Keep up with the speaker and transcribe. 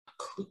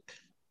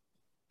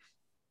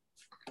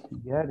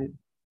Yeah, dude.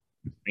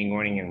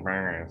 Morning and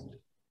burns.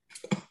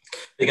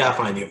 They gotta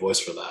find a new voice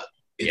for that.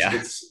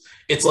 Yeah.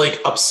 It's like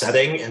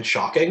upsetting and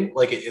shocking.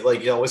 Like it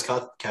always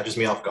catches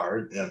me off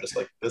guard, and I'm just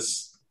like,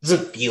 this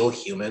doesn't feel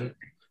human,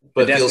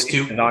 but it feels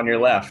too on your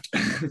left.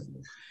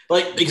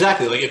 like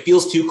exactly like it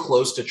feels too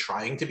close to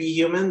trying to be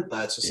human.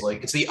 That's just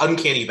like it's the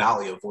uncanny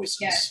valley of voices.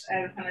 Yes,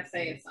 I was gonna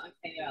say it's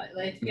uncanny valley.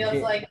 Like, it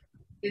feels like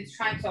it's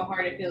trying so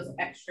hard it feels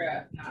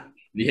extra not.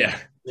 Yeah.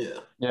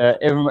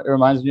 It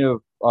reminds me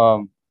of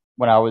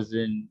when I was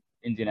in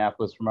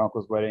Indianapolis for my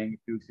uncle's wedding a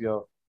few weeks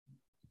ago.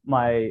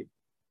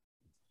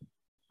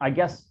 I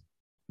guess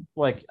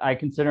like I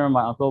consider him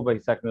my uncle, but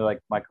he's technically like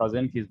my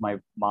cousin. He's my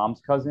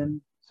mom's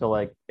cousin, so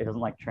like it doesn't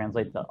like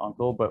translate to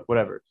uncle, but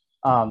whatever.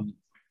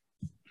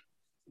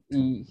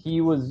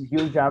 He was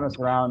driving us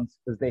around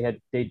because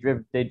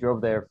they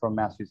drove there from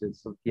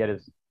Massachusetts, so he had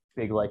his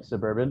big like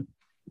Suburban,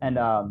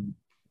 and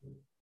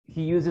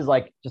he uses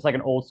like just like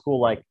an old school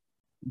like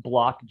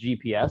block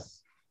GPS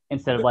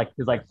instead of like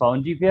his like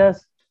phone GPS,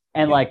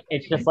 and like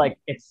it's just like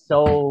it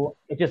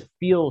just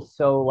feels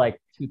so like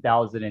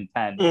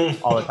 2010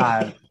 all the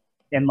time,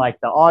 and like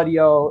the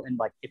audio and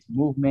like its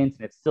movements,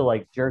 and it's still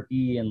like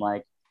jerky and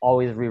like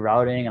always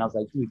rerouting, and I was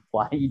like, dude,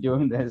 why are you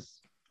doing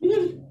this?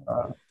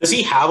 Does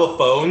he have a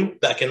phone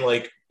that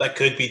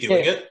could be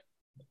doing it?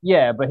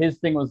 Yeah, but his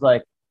thing was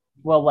like,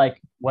 well,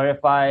 like what if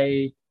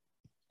I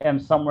am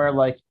somewhere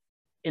like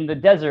in the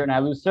desert and I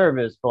lose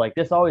service, but like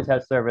this always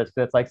has service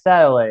because it's like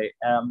satellite.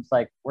 And I'm just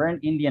like, we're in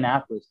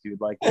Indianapolis, dude.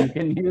 Like you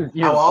can use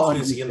your How often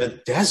phone. is he in the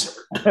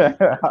desert? I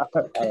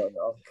don't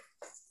know.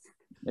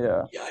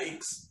 Yeah.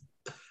 Yikes.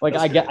 Like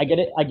I get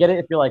it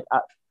if you're like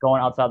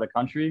going outside the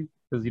country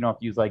because you don't have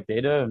to use like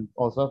data and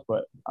all stuff.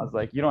 But I was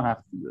like, you don't have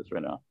to do this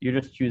right now. You're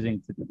just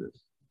choosing to do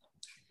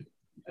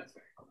this.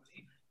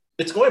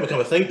 It's going to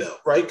become a thing though,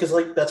 right? Because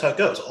like that's how it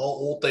goes. All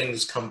old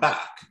things come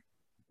back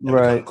and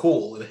Right. become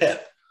cool and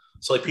hip.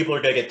 So like people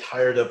are gonna get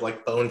tired of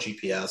like phone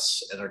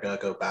GPS and are gonna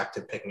go back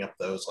to picking up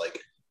those like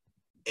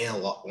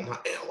analog, well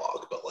not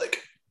analog, but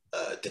like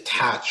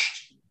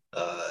detached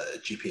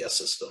GPS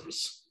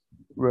systems.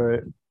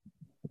 Right.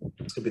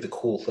 It's gonna be the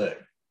cool thing.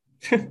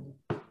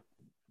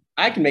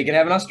 I can make it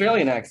have an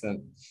Australian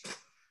accent.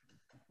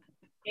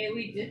 Yeah,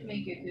 we did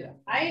make it do.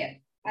 I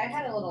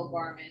had a little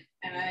Garmin,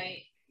 and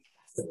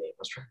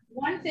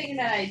one thing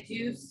that I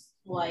do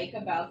like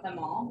about them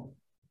all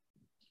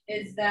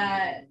is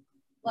that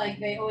like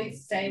they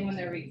always say when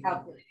they're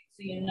recalculating, so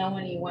you know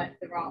when you went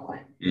the wrong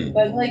way.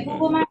 But like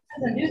Google Maps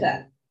doesn't do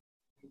that.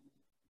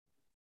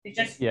 It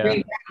just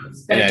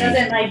reroutes, but it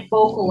doesn't like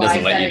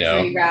vocalize that it's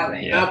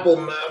rerouting. Yeah. Apple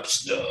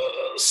Maps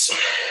does.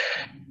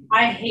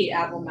 I hate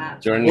Apple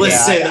Maps.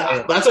 Listen,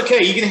 that's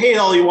okay. You can hate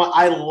all you want.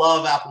 I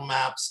love Apple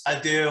Maps. I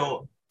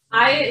do.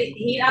 I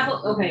hate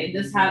Apple. Okay,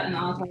 this happened.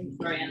 I'll tell you a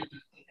story.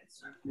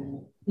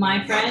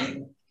 My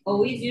friend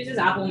always uses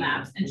Apple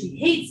Maps and she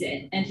hates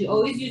it, and she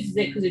always uses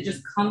it because it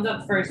just comes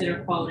up first in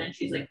her phone, and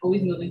she's like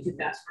always moving too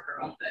fast for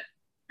her own good.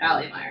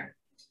 Allie Meyer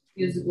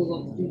uses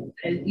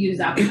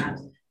Apple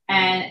Maps,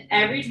 and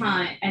every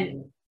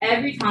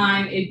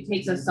time it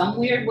takes us some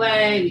weird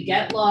way, we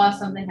get lost,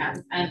 something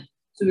happens, and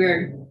so we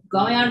were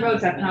going on a road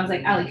trip, and I was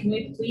like, Allie, can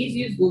we please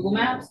use Google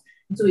Maps?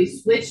 And so we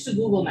switched to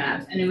Google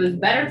Maps, and it was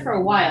better for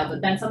a while,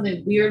 but then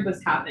something weird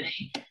was happening,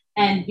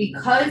 and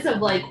because of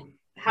like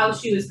how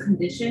she was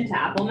conditioned to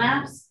Apple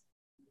Maps,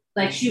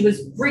 like she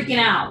was freaking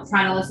out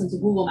trying to listen to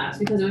Google Maps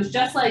because it was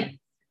just like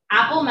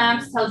Apple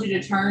Maps tells you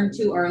to turn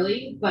too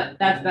early, but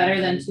that's better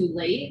than too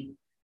late.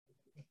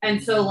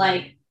 And so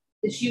like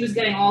she was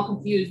getting all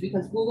confused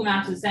because Google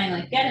Maps is saying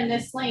like get in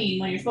this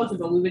lane when you're supposed to,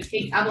 but we would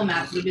take Apple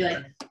Maps, we'd be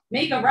like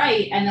make a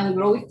right, and then we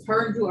would always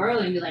turn too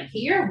early and be like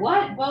here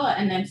what,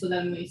 and then so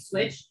then we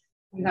switched.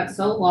 We got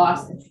so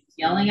lost, and she was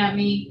yelling at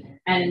me.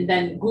 And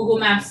then Google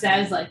Maps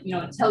says like, you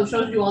know, it shows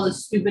you all the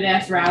stupid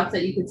ass routes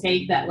that you could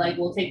take that like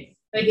will take,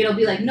 like it'll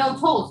be like no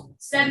tolls,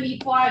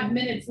 75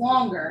 minutes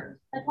longer.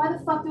 Like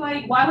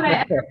why would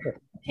I ever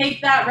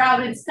take that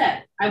route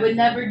instead? I would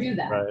never do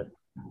that. Right.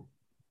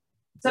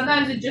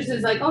 Sometimes it just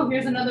is like, oh,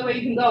 here's another way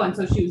you can go. And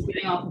so she was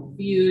getting all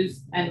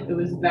confused, and it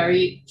was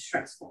very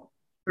stressful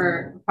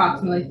for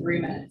approximately 3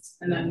 minutes.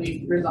 And then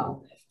we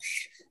resolved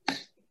it.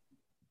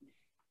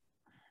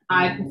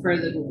 I prefer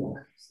the Google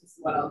Maps, is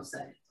what I'll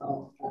say.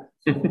 So,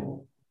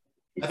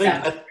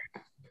 I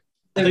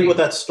think what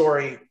that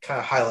story kind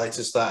of highlights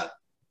is that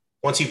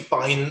once you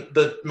find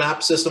the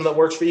map system that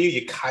works for you,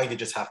 you kind of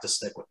just have to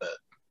stick with it.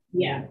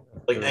 Yeah.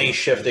 Like any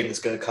shifting is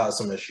going to cause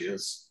some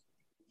issues.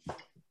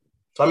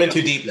 So I'm in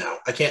too deep now.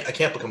 I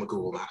can't become a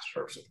Google Maps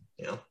person.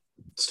 You know,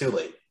 it's too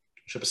late.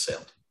 Ship has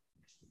sailed.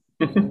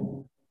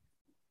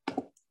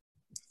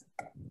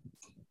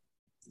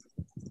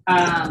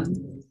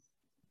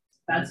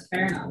 That's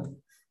fair enough.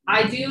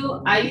 I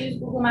use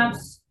Google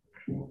Maps.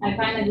 I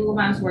find that Google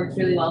Maps works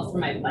really well for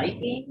my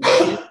biking.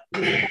 I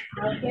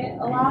like it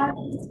a lot.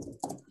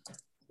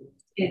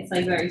 It's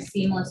like very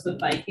seamless with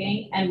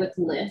biking and with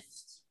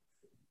Lyft.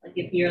 Like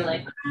if you're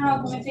like, oh,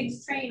 I'm gonna take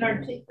this train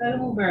or take the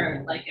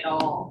Uber, like it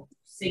all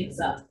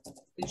syncs up.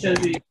 It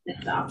shows you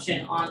the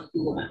option on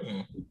Google Maps.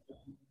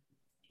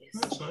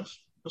 That's nice.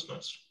 That's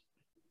nice.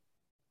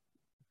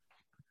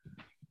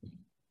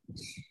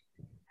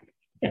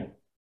 Yeah.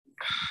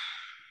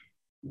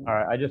 All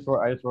right, I just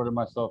ordered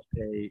myself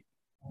a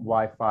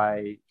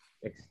Wi-Fi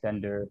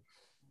extender.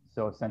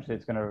 So essentially,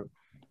 it's gonna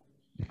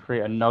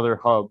create another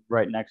hub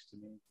right next to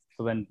me.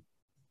 So then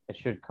it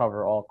should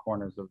cover all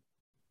corners of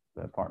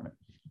the apartment.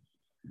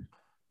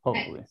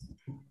 Hopefully.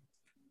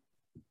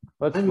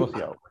 We'll see how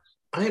it works.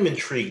 I am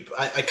intrigued.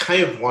 I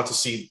kind of want to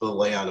see the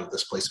layout of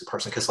this place in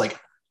person because, like,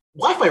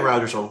 Wi-Fi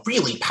routers are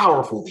really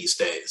powerful these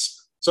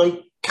days. So I'm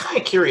kind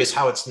of curious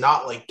how it's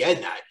not like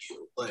getting at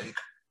you. Like,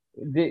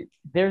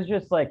 there's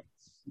just like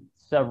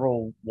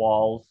several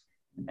walls,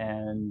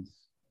 and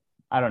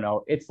I don't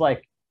know. It's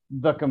like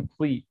the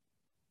complete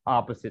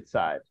opposite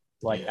side,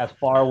 like as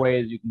far away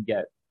as you can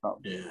get from.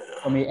 yeah.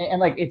 I mean, and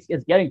like it's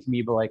getting to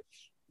me, but like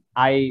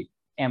I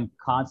am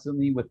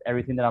constantly with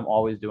everything that I'm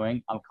always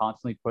doing. I'm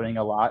constantly putting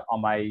a lot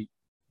on my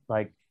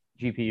like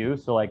GPU,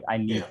 so like I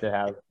need to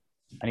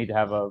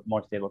have a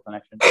more stable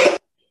connection.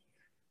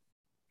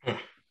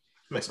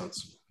 Makes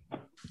sense.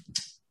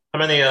 How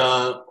many?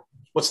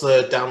 What's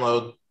the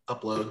download,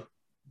 upload?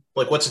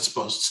 Like, what's it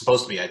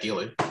supposed to be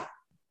ideally? I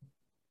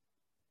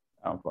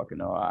don't fucking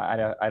know. I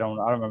don't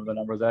remember the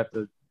numbers. I have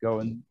to go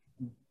and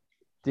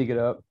dig it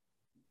up.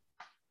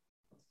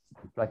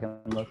 I can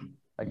look.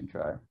 I can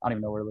try. I don't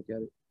even know where to look at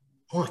it.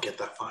 I want to get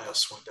that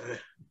FiOS one day.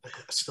 I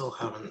still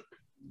haven't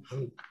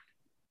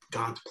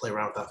gone to play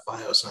around with that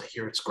FiOS, and I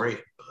hear it's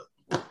great.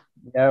 But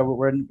yeah,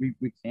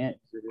 we can't.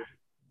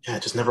 Yeah, I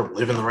just never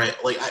live in the right.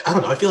 Like, I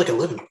don't know. I feel like I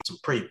live in some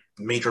pretty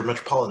major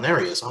metropolitan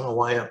areas. I don't know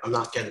why I'm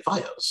not getting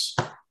FiOS.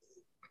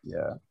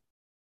 Yeah.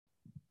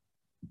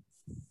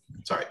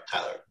 Sorry,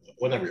 Tyler.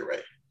 Whenever you're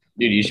ready.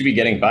 Dude, you should be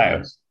getting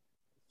FiOS.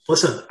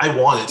 Listen, I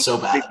want it so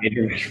bad.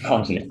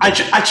 I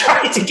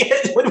tried to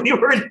get it when we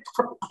were in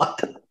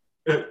Prague.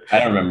 I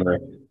don't remember.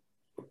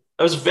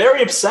 I was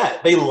very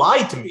upset. They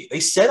lied to me. They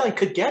said I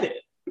could get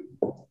it.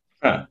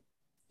 Huh.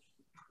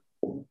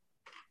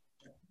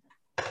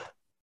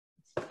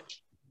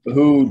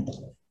 Who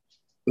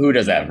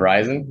does that?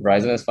 Verizon?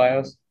 Verizon has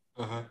FiOS?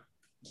 Uh-huh.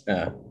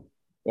 Yeah.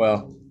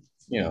 Well,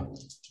 you know,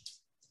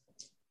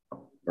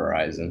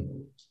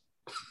 Verizon.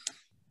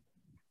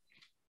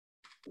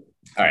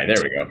 All right,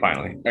 there we go.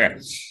 Finally. Okay.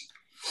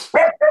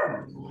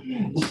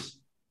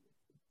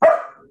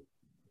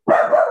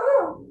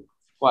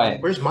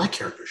 Quiet. Where's my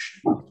character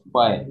sheet?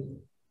 Quiet.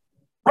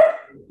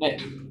 Hey.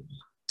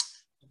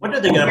 When are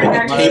they going to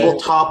make a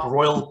tabletop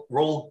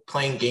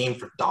role-playing game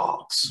for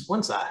dogs?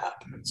 When's that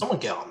happening? Someone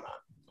get on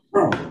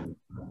that.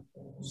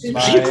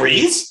 She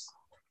agrees?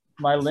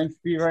 My link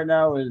speed right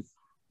now is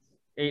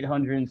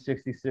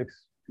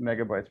 866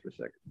 megabytes per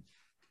second.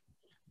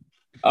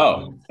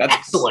 Oh, that's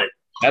excellent.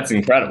 That's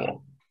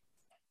incredible.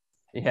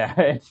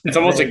 Yeah. It's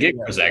almost a gig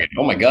per second.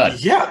 Oh my God.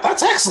 Yeah,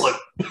 that's excellent.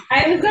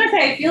 I was gonna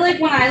say, I feel like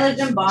when I lived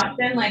in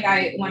Boston, like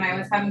when I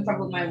was having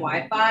trouble with my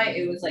Wi-Fi,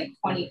 it was like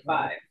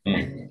 25.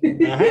 It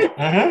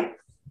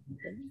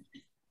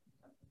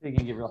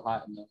can get real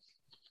hot in this.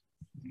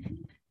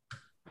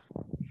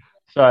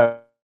 Sorry,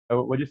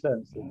 what'd you say?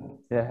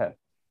 Yeah.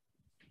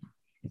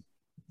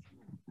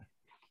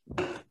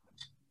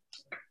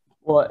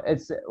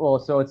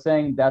 So it's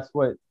saying that's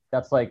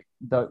like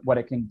what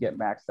it can get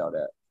maxed out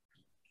at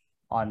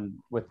on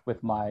with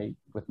my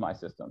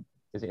system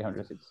is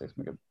 866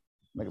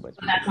 megabytes.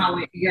 But that's not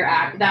what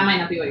that might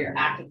not be what you're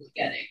actively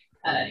getting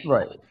at any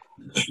right. point.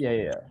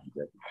 Yeah.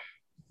 Exactly.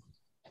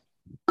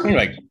 I mean,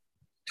 like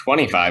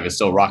 25 is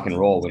still rock and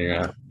roll when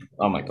you're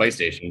on my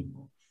PlayStation.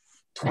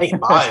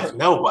 25,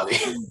 nobody.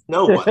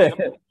 No,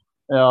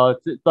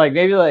 it's like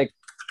maybe like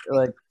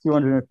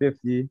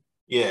 250.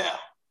 Yeah.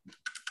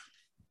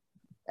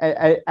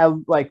 I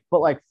like,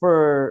 but like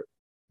for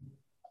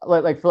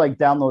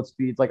download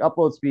speeds, like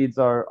upload speeds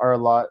are a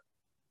lot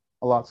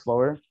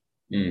slower.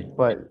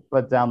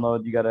 But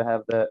download, you gotta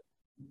have that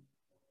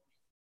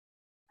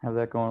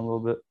going a little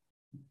bit.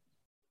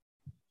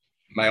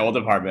 My old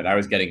apartment, I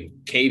was getting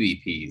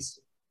KBPs.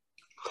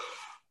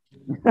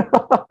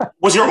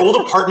 Was your old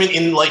apartment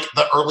in like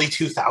the early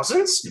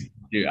 2000s?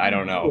 Dude, I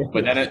don't know.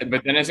 But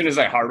then as soon as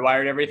I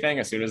hardwired everything,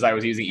 as soon as I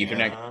was using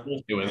Ethernet,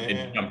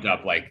 it jumped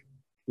up like.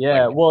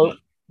 Yeah, well,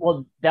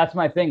 that's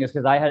my thing is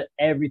because I had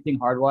everything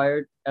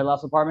hardwired at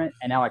last apartment,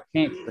 and now I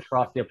can't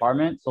across the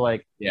apartment. So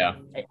like, yeah,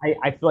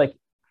 I feel like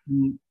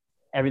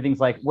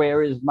everything's like,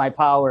 where is my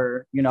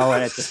power? You know,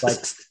 and it's just like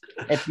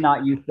it's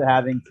not used to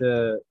having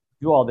to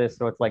do all this,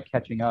 so it's like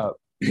catching up.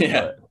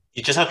 Yeah, but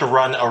you just have to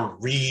run a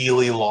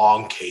really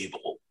long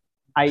cable.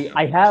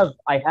 I have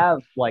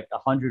like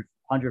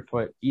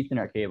 100-foot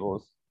Ethernet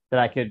cables that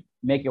I could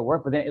make it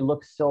work, but then it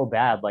looks so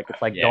bad. Like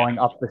it's like going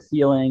up the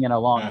ceiling and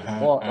along the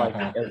wall. Like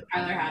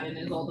Tyler had in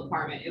his old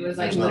apartment. It was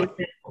like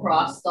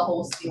across the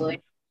whole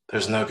ceiling.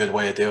 There's no good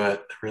way to do it.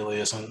 It really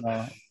isn't.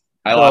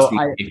 I lost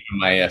my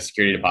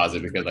security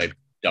deposit because I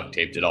duct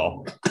taped it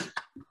all.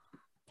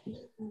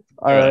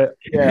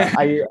 Yeah,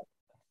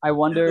 I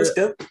wonder.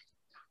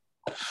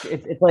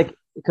 It's like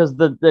because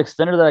the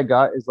extender that I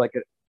got is like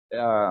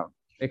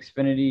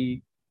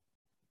Xfinity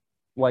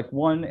like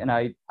one, and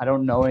I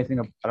don't know anything.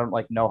 I don't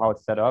like know how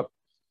it's set up.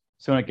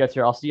 So when it gets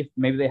here, I'll see if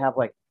maybe they have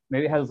like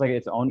maybe it has like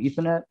its own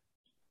Ethernet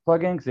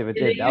plugin. Because if it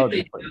did, that would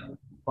be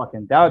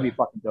fucking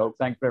dope.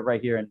 Thanks for it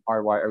right here and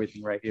hardwire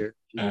everything right here.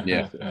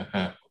 Yeah.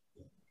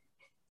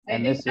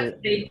 And this is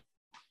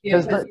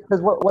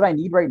because what I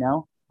need right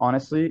now,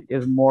 honestly,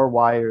 is more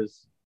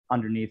wires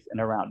underneath and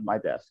around my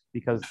desk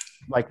because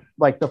like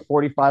the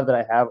 45 that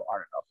I have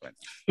aren't enough right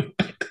now.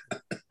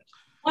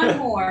 One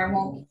more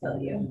won't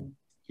kill you.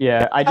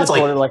 Yeah, I just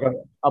ordered like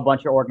a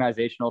bunch of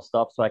organizational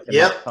stuff so I can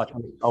like, tuck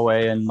them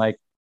away and like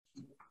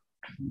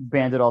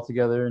band it all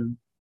together and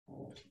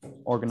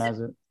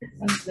organize it.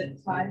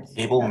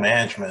 Cable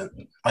management.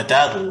 My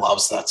dad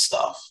loves that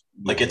stuff.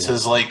 Like it's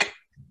his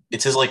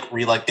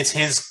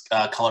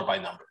color by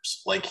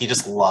numbers. Like he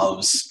just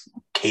loves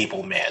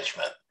cable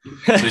management.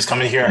 So he's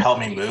coming here to help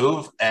me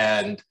move,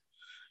 and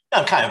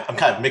I'm kind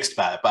of mixed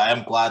about it, but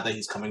I'm glad that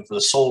he's coming for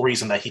the sole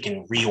reason that he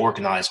can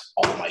reorganize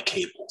all of my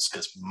cables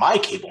because my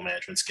cable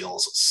management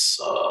skills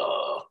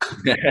suck.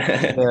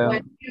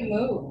 When do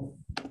you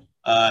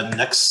move?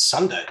 Next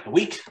Sunday, a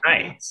week.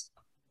 Nice.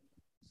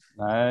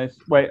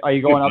 Wait, are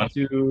you going up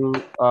to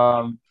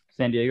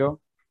San Diego?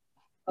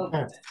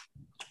 Oakland.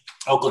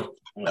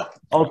 No.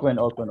 Oakland.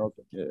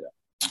 Yeah.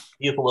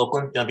 Beautiful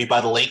Oakland. Gonna be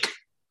by the lake.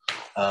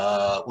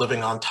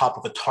 Living on top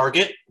of a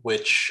Target,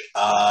 which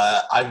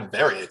I'm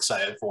very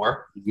excited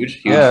for.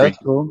 Huge that's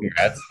cool.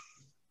 Congrats.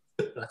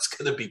 That's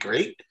gonna be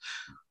great.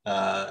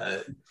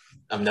 I'm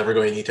never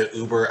going to need to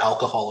Uber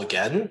alcohol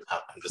again.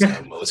 I'm just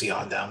gonna mosey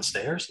on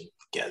downstairs and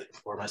get it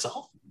for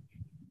myself.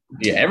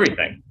 Yeah,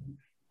 everything.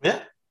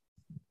 Yeah,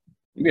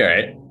 You'll be all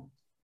right.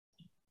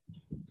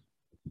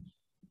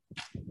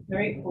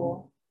 Very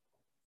cool.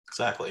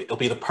 exactly. It'll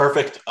be the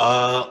perfect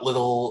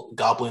little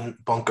goblin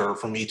bunker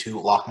for me to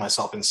lock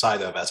myself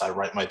inside of as I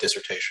write my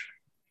dissertation.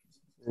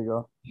 There you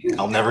go.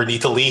 I'll never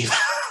need to leave.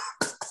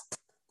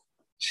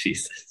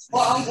 Jesus.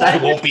 Well, I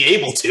won't be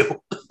able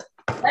to.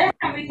 Last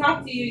time we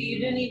talked to you, you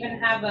didn't even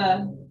have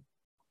a.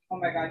 Oh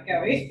my God,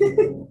 Joey!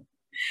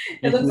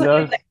 It looks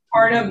like it's like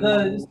part of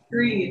the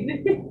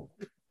screen.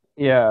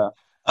 Yeah.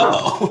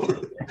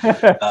 Oh.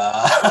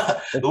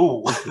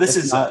 Ooh, this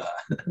is. What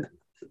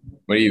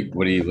are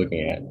you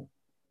looking at?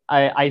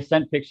 I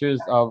sent pictures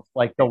of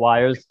like the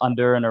wires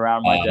under and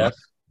around my desk,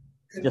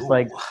 just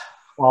like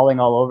falling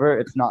all over.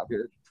 It's not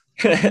good.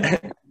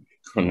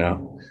 Oh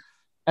no.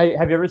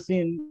 Have you ever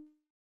seen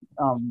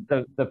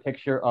the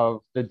picture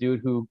of the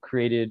dude who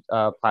created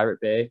Pirate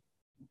Bay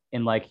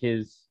in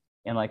his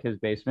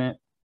basement?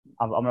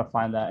 I'm gonna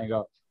find that and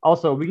go.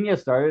 Also, we can get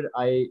started.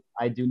 I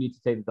do need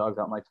to take the dogs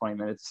out in like 20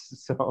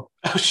 minutes, so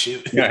Oh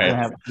shoot! I'm gonna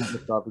have to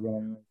stop again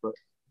anyway. But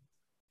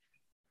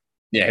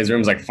Yeah, his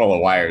room's like full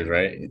of wires,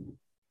 right?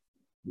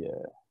 yeah,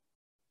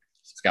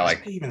 It's got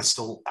like. Is it even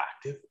still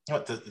active?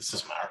 What this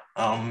doesn't matter.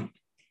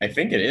 I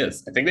think it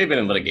is. I think they've been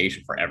in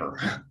litigation forever,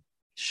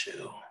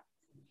 Shoot.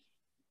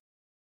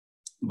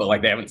 but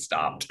like they haven't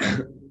stopped.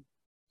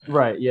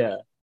 right, yeah.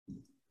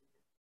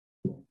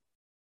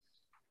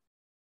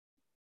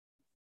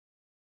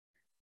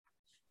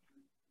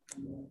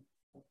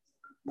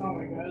 Oh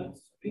my God.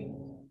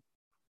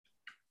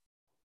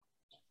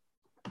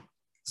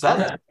 Is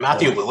that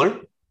Matthew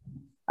Lillard?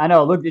 I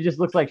know. Look, it just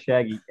looks like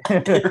Shaggy.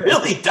 It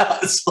really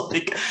does.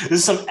 Like this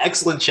is some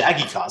excellent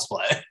Shaggy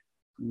cosplay.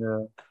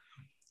 Yeah.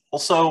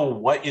 Also,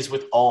 what is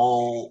that?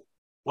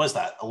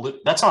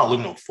 That's not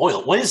aluminum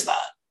foil. What is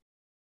that?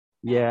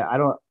 Yeah, I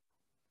don't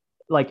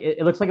like it.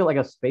 It looks like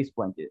a space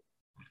blanket.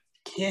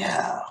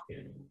 Yeah.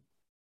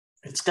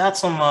 It's got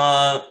some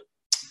I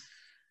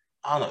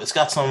don't know, it's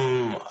got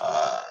some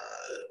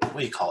what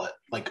do you call it?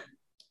 Like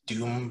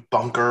Doom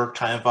bunker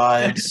kind of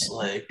vibes.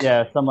 Like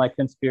Yeah, some like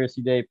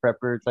conspiracy day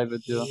prepper type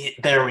of deal. Yeah,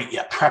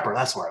 prepper,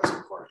 that's what I was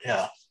looking for.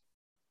 Yeah.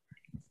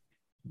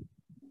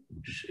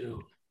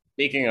 Shoot.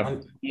 Speaking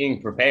of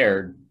being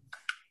prepared.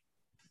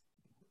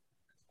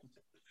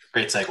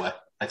 Great segue.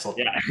 Excellent.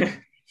 Yeah.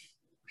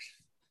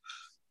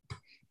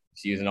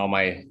 Just using all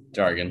my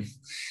jargon.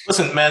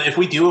 Listen, man, if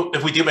we do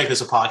make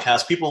this a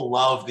podcast, people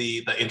love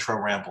the intro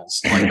rambles.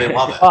 Like they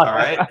love it. All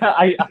right.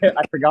 I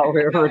forgot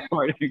we were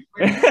recording.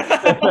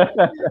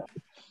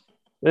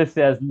 This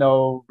has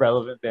no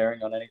relevant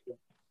bearing on anything.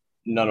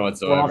 None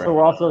whatsoever.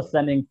 We're also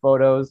sending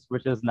photos,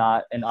 which is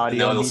not an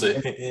audio. No,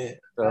 medium,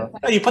 so.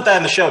 You put that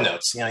in the show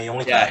notes. You know, you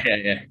only Yeah.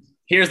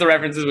 Here's the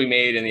references we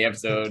made in the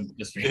episode,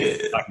 just for you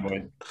to talk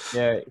about.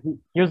 Yeah,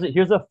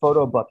 here's a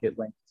photo bucket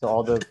link to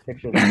all the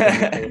pictures.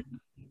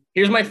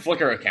 Here's my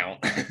Flickr account.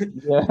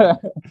 Yeah,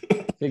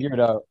 figure it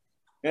out.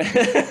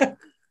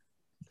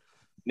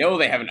 No,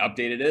 they haven't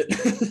updated it.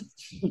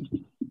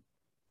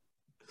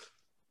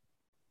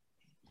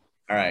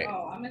 All right.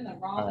 Oh, I'm in the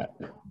wrong.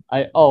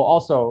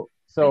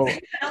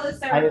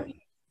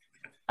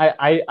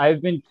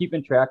 I've been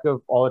keeping track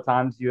of all the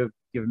times you have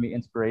given me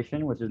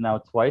inspiration, which is now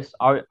twice.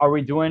 Are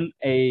we doing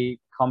a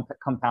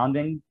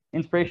compounding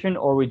inspiration,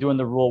 or are we doing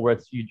the rule where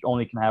you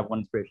only can have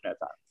one inspiration at a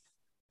time?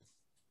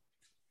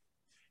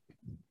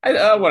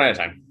 One at a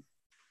time.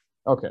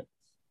 Okay.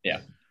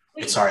 Yeah.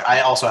 Sorry,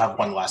 I also have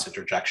one last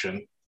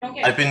interjection.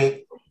 I've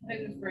been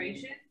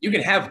inspiration. You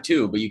can have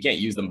two, but you can't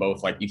use them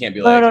both. Like you can't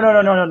be No, like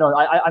no.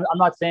 I'm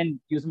not saying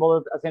use them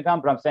both at the same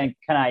time, but I'm saying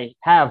can I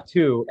have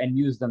two and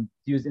use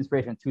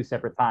inspiration 2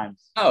 separate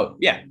times? Oh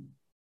yeah,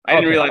 I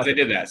didn't realize I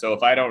did that. So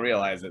if I don't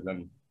realize it,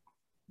 then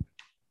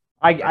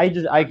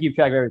I keep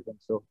track of everything.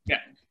 So yeah.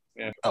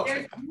 There's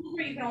rules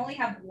where you can only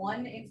have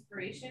one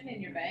inspiration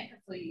in your bank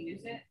until you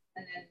use it,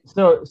 and then.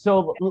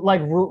 So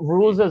like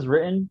rules as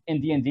written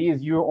in D&D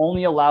is you're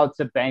only allowed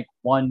to bank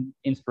 1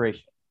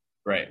 inspiration.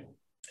 Right.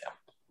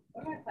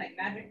 What am I playing?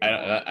 Magic?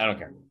 I don't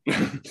care.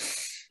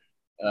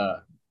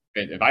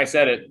 If I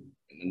said it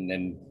and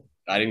then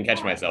I didn't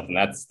catch myself, and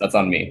that's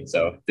on me.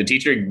 So the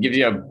teacher gives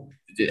you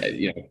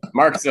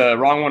marks a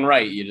wrong one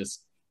right. You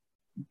just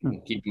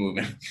keep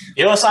moving.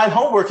 You don't assign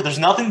homework. There's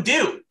nothing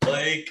due.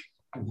 Like.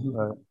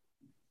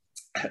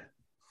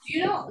 Do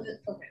you know?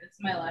 Okay, this is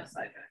my last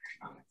slide.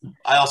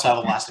 I also have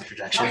a last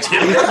interjection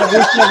too.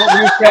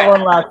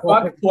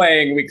 Fuck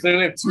playing. We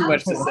clearly have too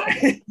much to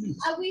say.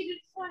 We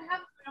just want to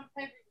have fun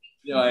play every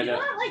week. No, I know. You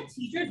know how, like,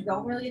 teachers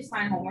don't really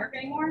assign homework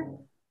anymore?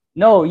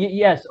 No,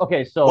 yes.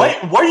 Okay, so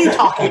what are you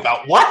talking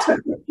about? What? At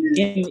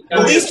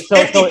least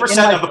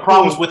 50% of the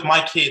problems with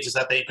my kids is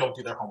that they don't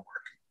do their homework.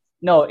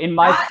 No, in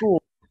my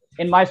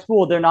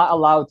school, they're not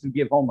allowed to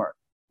give homework.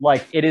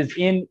 Like it is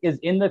in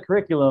the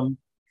curriculum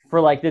for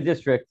like the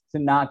district to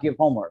not give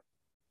homework.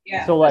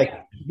 Yeah. So like,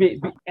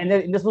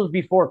 and this was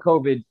before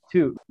COVID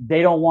too.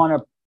 They don't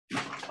want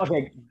to.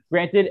 Okay,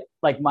 granted,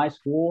 like my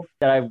school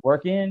that I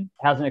work in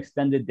has an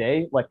extended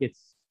day. Like it's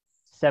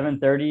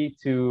 7:30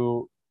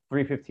 to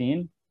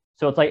 3:15.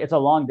 So it's like it's a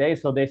long day.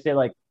 So they say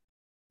like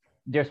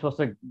they're supposed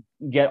to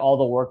get all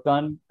the work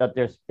done that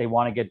they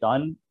want to get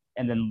done,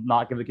 and then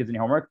not give the kids any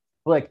homework.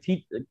 But like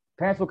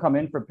parents will come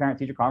in for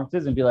parent-teacher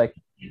conferences and be like,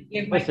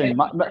 listen,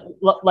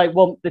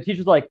 the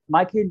teacher's like,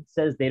 my kid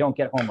says they don't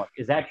get homework.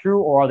 Is that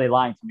true, or are they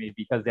lying to me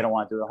because they don't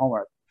want to do the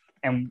homework?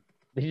 And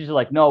the teachers are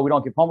like, no, we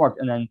don't give homework.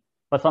 And then,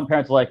 but some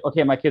parents are like,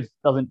 okay, I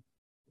don't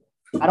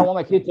want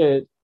my kid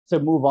to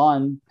move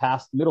on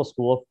past middle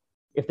school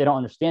if they don't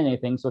understand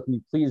anything. So can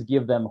you please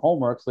give them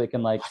homework so they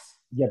can like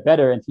get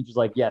better? And teachers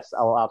like, yes,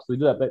 I will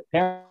absolutely do that. But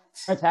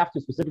parents have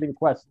to specifically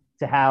request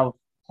to have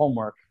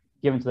homework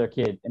given to their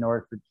kid in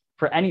order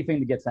for anything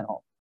to get sent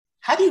home.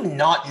 How do you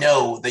not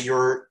know that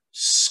your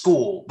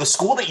school, the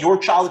school that your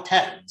child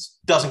attends,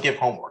 doesn't give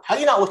homework? How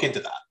do you not look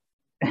into that?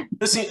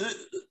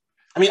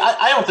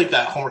 I don't think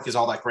that homework is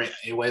all that great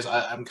anyways.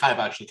 I'm kind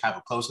of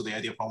opposed to the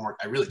idea of homework.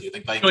 I really do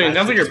think that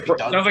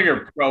sounds like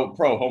you're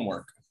pro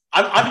homework.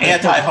 I'm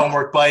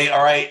anti-homework, buddy.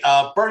 All right,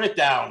 burn it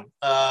down.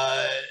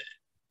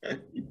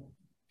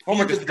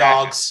 Homework is the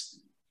dogs.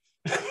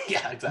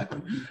 Yeah,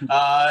 exactly.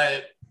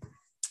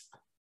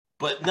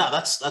 But no,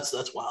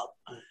 that's wild.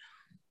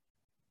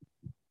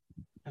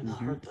 I've not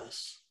heard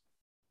this.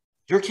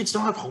 Your kids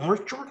don't have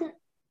homework, Jordan?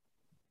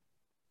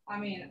 I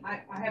mean,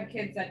 I have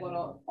kids that go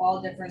to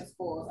all different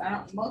schools.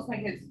 Most of my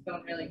kids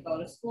don't really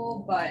go to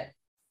school, but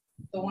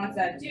the ones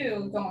that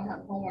do don't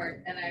have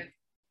homework, and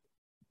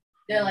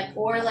they're like,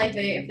 or like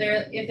if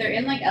they're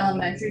in like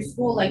elementary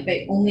school, like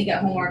they only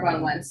get homework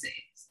on Wednesdays.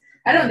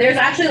 There's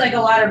actually like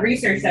a lot of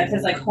research that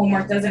says like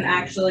homework doesn't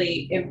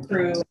actually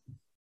improve.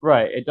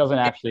 Right, it doesn't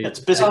actually. It's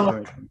busy.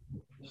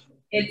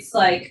 It's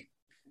like,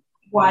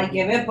 why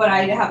give it? But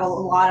I have a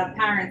lot of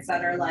parents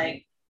that are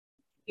like,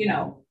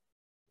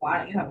 why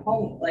don't you have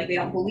home? Like they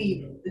don't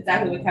believe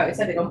exactly what Kelly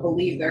said. They don't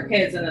believe their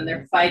kids, and then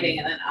they're fighting,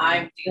 and then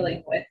I'm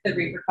dealing with the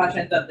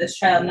repercussions of this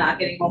child not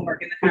getting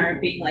homework, and the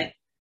parent being like,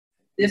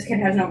 this kid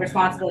has no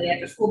responsibility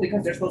after school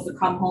because they're supposed to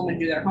come home and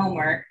do their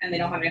homework, and they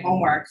don't have any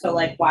homework. So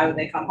like, why would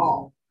they come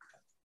home?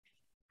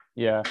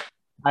 Yeah,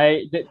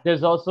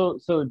 there's also,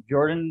 so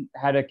Jordan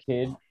had a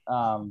kid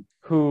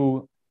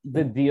who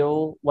the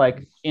deal,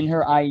 like in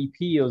her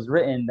IEP, it was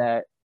written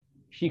that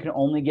she can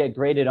only get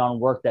graded on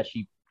work that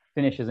she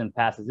finishes and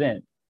passes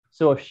in.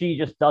 So if she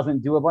just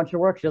doesn't do a bunch of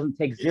work, she doesn't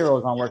take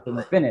zeros on work that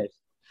doesn't finish.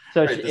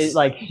 So she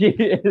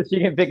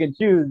can pick and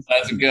choose.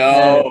 Let's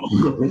go.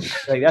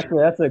 Like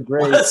that's a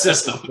great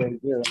system.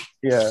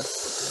 Yeah.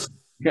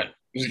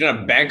 He's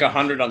gonna bank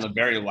 100 on the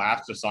very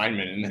last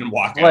assignment and then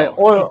walk right. out.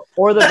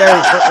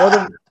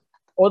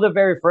 Or the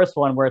very first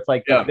one where it's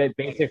like the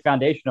basic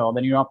foundational,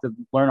 then you don't have to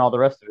learn all the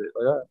rest of it.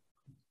 Like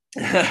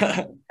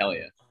Hell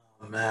yeah.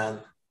 Oh, man.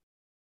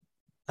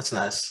 That's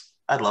nice.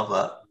 I'd love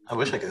that. I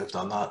wish I could have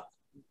done that.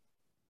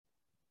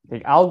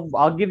 Like,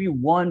 I'll give you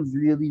one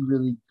really,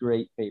 really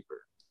great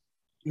paper.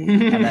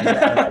 And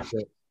that's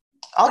it.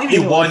 I'll give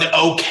you one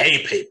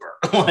okay paper.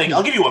 Like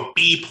I'll give you a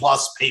B+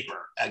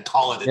 paper and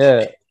call it a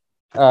day.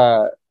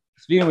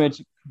 Speaking of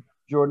which,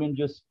 Jordan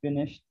just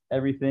finished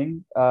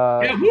everything.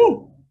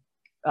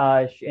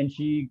 And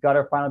she got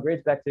her final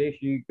grades back today.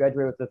 She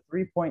graduated with a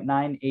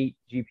 3.98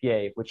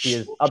 GPA, which she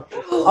is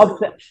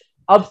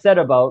upset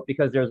about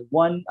because there's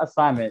one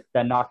assignment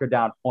that knocked her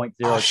down 0.02.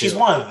 Oh, she's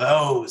one of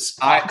those.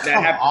 That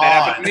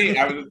happened to me.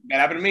 That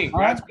happened to me.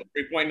 Grad school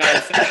 3.97.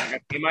 I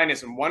got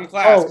A- in one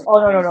class. Oh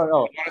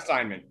no. One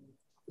assignment.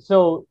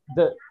 So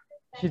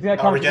She's gonna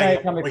come. We're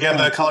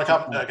getting the color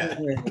cop.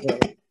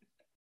 Okay.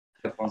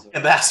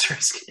 And the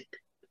asterisk.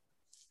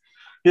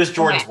 Here's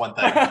Jordan's one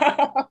thing.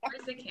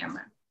 Where's the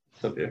camera?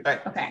 Okay.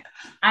 Right. Okay.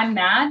 I'm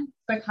mad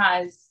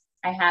because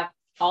I have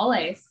all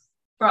A's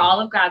for all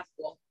of grad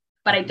school,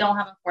 but I don't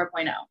have a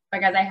 4.0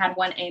 because I had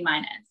one A-.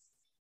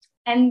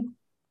 And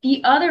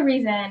the other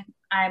reason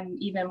I'm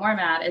even more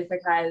mad is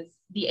because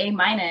the A-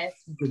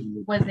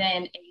 was in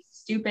a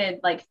stupid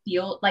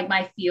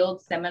my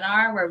field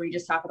seminar where we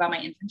just talk about my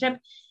internship.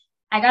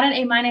 I got an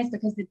A-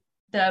 because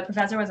the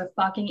professor was a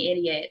fucking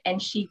idiot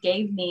and she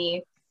gave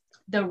me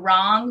the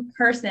wrong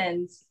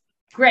person's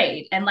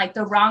grade and like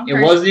the wrong It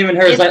wasn't even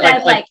hers.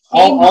 Like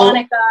hey,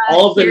 Monica,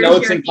 all of the here's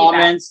notes your and feedback.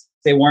 comments,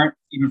 they weren't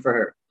even for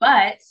her.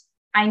 But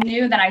I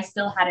knew that I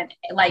still had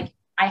I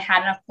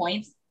had enough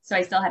points, so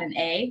I still had an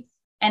A.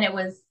 And it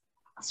was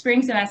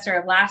spring semester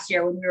of last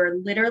year when we were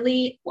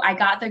I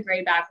got the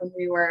grade back when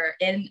we were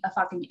in a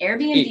fucking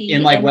Airbnb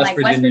in West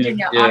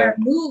Virginia on our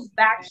move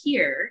back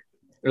here.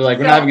 We're like,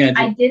 So we're not even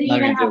gonna I didn't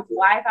even have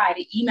Wi-Fi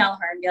to email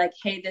her and be like,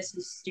 hey, this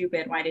is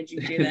stupid. Why did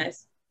you do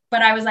this?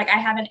 But I was like, I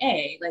have an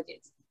A.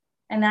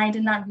 And I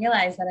did not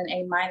realize that an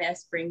A-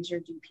 brings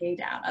your GPA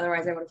down.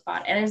 Otherwise, I would have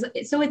thought. And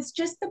so it's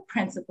just the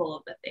principle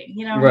of the thing,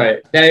 you know?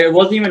 Right. That it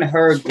wasn't even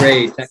her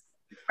grade.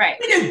 Right.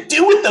 What do you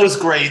do with those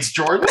grades,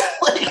 Jordan?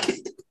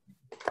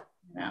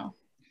 No.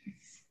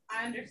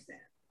 I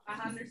understand. I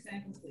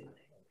understand completely.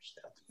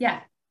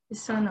 Yeah,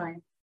 it's so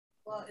annoying.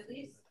 Well, at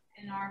least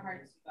in our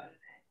hearts, you got an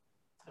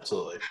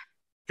Absolutely.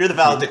 You're the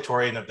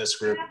valedictorian of this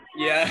group.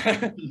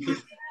 Yeah.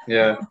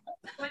 Yeah.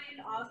 But in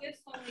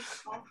August, when we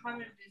all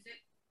come and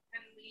visit,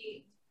 can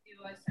we do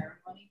a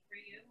ceremony for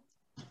you?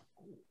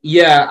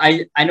 Yeah,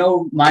 I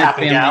know my Cap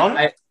and gown?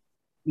 family.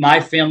 My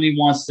family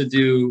wants to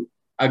do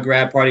a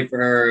grad party for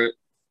her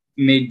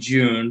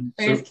mid-June.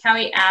 Because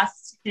Kelly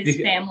asked his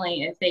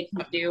family if they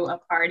can do a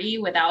party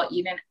without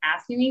even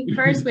asking me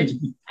first, which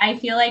I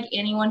feel like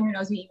anyone who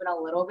knows me even a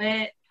little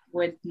bit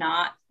would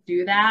not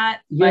do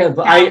that. Yeah,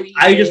 but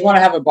I just want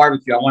to have a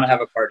barbecue. I want to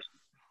have a party.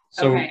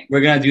 So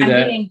we're gonna do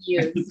that. Getting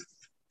used.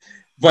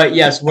 But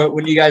yes,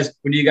 when you guys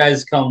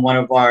come, one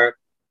of our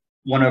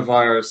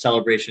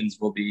celebrations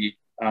will be.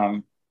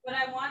 But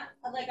I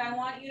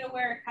want you to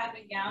wear a cap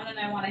and gown, and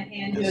I want to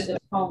hand you a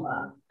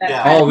diploma.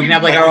 Yeah. We can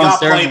have our own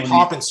ceremony.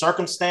 Pomp and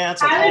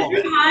circumstance. I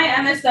drew my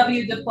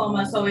MSW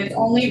diploma, so it's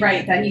only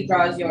right that he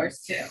draws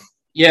yours too.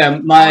 Yeah,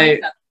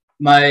 my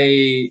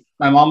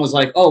mom was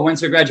like, "Oh, when's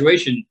her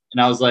graduation?"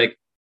 And I was like,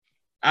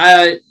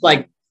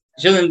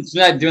 she's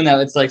not doing that.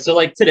 It's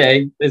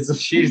today.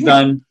 She's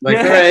done.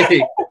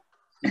 Hooray!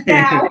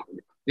 Yeah.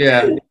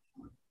 Yeah.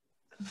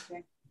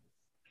 Okay.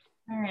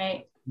 All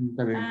right.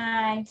 Okay.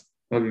 Bye.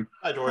 Okay.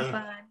 Hi, Jordan.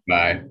 Bye.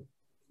 Bye.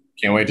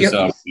 Can't wait to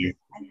sell you.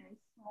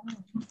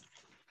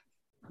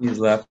 He's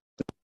left.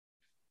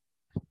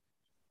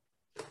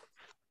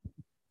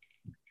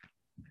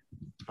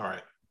 All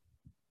right.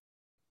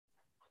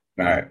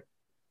 All right.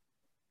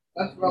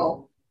 Let's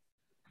roll.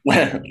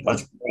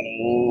 Let's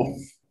roll.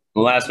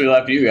 Last we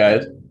left you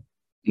guys,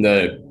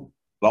 the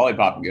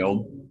Lollipop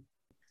Guild.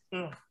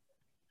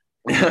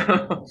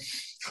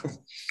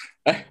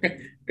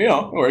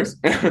 It works.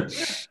 I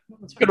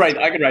could write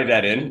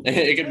that in.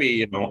 It could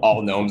be,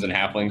 all gnomes and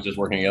halflings just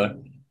working together.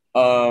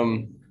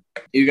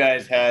 You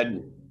guys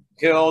had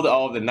killed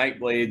all of the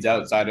Nightblades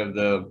outside of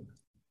the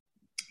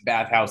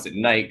bathhouse at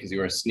night because you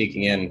were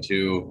sneaking in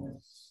to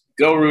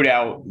go root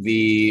out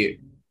the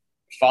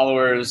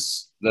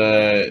followers,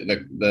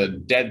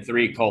 the dead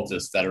 3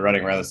 cultists that are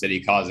running around the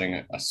city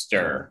causing a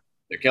stir.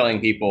 They're killing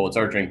people,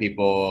 torturing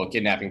people,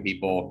 kidnapping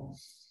people.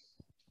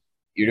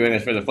 You're doing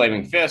this for the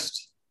Flaming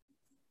Fist.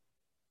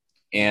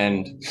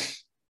 And you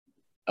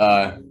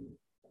guys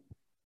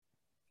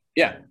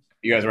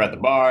were at the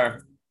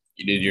bar.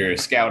 You did your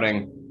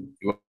scouting.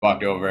 You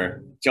walked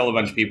over, killed a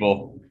bunch of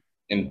people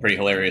in pretty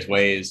hilarious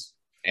ways.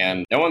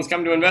 And no one's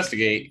come to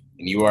investigate.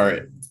 And you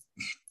are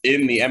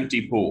in the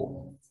empty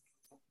pool.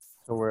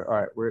 So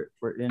we're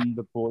in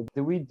the pool.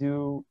 Did we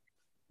do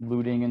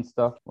looting and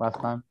stuff last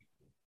time?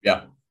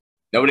 Yeah.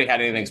 Nobody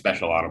had anything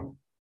special on them.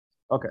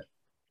 Okay.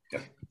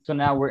 So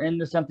now we're in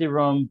this empty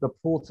room. The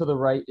pool to the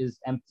right is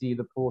empty.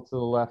 The pool to the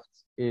left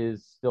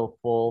is still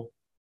full.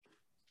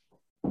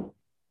 All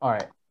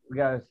right. We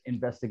got to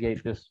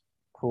investigate this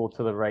pool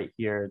to the right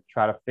here.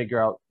 Try to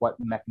figure out what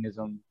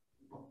mechanism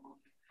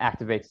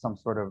activates some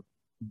sort of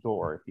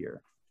door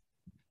here.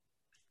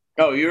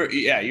 Oh, you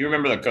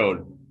remember the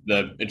code.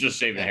 It just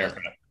saved a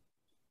haircut.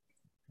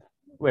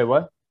 Wait,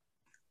 what?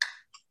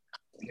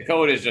 The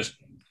code is just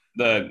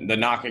the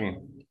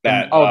knocking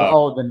that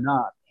the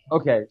knock.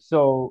 Okay,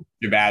 so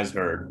Shabazz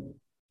heard.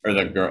 Or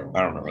the girl,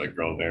 I don't remember the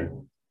girl's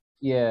name.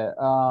 Yeah,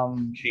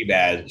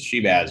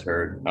 Shebaz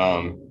heard.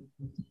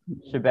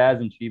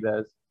 Shabazz and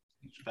Shebaz.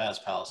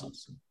 Shabazz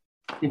Palaces.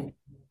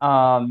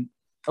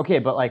 Okay,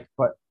 but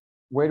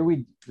where do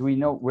we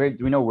know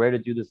where to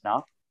do this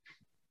now?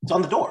 It's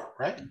on the door,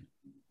 right?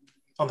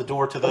 It's on the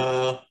door to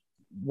the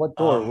what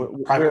door?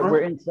 private room?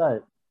 We're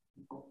inside.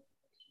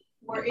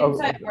 We're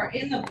inside. We're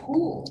in the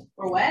pool.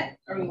 We're wet.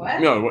 Are we wet?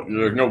 No,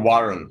 there's no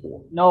water in the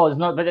pool. No, it's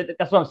not. But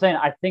that's what I'm saying.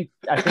 I think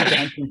the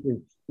entrance is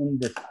in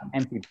this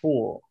empty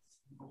pool.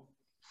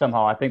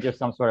 Somehow, I think there's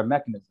some sort of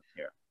mechanism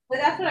here. But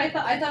that's what I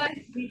thought. I thought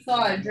we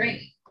saw a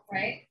drain,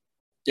 right?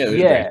 Yeah.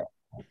 Yeah,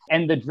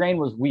 and the drain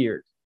was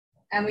weird.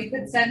 And we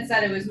could sense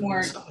that it was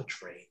more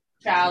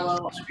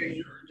shallow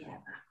underneath.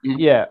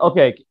 Yeah.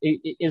 Okay.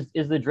 Is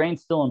the drain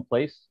still in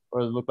place,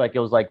 or does it look like it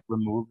was like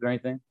removed or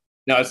anything?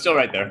 No, it's still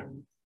right there.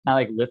 Kind of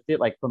like lift it,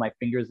 like put my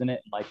fingers in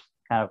it, and like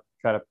kind of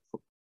try to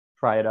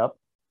pry it up.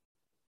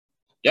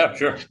 Yeah,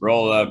 sure.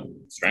 Roll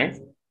strength.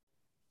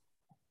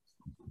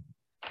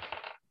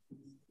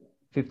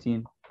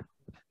 15.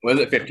 Was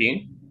it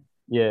 15?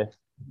 Yeah.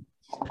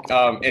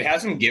 It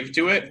has some give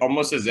to it,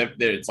 almost as if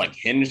it's like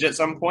hinged at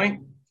some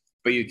point,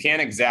 but you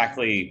can't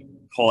exactly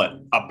pull it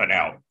up and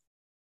out.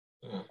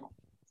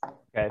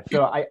 Okay.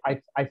 So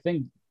I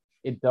think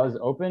it does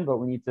open, but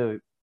we need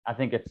to. I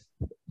think it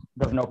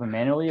doesn't open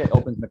manually. It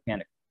opens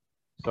mechanically.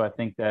 So I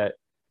think that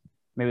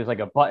maybe it's like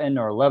a button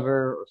or a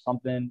lever or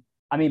something.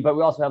 I mean, but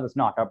we also have this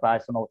knock. But I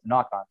still know what to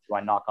knock on. Do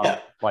I knock on?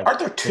 Like, Are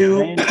there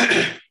two?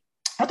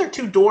 Are there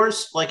two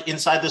doors like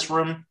inside this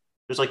room?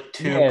 There's like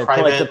two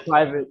private. So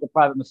like the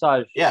private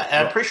massage. Yeah,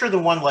 and I'm pretty sure the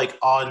one like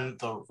on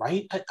the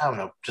right. I don't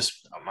know,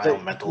 just my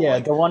own mental. Yeah,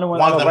 like, the one of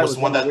them was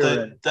the one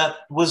that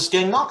was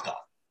getting knocked on.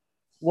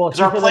 Well,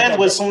 because our plan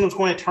was someone was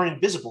going to turn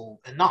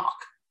invisible and knock.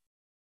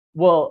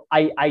 Well,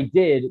 I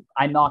did.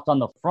 I knocked on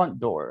the front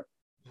door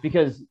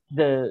because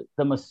the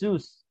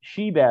masseuse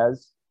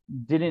Shebaz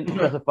didn't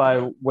specify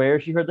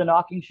where she heard the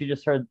knocking. She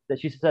just heard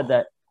that she said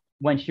that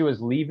when she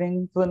was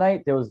leaving for the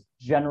night, there was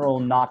general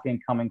knocking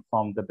coming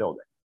from the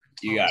building.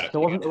 You got it.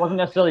 So it wasn't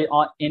necessarily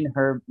in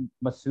her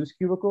masseuse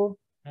cubicle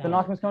the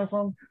knocking was coming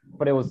from,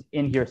 but it was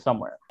in here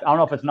somewhere. I don't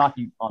know if it's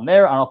knocking on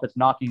there. I don't know if it's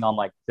knocking on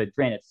like the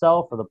drain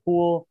itself or the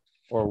pool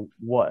or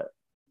what.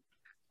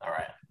 All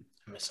right,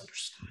 I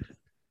misunderstood.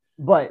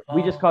 But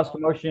we just caused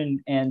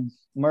commotion and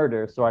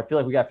murder, so I feel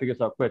like we got to figure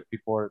this out quick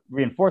before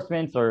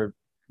reinforcements or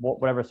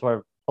whatever sort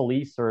of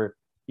police or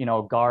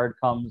guard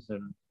comes.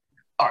 And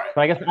all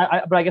right,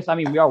 but I guess I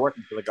mean we are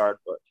working for the guard,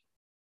 but.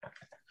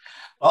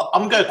 Well,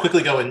 I'm gonna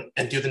quickly go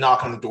and do the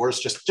knock on the doors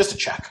just to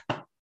check.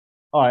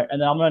 All right,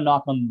 and then I'm gonna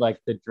knock on like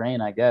the drain,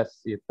 I guess,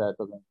 see if that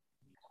doesn't.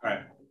 All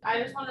right.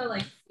 I just want to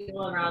like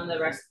feel around the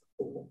rest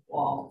of the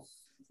walls.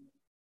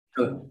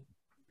 Good.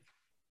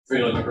 So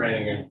you like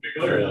raining in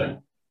particular,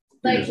 or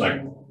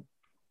like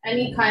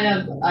any kind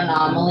of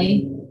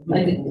anomaly,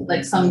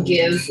 like some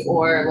give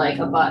or like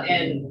a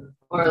button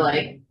or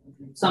like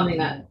something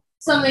out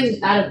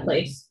of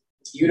place.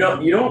 You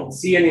don't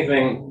see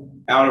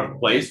anything out of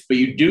place, but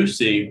you do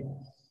see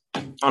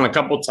on a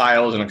couple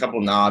tiles and a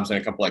couple knobs and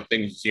a couple like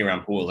things you see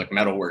around pools, like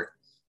metalwork.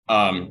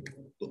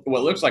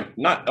 What looks like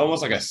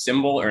almost like a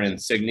symbol or an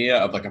insignia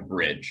of like a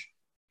bridge,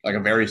 like a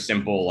very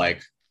simple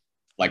like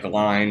a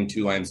line,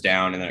 2 lines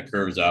down, and then it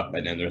curves up,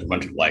 and then there's a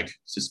bunch of like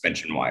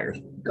suspension wires.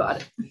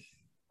 Got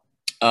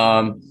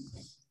it.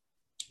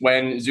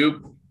 When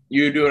Zook,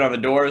 you do it on the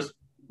doors,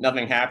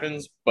 nothing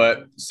happens.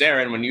 But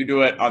Cerin, when you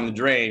do it on the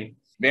drain,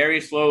 very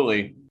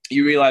slowly,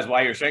 you realize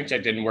why your strength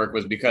check didn't work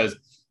was because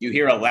you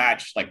hear a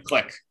latch like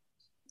click,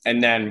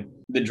 and then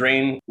the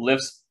drain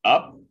lifts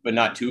up, but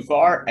not too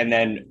far, and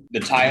then the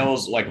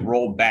tiles like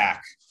roll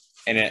back,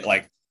 and it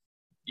like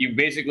you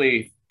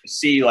basically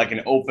see like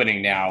an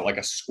opening now, like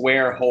a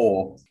square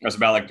hole that's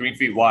about like 3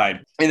 feet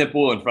wide in the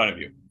pool in front of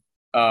you.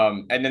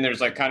 And then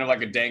there's like kind of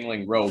like a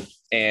dangling rope,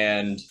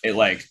 and it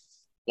like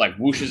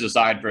whooshes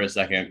aside for a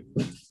second.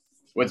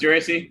 What's your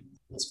AC?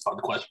 That's a fun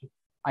question.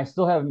 I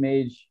still have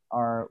mage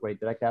armor. Wait,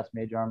 did I cast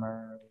mage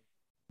armor?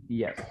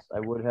 Yes,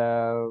 I would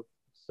have.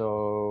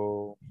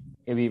 So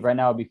right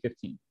now it'd be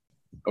 15.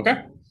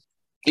 Okay.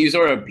 You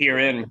sort of peer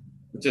in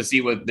to see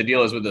what the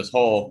deal is with this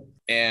hole,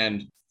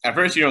 and at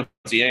first you don't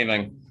see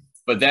anything,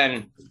 but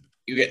then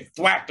you get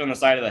thwacked on the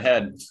side of the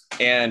head,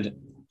 and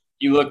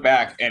you look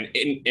back, and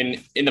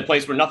in the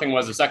place where nothing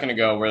was a second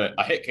ago, where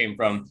a hit came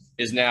from,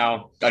 is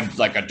now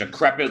like a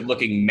decrepit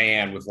looking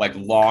man with like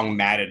long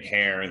matted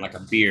hair and like a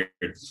beard,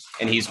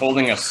 and he's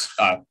holding a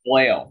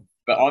flail,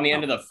 but on the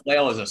end of the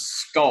flail is a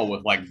skull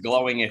with like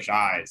glowing-ish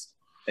eyes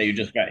that you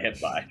just got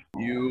hit by.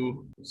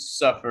 You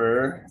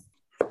suffer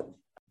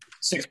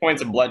 6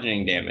 points of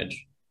bludgeoning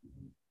damage.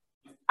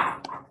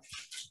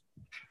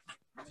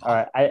 All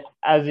right,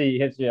 as he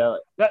hits you,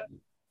 like,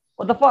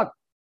 what the fuck?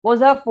 What was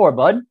that for,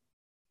 bud?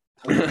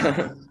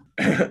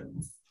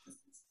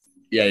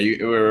 Yeah,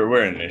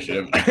 we're in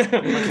initiative. A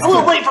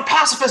little late for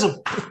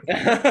pacifism.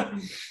 I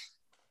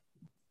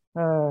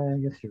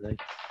guess you're right.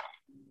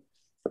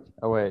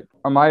 Oh wait,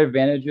 are my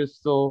advantages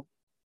still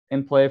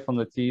in play from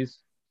the tease?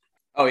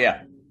 Oh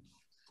yeah.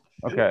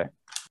 Okay.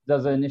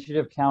 Does the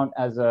initiative count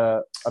as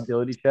a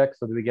ability check?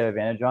 So do we get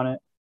advantage on it?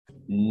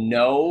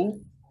 No,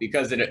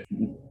 because it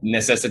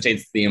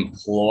necessitates the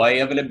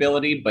employ of an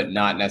ability, but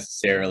not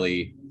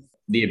necessarily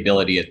the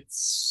ability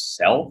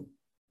itself,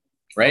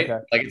 right?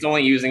 Okay. Like it's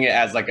only using it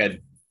as like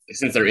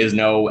since there is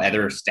no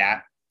other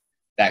stat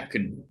that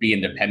could be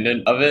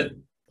independent of it,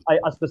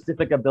 a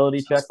specific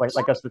ability check,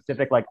 like a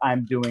specific like I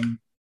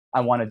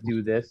want to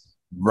do this.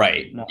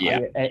 Right. No,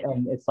 Yeah.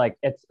 And it's like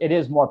it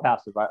is more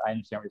passive. I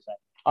understand what you're saying.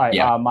 All right.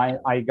 Yeah.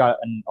 I got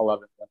an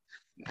 11.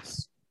 Mine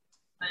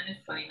is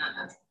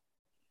 29.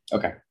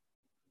 Okay.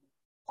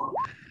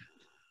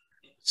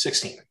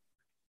 16.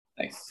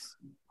 Nice.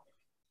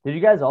 Did you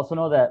guys also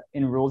know that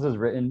in rules is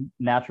written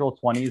natural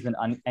 20s and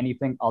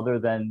anything other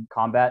than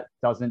combat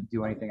doesn't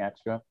do anything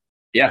extra?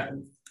 Yeah.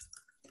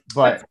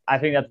 But I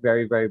think that's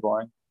very, very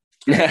boring.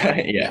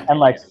 Yeah. And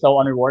like so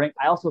unrewarding.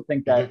 I also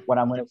think that what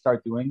I'm going to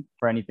start doing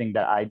for anything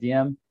that I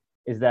DM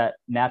is that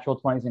natural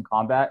 20s in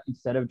combat,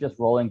 instead of just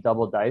rolling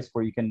double dice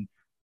where you can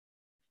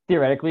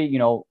theoretically,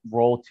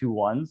 roll 2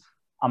 ones,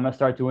 I'm going to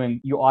start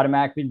doing, you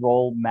automatically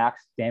roll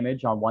max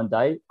damage on one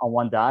die,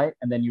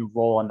 and then you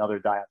roll another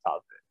die on top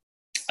of it.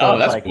 So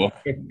That's like, cool.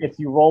 If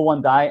you roll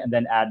one die and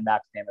then add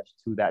max damage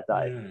to that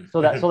die,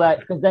 so that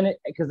because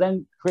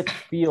then crits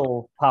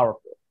feel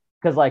powerful.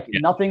 Because like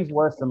nothing's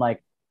worse than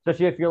like,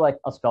 especially if you're like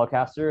a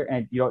spellcaster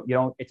and you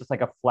don't, it's just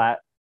like a flat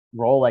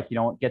roll, like you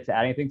don't get to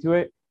add anything to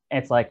it,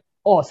 and it's like,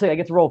 oh, so I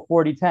get to roll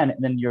 40-10, and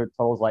then your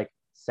total's like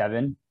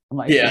 7. I'm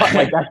like,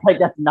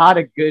 that's not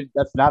a good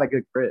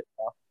crit.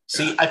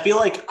 See, I feel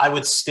like I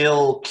would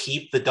still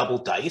keep the double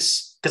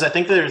dice because I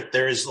think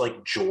there's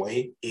like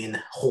joy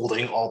in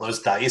holding all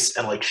those dice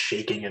and like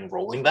shaking and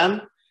rolling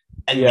them,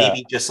 and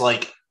maybe just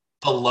like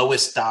the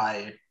lowest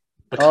die.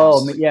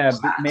 Maybe, yeah.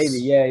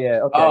 Okay.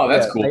 Oh,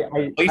 that's cool.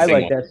 I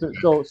like that.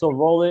 So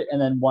roll it,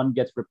 and then one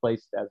gets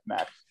replaced as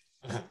max.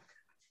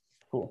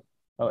 Cool.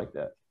 I like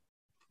that.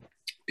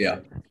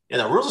 Yeah. Yeah,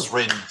 the rules as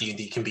written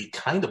D&D can be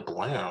kind of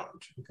bland.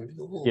 It can be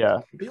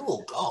a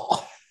little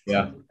dull.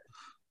 Yeah.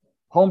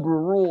 Homebrew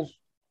rules.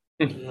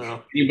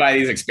 You buy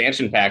these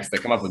expansion packs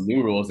that come up with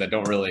new rules that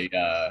don't really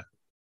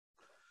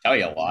tell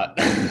you a lot.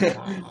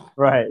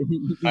 Right.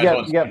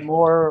 You get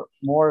more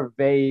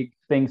vague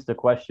things to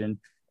question.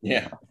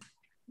 Yeah.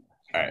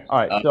 All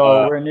right.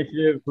 So we're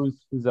initiative.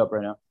 Who's up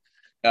right now?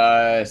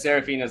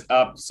 Seraphina's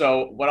up.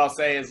 So what I'll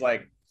say is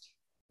like,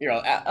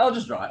 I'll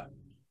just draw it.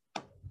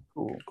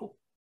 Cool.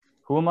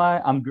 Who am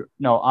I? I'm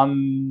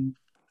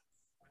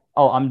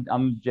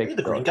Jake. Are you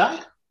the green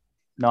guy?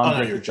 No,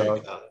 I'm Jake.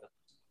 Jake.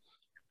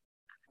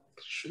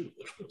 Shoot,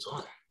 which one's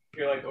on?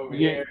 You're like over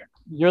here.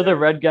 You're the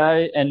red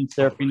guy, and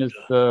Seraphina's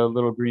the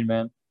little green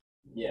man.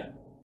 Yeah.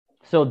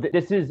 So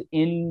this is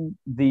in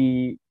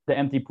the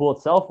empty pool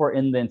itself, or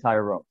in the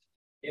entire room?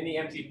 In the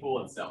empty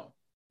pool itself.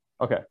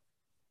 Okay.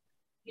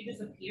 He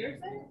just appears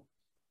there?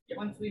 Yep.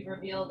 Once we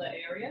reveal the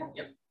area?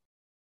 Yep.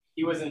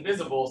 He was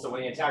invisible, so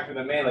when he attacked with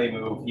a melee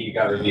move, he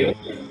got revealed.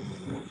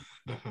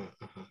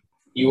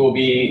 He'll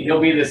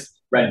be this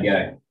red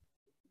guy.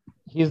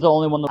 He's the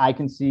only one that I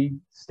can see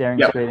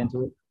staring straight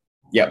into it.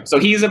 Yep. So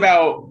he's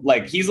about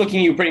he's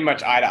looking you pretty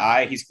much eye to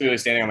eye. He's clearly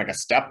standing on like a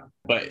step,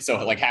 but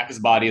so like half his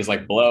body is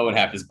like below and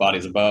half his body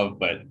is above.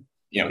 But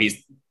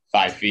he's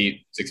 5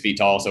 feet, 6 feet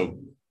tall, so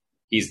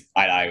he's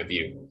eye to eye with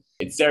you.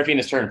 It's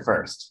Seraphina's turn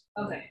first.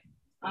 Okay.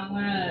 I'm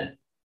gonna.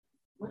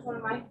 Which one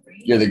am I?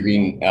 Green? You're the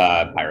green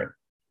pirate.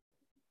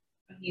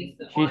 He's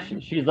the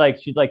she's like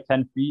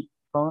 10 feet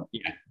from it.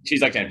 Yeah,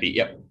 she's like 10 feet.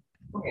 Yep.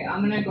 Okay,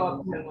 I'm gonna go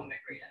up to him with my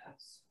great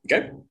axe.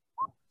 Okay.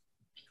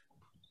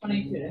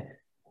 22.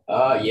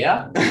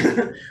 Yeah.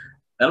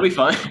 That'll be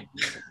fine.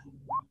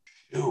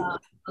 Ooh,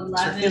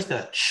 11. He's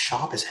gonna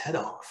chop his head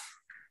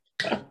off.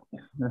 I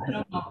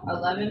don't know.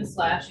 11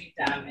 slashing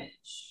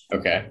damage.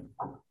 Okay.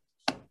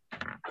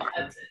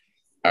 That's it.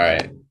 All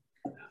right.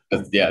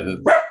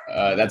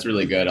 That's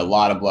really good. A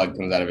lot of blood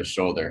comes out of his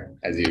shoulder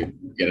as you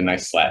get a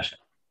nice slash.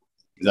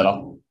 Is that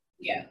all?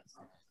 Yeah.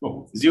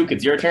 Cool. Zook,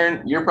 it's your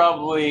turn. You're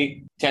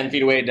probably 10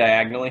 feet away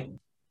diagonally.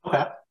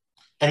 Okay.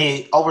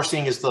 And all we're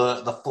seeing is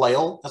the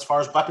flail as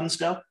far as weapons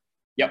go?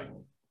 Yep.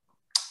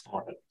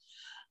 All right.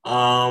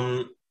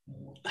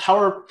 How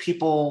are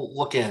people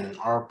looking?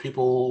 Are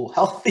people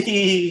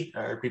healthy?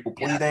 Are people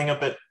bleeding a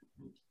bit?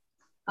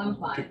 I'm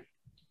fine.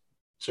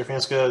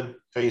 Seraphina's good.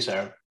 How are you,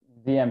 Sarah?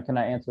 DM, can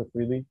I answer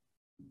freely?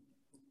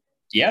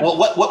 Yeah. Well,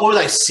 what would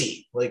I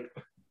see?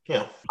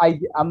 I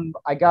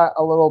got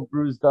a little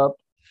bruised up,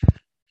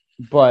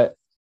 but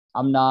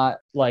I'm not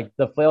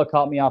the flail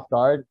caught me off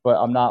guard, but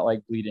I'm not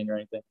bleeding or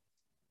anything.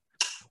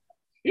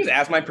 You just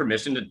ask my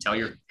permission to tell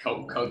your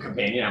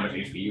companion how much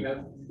HP you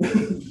have.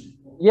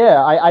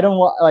 Yeah, I don't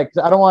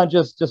want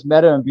to just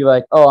meta and be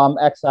like, oh, I'm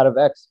X out of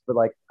X, but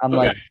I'm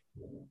okay.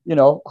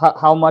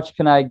 How much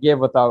can I give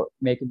without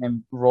making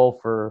him roll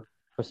for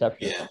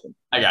perception? Yeah,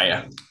 I got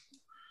you.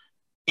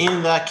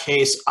 In that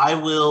case, I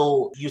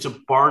will use a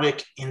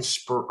bardic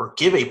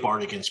give a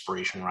bardic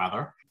inspiration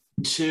rather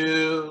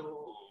to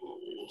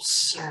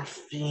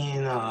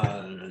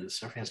Seraphina.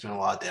 Seraphina's doing a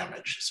lot of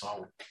damage, so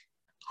I'll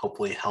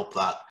hopefully help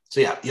that. So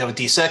yeah, you have a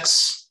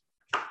D6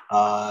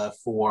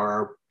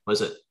 for what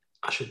is it?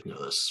 I should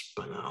know this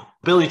by now.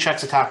 Ability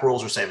checks, attack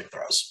rolls, or saving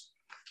throws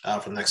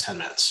for the next 10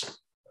 minutes.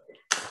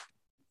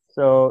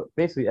 So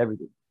basically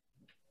everything.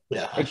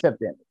 Yeah. Except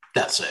damage.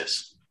 Death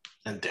saves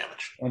and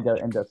damage. And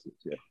death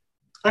saves, yeah.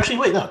 Actually,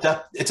 wait, no.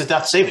 It's a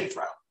death saving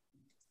throw.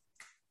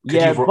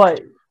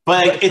 But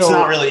But like, it's so-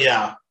 not really,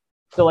 yeah.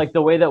 So like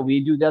the way that we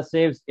do death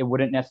saves, it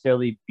wouldn't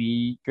necessarily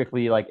be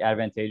strictly like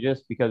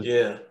advantageous because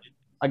Yeah.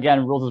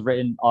 again, rules as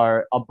written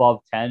are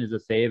above 10 is a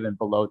save and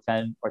below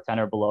 10 or 10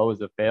 or below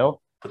is a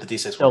fail. But the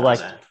D6 So, one like-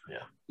 has in.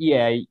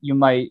 Yeah. You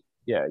might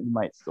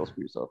still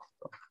screw yourself.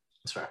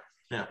 That's fair.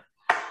 Yeah.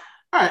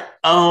 All right.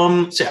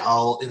 So yeah,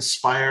 I'll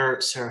inspire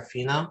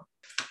Seraphina,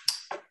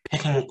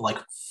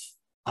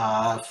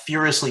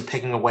 furiously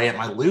picking away at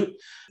my loot.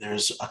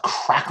 There's a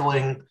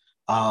crackling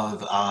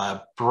of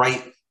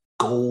bright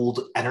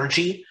gold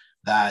energy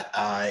that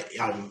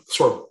I'm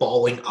sort of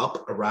balling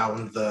up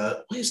around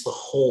what is the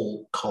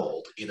hole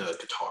called in a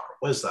guitar?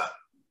 What is that?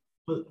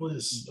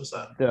 What's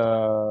that?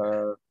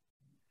 The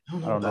I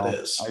don't know I what don't that know.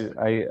 is.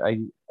 I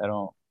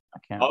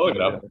can't. I'll look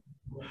it up.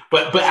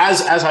 But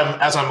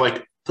as I'm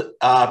like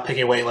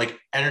picking away, like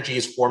energy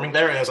is forming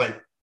there, and as I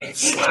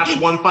slash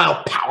one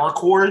final power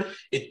chord,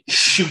 it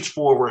shoots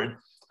forward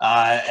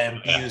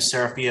and views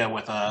Seraphina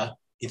with a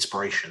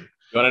inspiration.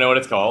 You want to know what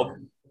it's called?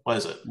 What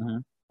is it?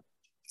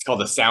 It's called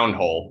the sound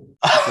hole.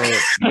 So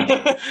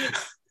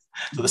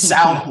the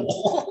sound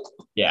hole.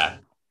 Yeah.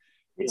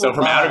 So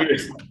from out of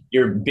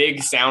your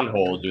big sound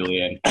hole,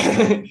 Julian,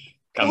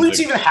 Loots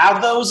even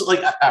have those?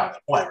 Like, I don't know,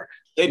 whatever.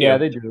 They do. Yeah,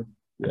 they do.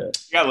 Yeah.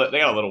 They got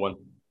a little one.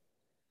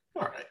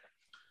 All right.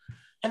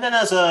 And then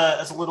as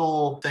a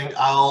little thing,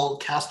 I'll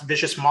cast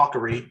Vicious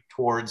Mockery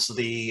towards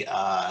the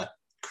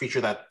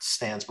creature that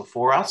stands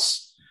before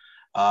us.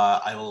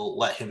 I will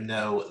let him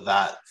know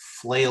that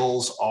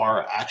flails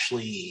are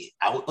actually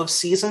out of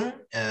season.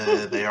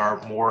 They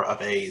are more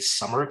of a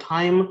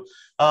summertime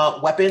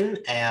weapon,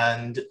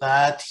 and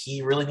that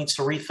he really needs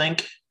to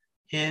rethink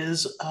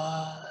his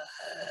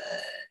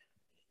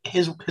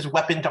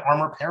weapon to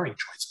armor pairing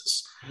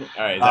choices.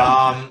 All right. Is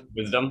that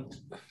wisdom?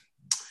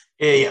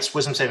 Yes,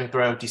 wisdom saving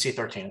throw, DC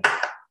 13.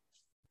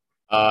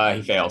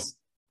 He fails.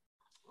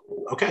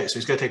 Okay, so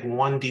he's going to take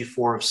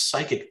 1d4 of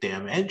psychic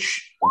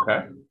damage.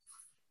 Okay.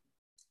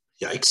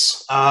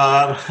 Yikes.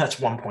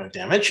 That's 1 point of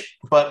damage,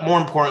 but more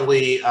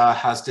importantly,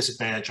 has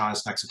disadvantage on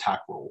his next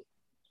attack roll.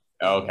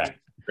 Okay.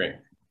 Great.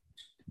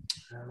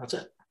 And that's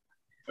it.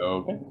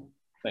 Okay.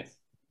 Nice.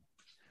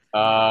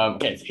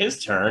 Okay, it's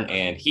his turn,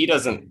 and he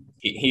doesn't.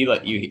 He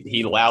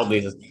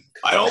loudly says,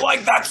 "I don't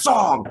like that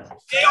song.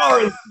 They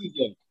are in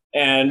season."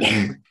 And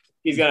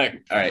he's gonna.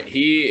 All right.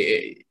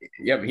 He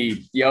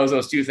yells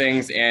those two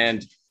things,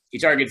 and he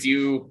targets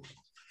you,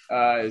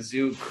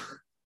 Zook.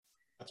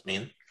 That's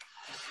mean.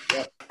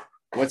 Yep.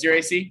 What's your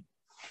AC?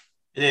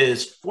 It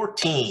is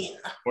 14.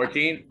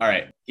 14. All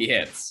right. He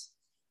hits.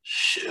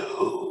 Shoot.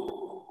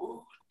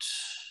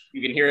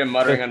 You can hear him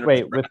muttering under.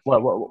 Wait, with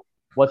what?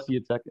 What's the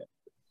attack?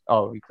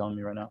 Oh, he's telling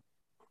me right now.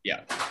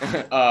 Yeah.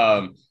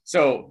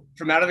 So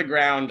from out of the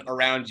ground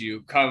around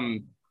you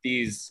come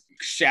these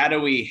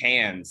shadowy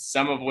hands,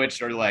 some of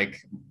which are like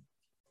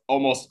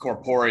almost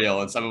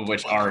corporeal, and some of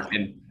which aren't,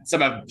 and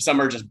some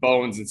are just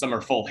bones, and some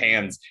are full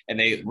hands, and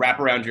they wrap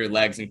around your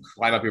legs and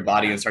climb up your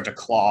body and start to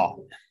claw.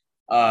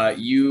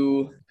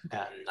 You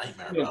had a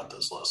nightmare about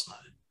this last night.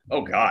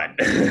 Oh God.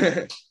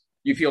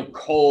 You feel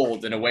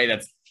cold in a way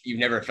that's you've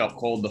never felt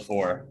cold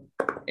before,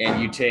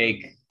 and you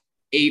take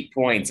 8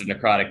 points of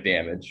necrotic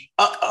damage.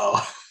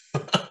 Uh-oh.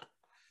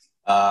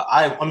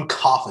 I'm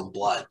coughing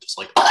blood, just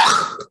like.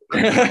 Oh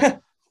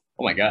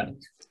my God.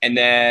 And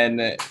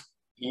then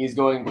he's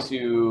going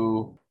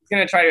to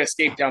try to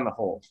escape down the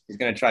hole. He's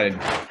going to try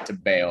to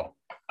bail.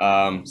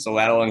 So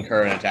that'll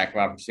incur an attack of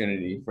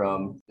opportunity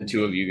from the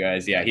two of you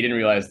guys. Yeah, he didn't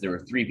realize there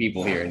were 3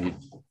 people here, and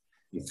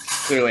he's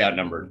clearly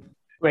outnumbered.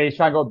 Wait, he's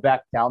trying to go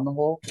back down the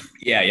hole?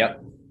 Yeah,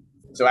 yep.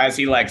 So as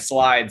he like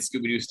slides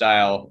Scooby-Doo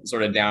style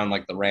sort of down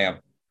like the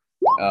ramp.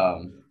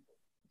 7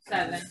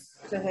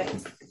 to hit.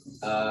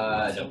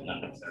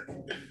 No, sorry.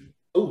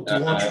 Oh, do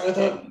you want to try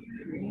that?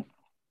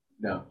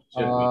 No.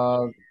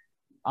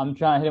 I'm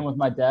trying to hit him with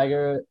my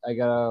dagger. I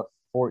got a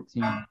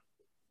 14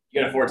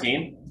 You got a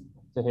 14?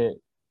 to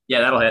hit.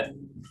 Yeah, that'll hit.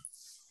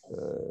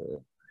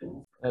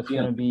 That's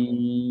going to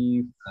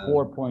be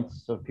 4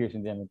 points of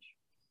piercing damage.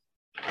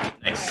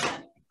 Nice.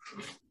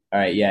 All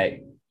right, yeah.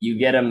 You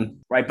get him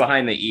right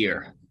behind the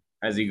ear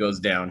as he goes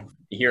down.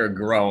 You hear a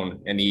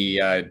groan, and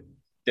he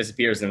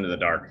disappears into the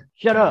dark.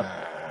 Shut up.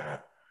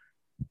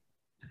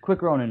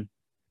 Quick, Ronan.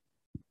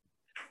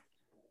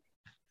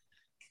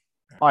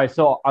 All right,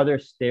 so are there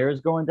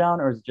stairs going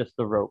down, or is it just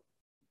the rope?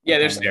 Yeah,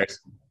 there's stairs.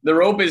 The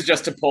rope is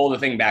just to pull the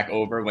thing back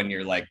over when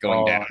you're like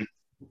going down.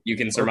 You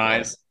can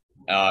surmise.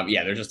 Okay.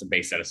 Yeah, there's just a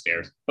base set of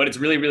stairs, but it's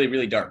really, really,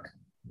 really dark.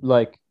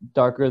 Like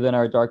darker than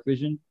our dark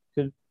vision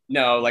could?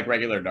 No, like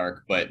regular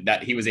dark, but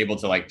that he was able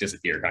to like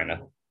disappear kind of.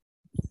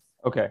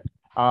 Okay.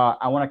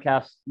 I want to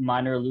cast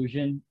minor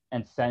illusion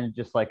and send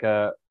just like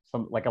a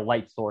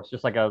light source,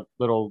 just like a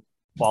little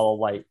ball of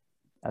light.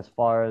 As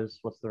far as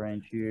what's the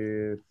range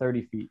here?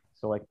 30 feet.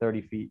 So like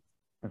 30 feet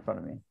in front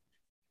of me.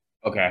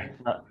 Okay.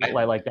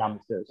 Like down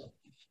the stairs.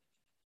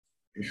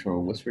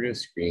 From whisper to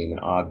scream,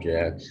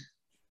 object.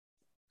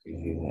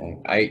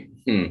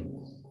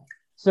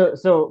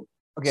 So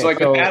Okay, So like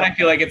with that, I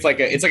feel like it's like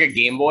a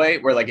Game Boy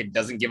where like it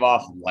doesn't give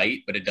off light,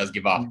 but it does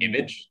give off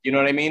image. You know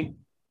what I mean?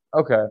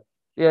 okay.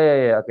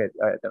 Yeah. Okay.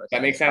 All right,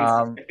 That makes sense.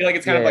 I feel like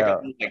it's kind of yeah.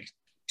 like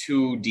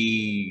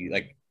 2D,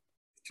 like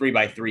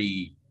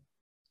 3x3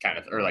 kind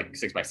of, or like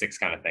 6x6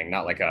 kind of thing,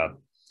 not like a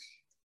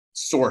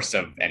source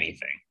of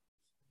anything.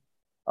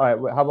 All right.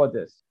 How about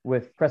this?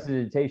 With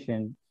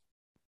prestidigitation,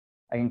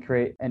 I can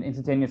create an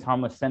instantaneous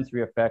harmless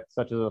sensory effect,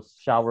 such as a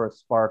shower of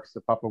sparks,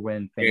 a puff of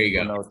wind,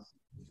 faint notes.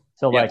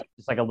 So like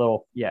just like a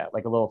little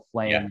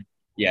flame.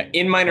 Yeah.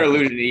 In Minor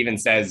Illusion, it even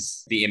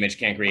says the image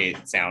can't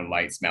create sound,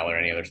 light, smell, or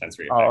any other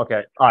sensory effect. Oh,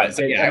 okay. All right.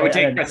 So yeah, I would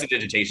take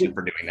prestidigitation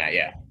for doing that.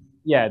 Yeah.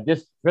 Yeah.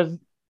 This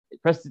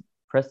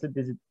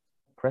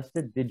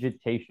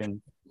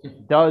prestidigitation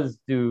does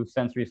do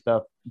sensory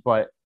stuff,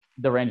 but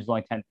the range is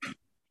only 10 feet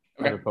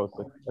as opposed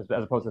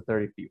to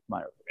 30 feet.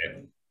 Minor.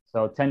 Okay.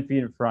 So 10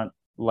 feet in front.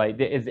 Like,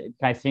 can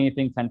I see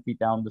anything 10 feet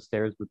down the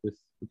stairs with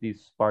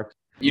these sparks?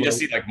 You just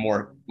see like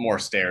more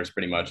stairs,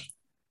 pretty much.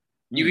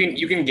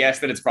 You can guess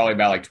that it's probably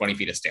about like 20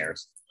 feet of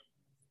stairs.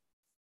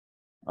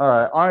 All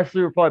right.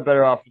 Honestly, we're probably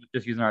better off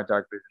just using our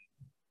dark vision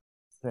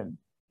than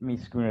me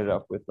screwing it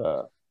up with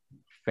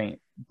faint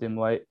dim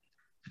light.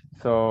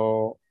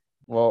 So,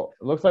 well,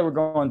 it looks like we're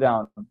going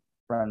down,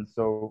 friends.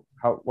 So,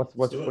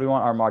 what do you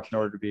want our marching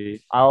order to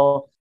be?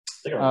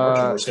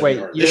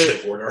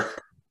 Initiative order.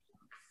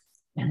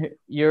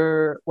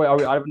 Are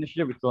we out of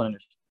initiative? We're still in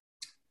initiative.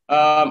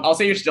 I'll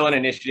say you're still in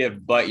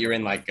initiative, but you're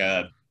in like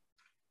a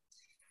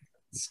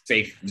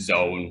safe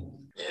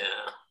zone.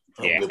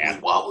 Yeah.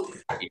 Wobbly.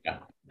 Yeah.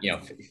 You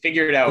know,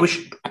 figure it out. I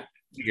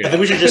think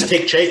we should just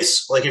take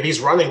chase. Like if he's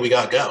running, we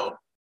gotta go.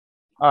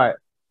 All right,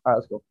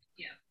 let's go.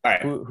 Yeah. All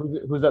right.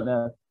 Who's up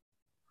next?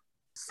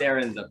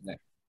 Cerin's up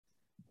next.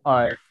 All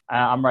right,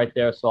 I'm right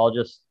there, so I'll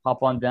just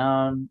hop on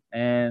down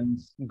and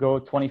go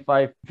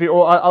 25 feet.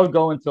 Or I'll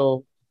go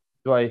until.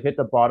 Do I hit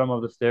the bottom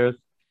of the stairs?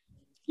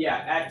 Yeah,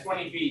 at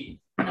 20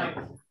 feet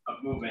of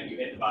movement, you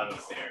hit the bottom of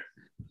the stairs.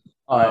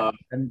 All right.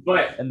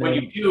 But when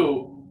you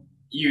do,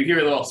 you hear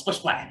a little splish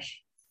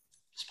splash.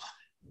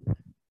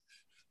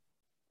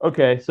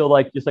 Okay, so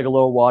like just like a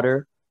little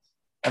water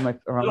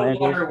around my ankles?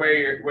 Water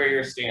where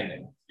you're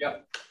standing.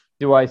 Yep.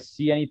 Do I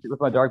see anything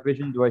with my dark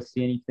vision? Do I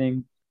see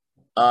anything?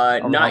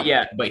 Not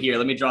yet, but here,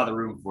 let me draw the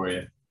room for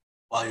you.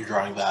 While you're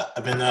drawing that,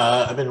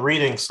 I've been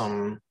reading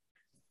some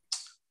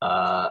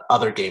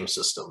other game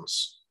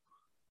systems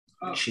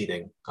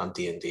cheating on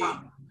D&D,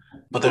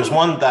 but there's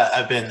one that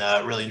I've been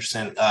really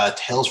interested in,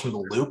 Tales from the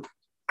Loop.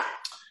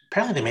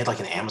 Apparently they made like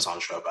an Amazon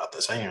show about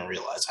this. I didn't even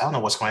realize. I don't know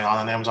what's going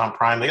on Amazon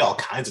Prime. They got all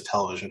kinds of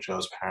television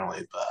shows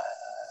apparently, but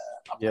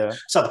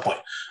it's not the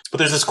point. But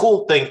there's this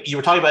cool thing. You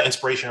were talking about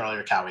inspiration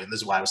earlier, Cowie, and this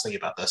is why I was thinking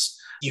about this.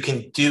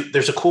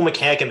 There's a cool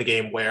mechanic in the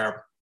game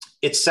where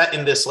it's set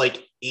in this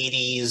like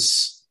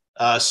 80s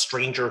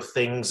Stranger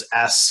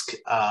Things-esque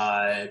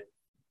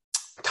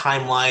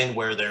timeline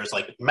where there's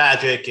like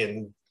magic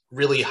and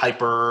really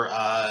hyper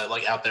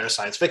like out there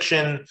science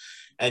fiction,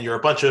 and you're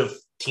a bunch of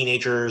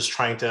teenagers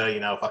trying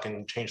to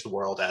fucking change the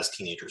world as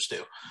teenagers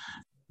do.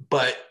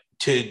 But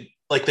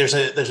there's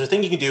a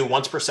thing you can do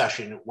once per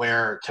session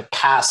where to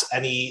pass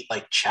any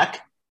like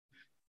check,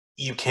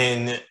 you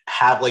can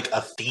have like a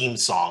theme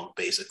song,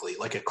 basically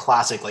like a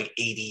classic like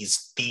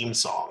 80s theme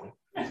song,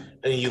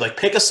 and you like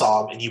pick a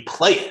song and you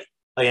play it.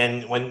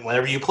 And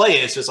whenever you play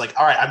it, it's just like,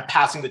 all right, I'm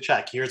passing the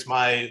check. Here's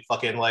my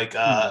fucking like,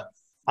 I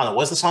don't know,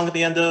 what's the song at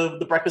the end of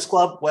The Breakfast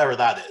Club? Whatever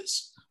that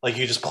is. Like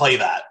you just play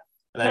that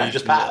and then you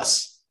just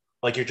pass.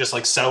 Like you're just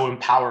like so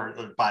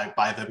empowered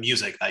by the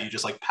music that you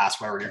just like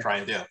pass whatever you're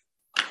trying to do.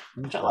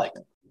 Which I like.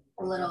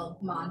 A little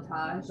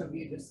montage of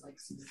you just like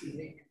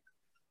succeeding.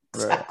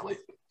 Exactly.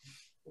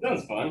 That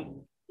was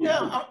fun. Yeah,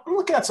 I'm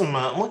looking at some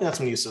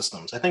new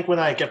systems. I think when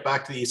I get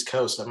back to the East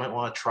Coast, I might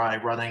want to try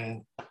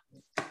running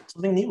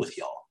something new with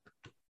y'all.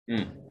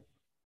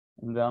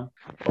 I'm down.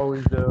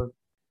 Always do.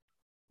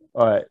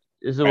 All right.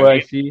 This is what I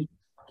see.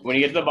 When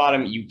you get to the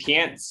bottom, you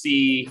can't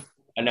see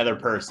another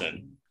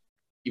person.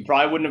 You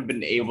probably wouldn't have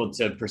been able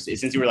to perceive,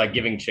 since you were like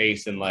giving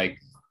chase and like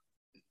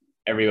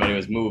everybody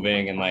was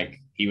moving and like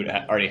he would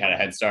already had a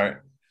head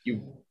start.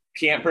 You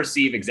can't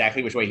perceive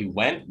exactly which way he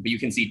went, but you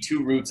can see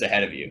two routes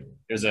ahead of you.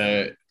 There's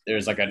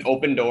like an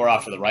open door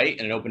off to the right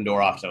and an open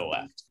door off to the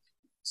left.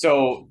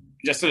 So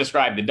just to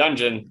describe the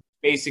dungeon,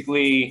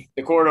 basically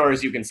the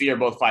corridors you can see are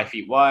both 5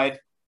 feet wide,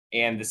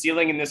 and the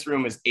ceiling in this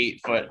room is 8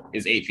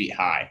 feet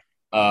high.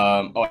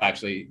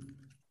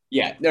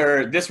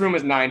 This room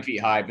is 9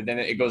 feet high, but then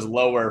it goes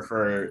lower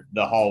for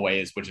the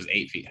hallways, which is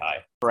 8 feet high.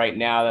 Right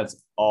now,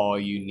 that's all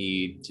you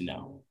need to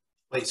know.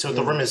 Wait, so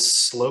the room is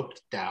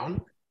sloped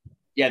down?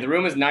 Yeah, the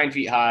room is 9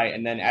 feet high,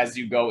 and then as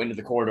you go into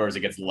the corridors, it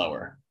gets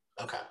lower.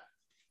 Okay.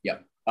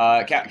 Yep.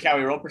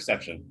 Cowie, roll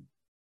perception.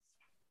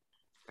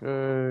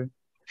 Okay.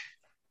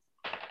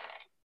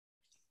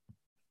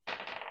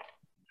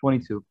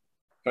 22.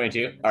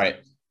 22. All right.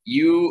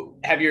 You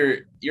have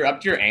you're up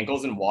to your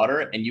ankles in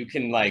water, and you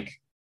can like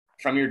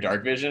from your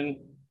dark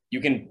vision, I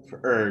guess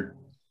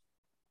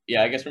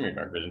from your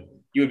dark vision,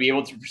 you would be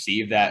able to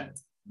perceive that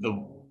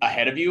the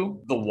ahead of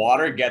you, the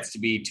water gets to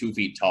be 2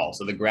 feet tall.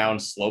 So the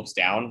ground slopes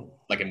down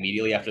like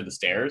immediately after the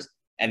stairs.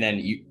 And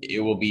then it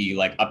will be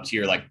like up to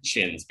your like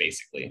chins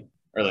basically,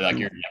 or like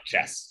your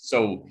chest.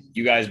 So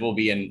you guys will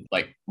be in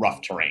like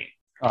rough terrain.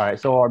 All right,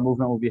 so our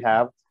movement will be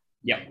halved.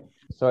 Yep.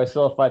 So I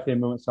still have 5 feet of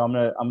movement, so I'm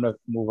gonna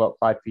move up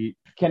 5 feet.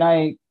 Can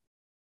I,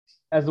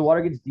 as the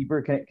water gets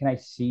deeper, can I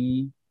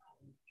see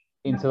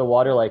into the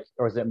water, like,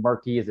 or is it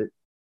murky? Is it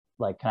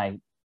like,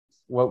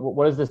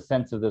 what is the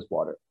sense of this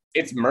water?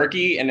 It's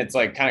murky and it's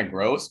like kind of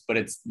gross, but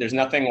there's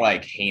nothing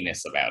like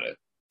heinous about it.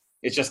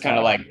 It's just kind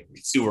of like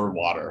sewer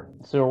water.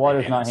 Sewer water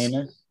is not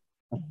heinous.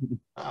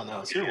 Oh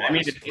no, sewer water. I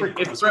mean,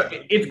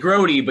 it's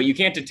grody, but you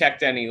can't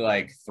detect any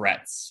like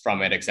threats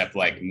from it except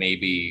like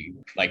maybe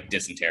like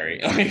dysentery.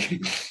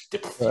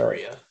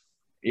 Diphtheria.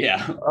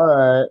 Yeah. All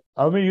right,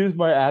 I'm gonna use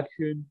my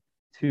action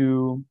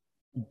to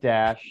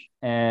dash,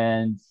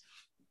 and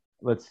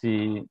let's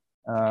see.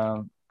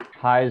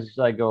 Highs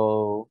I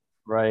go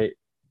right,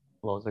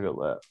 lows I go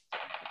left.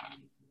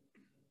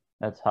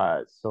 That's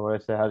highs. So what I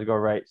say, highs go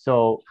right.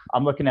 So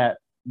I'm looking at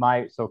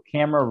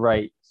camera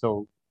right.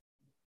 So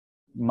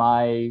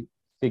my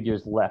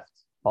figure's left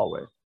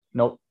hallway.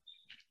 Nope.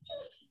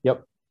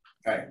 Yep.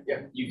 All right.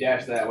 Yep. You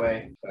dash that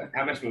way.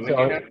 How much movement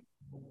So, do you have?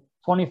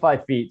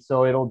 25 feet.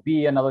 So it'll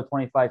be another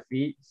 25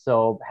 feet.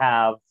 So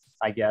half,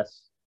 I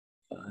guess.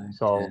 5,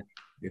 So 10,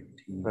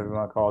 15. whatever you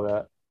want to call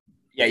that.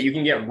 Yeah, you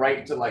can get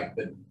right to like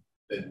the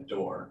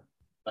door,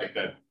 like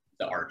the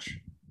arch,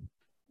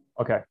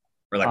 Okay.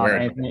 or like where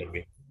it anything- would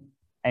be.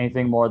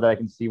 Anything more that I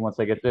can see once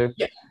I get there?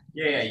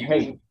 Yeah. You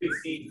can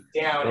see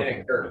down and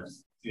it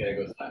curves. See that it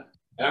goes left.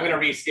 And I'm gonna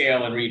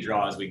rescale and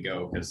redraw as we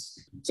go you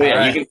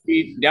can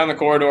see down the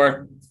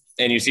corridor,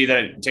 and you see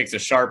that it takes a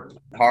sharp,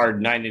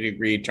 hard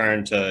 90-degree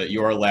turn to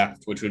your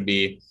left, which would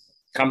be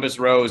compass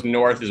rose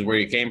north is where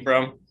you came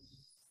from.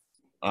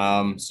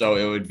 So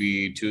it would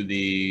be to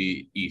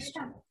the east.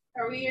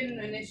 Are we in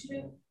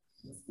initiative?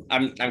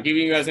 I'm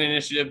giving you guys an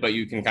initiative, but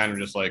you can kind of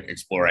just like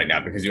explore right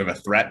now because you have a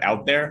threat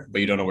out there, but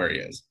you don't know where he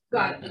is.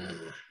 Got it.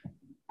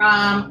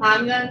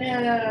 I'm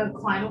gonna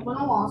climb up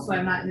on a wall so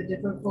I'm not in the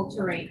difficult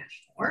terrain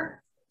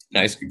anymore.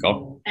 Nice, good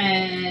call.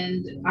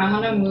 And I'm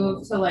gonna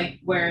move to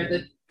like where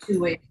the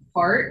two-way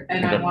part,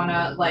 and I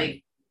wanna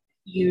like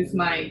use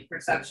my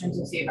perception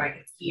to see if I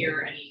can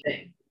hear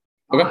anything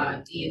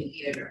in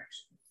either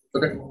direction.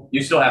 Okay.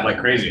 You still have like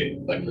crazy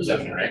like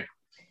perception, right?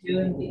 I do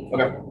indeed.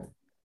 Okay.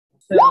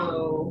 So,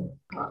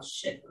 oh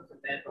shit, that was a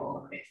bad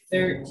roll. Okay,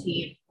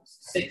 13 plus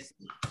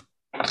 16.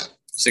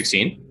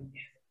 16.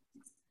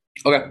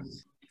 Okay.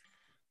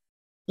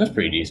 That's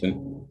pretty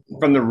decent.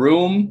 From the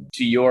room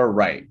to your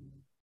right,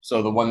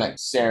 so the one that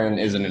Cerin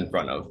isn't in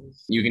front of,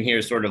 you can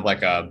hear sort of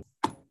like a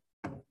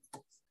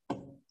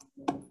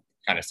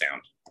kind of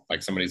sound,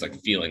 like somebody's like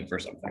feeling for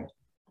something.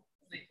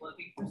 Like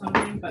looking for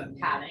something, but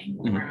patting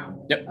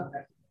around. Yep.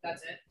 Okay,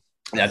 that's it.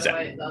 That's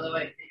it. The other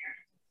way.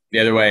 The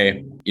other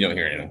way, you don't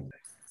hear anything.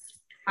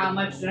 How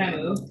much did I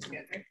move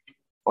together?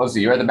 Well, let's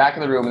see. You're at the back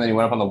of the room, and then you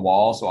went up on the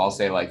wall. So I'll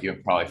say like you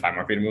have probably 5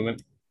 more feet of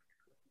movement.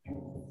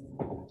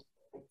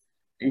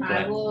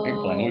 I will. Are you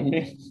playing with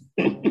me?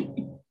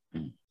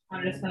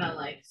 I'm just gonna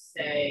like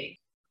say.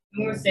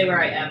 I'm gonna stay where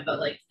I am, but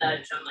like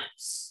nudge. I'm like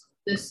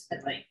this,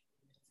 and like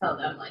tell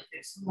them like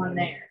there's someone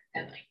there,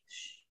 and like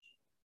shh.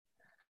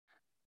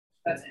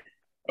 That's it.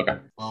 Okay.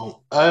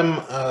 Well, I'm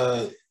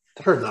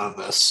never done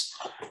this,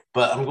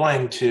 but I'm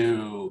going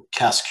to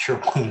cast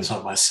Cure Wounds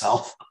on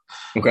myself.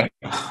 Okay.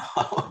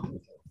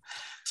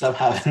 So I'm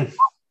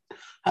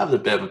having a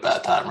bit of a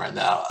bad time right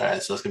now. All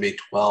right, so it's gonna be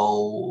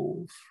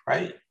 12,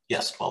 right?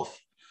 Yes, 12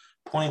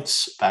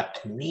 points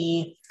back to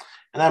me,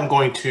 and I'm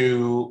going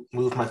to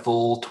move my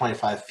full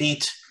 25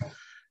 feet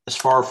as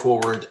far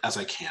forward as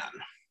I can.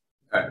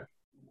 Okay.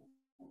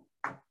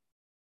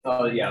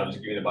 Oh yeah, I'll just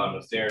give you the bottom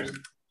of the stairs.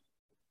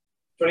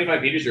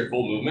 25 feet is your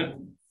full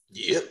movement.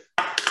 Yep.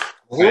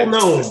 Okay. Well,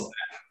 no.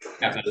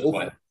 That's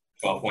what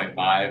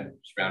 12.5.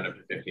 Just round up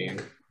to 15.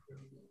 So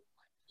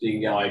you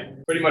can get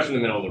like pretty much in the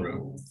middle of the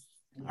room.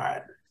 All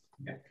right.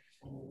 Okay.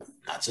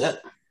 That's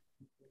it.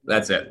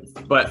 That's it.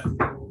 But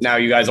now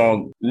you guys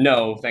all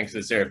know, thanks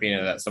to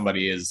Seraphina, that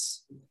somebody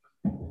is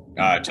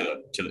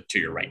to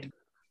your right.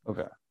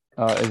 Okay.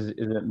 Is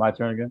it my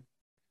turn again?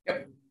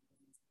 Yep.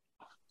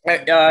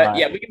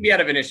 Yeah, we can be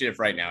out of initiative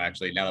right now.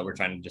 Actually, now that we're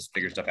trying to just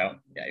figure stuff out,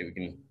 yeah,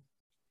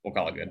 we'll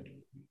call it good.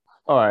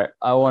 All right.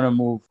 I want to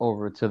move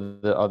over to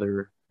the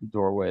other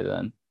doorway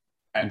then,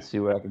 and see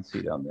what I can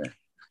see down there.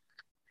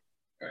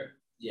 All right.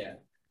 Yeah.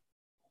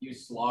 You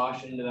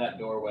slosh into that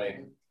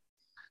doorway,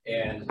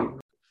 and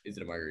is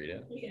it a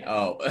margarita? Yeah.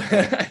 Oh,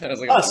 I was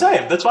like,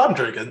 Same. That's what I'm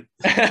drinking.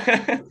 That's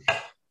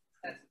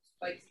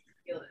spicy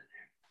tequila in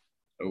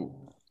there.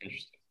 Oh,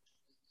 interesting.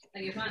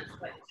 Like it's not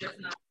spicy, just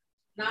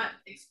not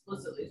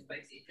explicitly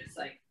spicy, just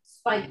like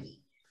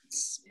spiky.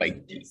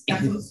 Spiky. It's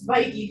got some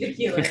spiky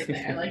tequila in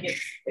there. Like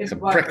it's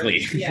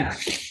prickly. Yeah.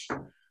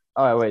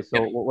 All right. Wait.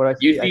 So what I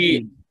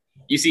see?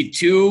 You see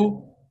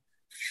 2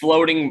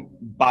 floating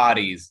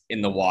bodies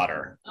in the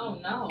water, Oh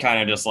no.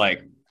 kind of just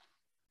like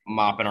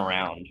mopping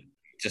around.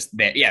 just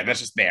there. Yeah, that's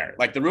just there.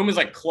 Like the room is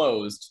like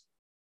closed,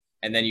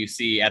 and then you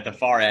see at the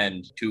far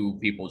end 2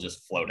 people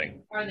just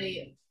floating. Are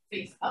they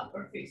face up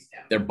or face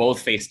down? They're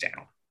both face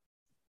down.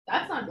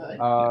 That's not good.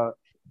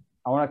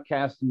 I want to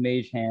cast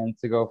Mage Hand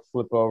to go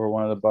flip over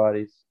one of the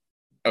bodies.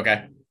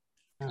 Okay.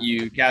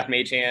 You cast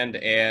Mage Hand,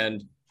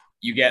 and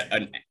you get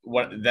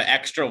the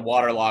extra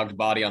waterlogged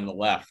body on the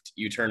left.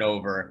 You turn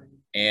over,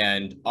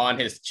 and on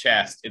his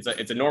chest,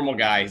 it's a normal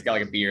guy. He's got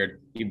like a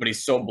beard, but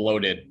he's so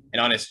bloated,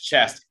 and on his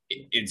chest,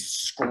 it's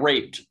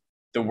scraped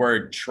the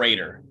word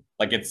traitor.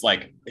 Like it's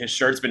like his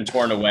shirt's been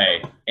torn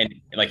away, and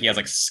like he has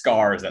like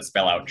scars that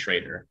spell out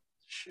traitor.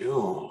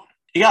 Shoot.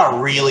 You gotta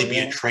really be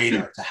a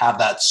traitor to have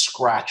that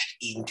scratched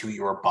into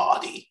your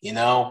body, you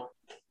know?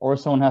 Or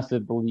someone has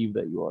to believe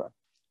that you are.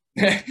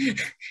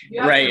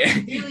 Right.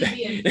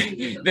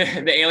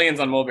 The aliens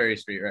on Mulberry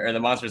Street, right? Or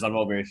the monsters on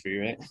Mulberry Street,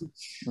 right?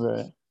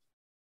 Right.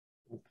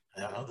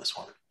 I don't know this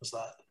one. What's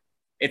that?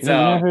 It's you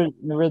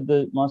never read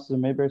the Monsters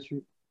on Mulberry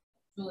Street?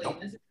 Julie,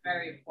 this is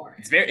very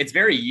important. It's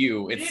very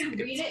you. You didn't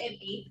read it in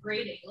 8th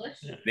grade English?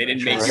 They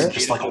didn't Sure, make it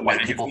just like a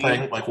white people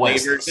thing. Like what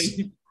is this?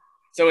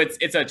 So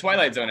it's a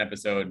Twilight Zone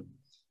episode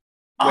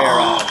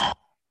where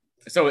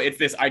so it's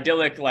this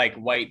idyllic like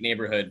white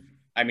neighborhood.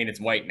 I mean, it's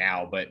white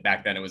now, but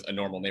back then it was a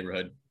normal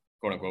neighborhood,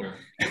 quote unquote.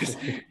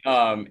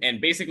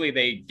 And basically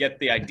they get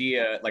the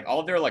idea, like all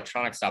of their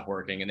electronics stop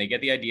working, and they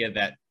get the idea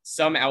that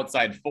some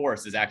outside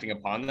force is acting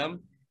upon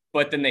them,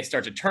 but then they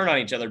start to turn on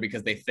each other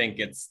because they think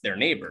it's their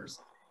neighbors.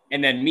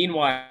 And then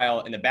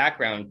meanwhile, in the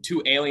background,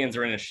 2 aliens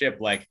are in a ship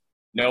like,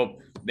 nope,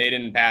 they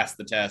didn't pass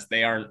the test.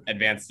 They aren't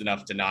advanced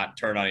enough to not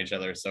turn on each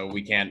other, so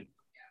we can't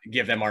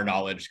give them our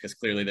knowledge because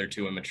clearly they're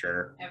too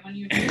immature. And when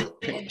you did it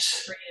in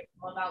 8th grade,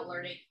 all about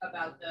learning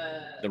about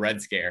the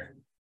Red Scare.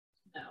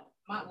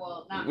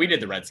 Not we did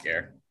the Red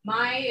Scare.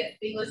 My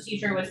English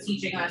teacher was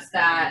teaching us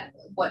that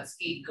what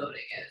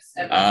scapegoating is.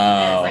 And it's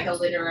like a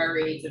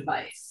literary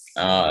device.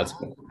 Oh, that's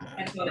cool.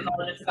 And so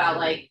it's about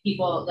like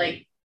people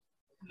like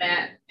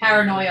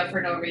paranoia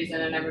for no reason,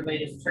 and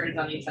everybody just turns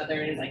on each other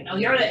and is like, no,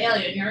 you're the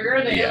alien,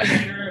 you're the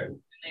alien, and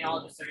they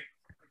all just start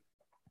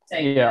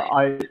saying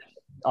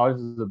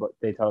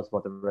they taught us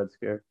about the Red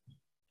Scare.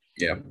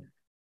 Yeah.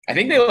 I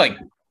think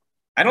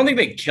I don't think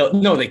they kill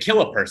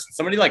a person.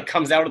 Somebody like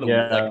comes out of the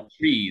like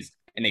trees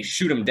and they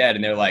shoot him dead,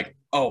 and they're like,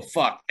 oh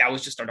fuck, that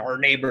was just our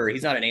neighbor.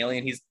 He's not an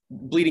alien, he's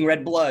bleeding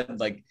red blood.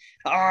 Like,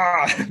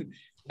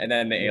 and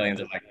then the aliens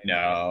are like,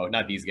 no,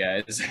 not these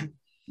guys.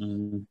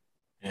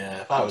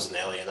 Yeah, if I was an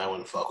alien, I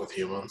wouldn't fuck with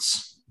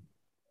humans.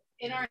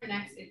 In our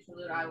next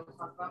interlude, I will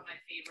talk about my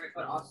favorite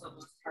but also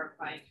most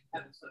terrifying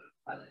episode of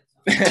Twilight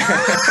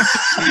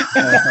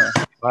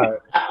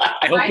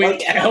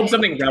Zone. I hope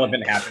something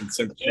relevant happens,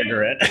 so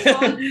trigger it.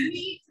 It won't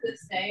be to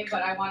this day,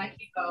 but I want to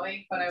keep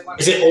going.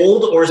 Is it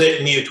old or is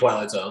it new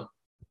Twilight Zone?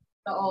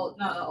 The old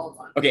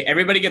one. Okay,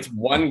 everybody gets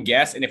one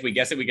guess, and if we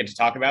guess it, we get to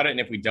talk about it, and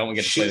if we don't, we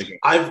get to play the game.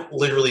 I've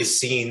literally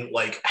seen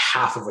like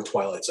half of a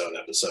Twilight Zone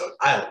episode.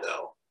 I don't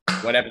know.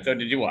 What episode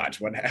did you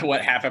watch? What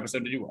half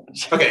episode did you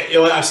watch? Okay, you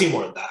know what? I've seen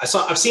more than that.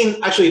 I've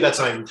seen actually that's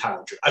not even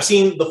entirely true. I've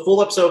seen the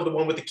full episode of the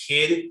one with the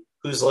kid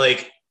who's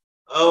like,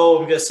 "Oh,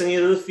 I'm gonna send you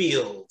to the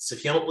fields.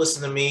 If you don't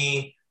listen to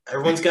me,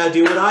 everyone's gotta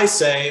do what I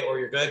say, or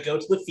you're gonna go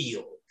to the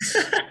fields."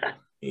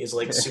 He's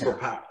like super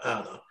power. I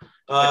don't know.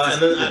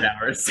 And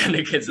then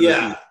sending kids. To the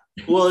field.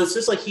 Well, it's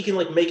just like he can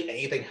like make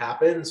anything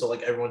happen. So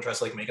like everyone tries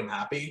to like make him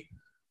happy.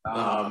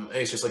 And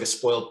he's just like a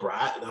spoiled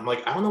brat, and I'm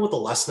like, I don't know what the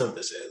lesson of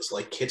this is.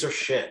 Like, kids are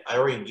shit. I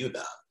already knew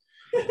that.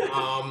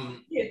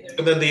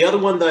 And then the other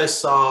one that I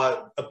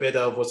saw a bit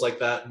of was like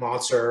that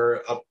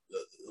monster up,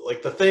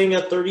 like the thing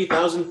at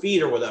 30,000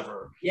 feet or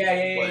whatever.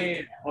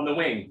 Yeah. On the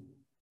wing.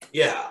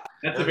 Yeah,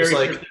 that's I'm just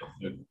like,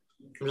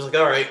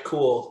 all right,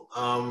 cool.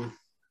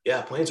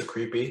 Yeah, planes are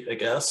creepy. I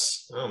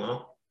guess I don't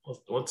know.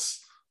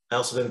 I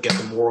also didn't get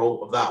the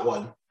moral of that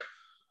one.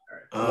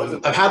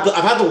 I've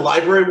had the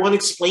library one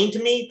explained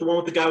to me, the one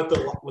with the guy with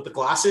the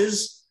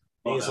glasses.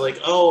 And he's like,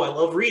 "Oh, I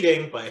love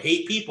reading, but I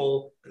hate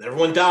people, and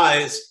everyone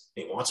dies.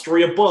 And he wants to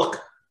read a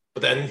book,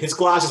 but then his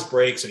glasses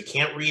break, so he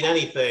can't read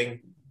anything."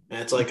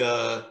 And it's like,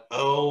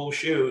 "Oh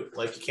shoot!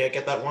 Like you can't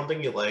get that one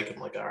thing you like." I'm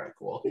like, "All right,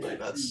 cool. Like,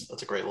 that's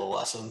a great little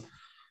lesson."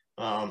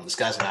 This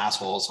guy's an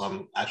asshole, so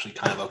I'm actually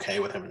kind of okay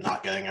with him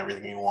not getting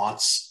everything he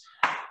wants.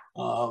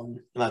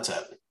 And that's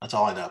it. That's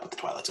all I know about the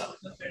Twilight Zone.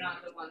 But they're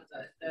not the ones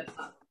that's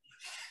not.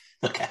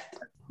 Okay.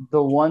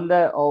 The one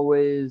that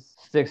always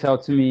sticks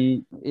out to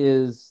me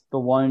is the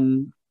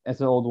one,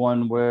 it's an old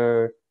one,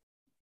 where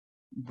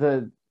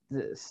the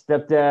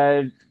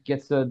stepdad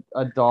gets a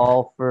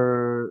doll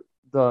for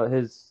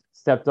his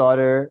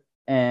stepdaughter,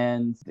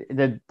 and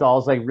the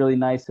doll's like really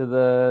nice to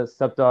the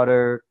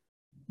stepdaughter,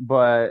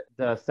 but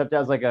the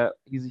stepdad's like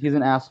he's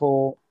an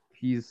asshole.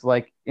 He's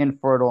like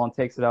infertile and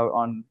takes it out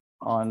on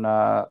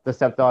the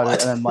stepdaughter,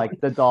 and then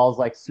like the doll's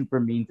like super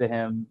mean to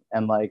him,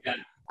 and like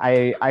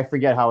I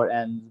forget how it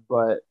ends,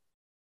 but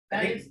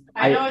the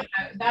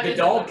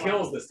doll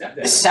kills the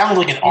stepdad. It sounded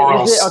like an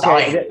R.L.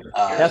 Stein.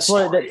 That's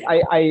what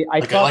I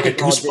like thought. a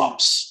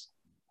Goosebumps.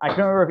 I can't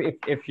remember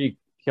if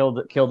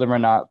killed him or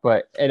not,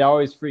 but it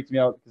always freaked me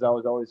out because I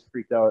was always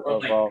freaked out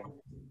or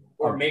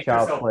of make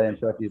child yourself play and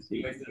Chuck E.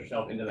 Cheese. place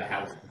yourself into the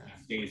house.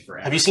 Stays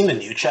forever. Have you seen the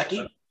new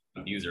Chucky?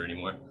 User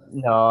anymore?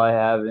 No, I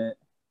haven't.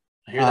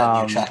 I hear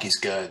that new Chucky's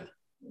good.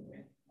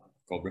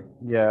 Cobra.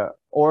 Yeah,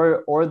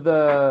 or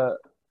the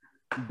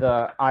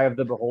Eye of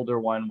the Beholder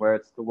one where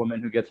it's the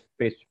woman who gets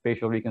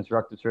facial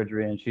reconstructive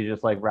surgery and she's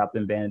just like wrapped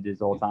in bandages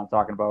the whole time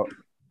talking about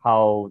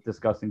how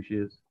disgusting she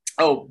is.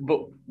 Oh,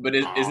 but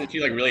isn't she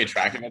like really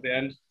attractive at the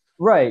end?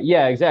 Right.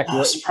 Yeah. Exactly.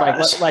 Oh,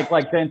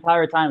 like the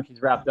entire time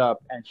she's wrapped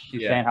up and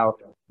she's saying how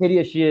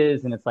hideous she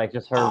is, and it's like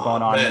just her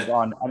going on and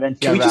on, and then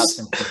she unwraps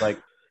and she's like.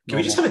 Can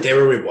we just have a day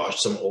where we watch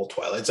some old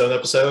Twilight Zone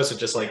episodes and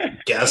just like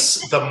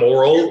guess the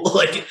moral,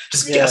 like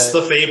just guess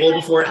the fable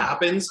before it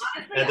happens?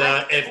 And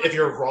if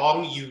you're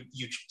wrong, you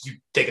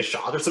take a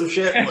shot or some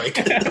shit. Like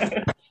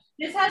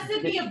this has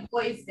to be a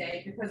boys'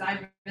 day because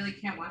I really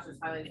can't watch the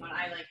Twilight Zone.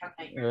 I like have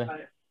nightmares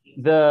about it.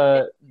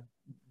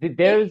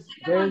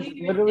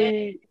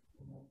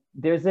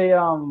 There's a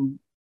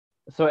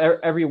so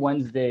every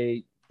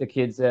Wednesday the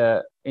kids in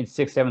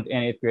 6th, 7th,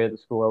 and 8th grade at the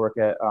school I work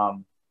at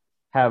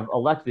have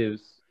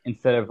electives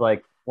instead of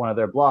like one of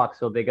their blocks,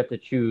 so they get to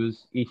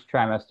choose each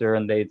trimester,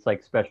 and it's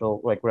like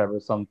special, like whatever.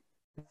 There's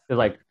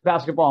like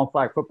basketball and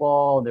flag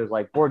football, and there's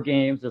like board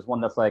games. There's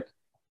one that's like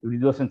we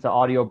listen to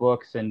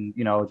audiobooks and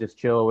just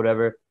chill or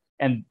whatever.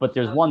 But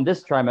there's one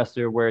this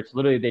trimester where it's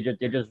literally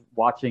they're just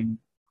watching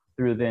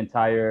through the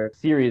entire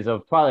series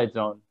of Twilight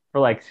Zone for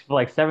like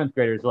 7th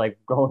graders, like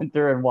going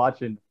through and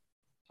watching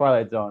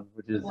Twilight Zone,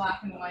 which is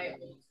black and white.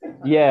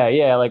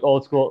 Yeah, like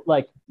old school.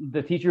 Like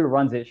the teacher who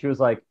runs it, she was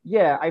like,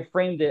 yeah, I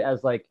framed it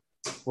as like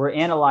we're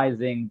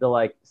analyzing the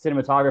like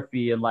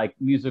cinematography and like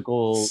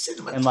musical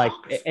and like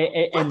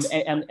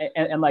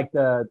and like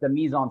the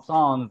mise en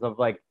scène of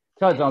like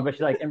Twilight Zone. But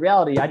she's like, in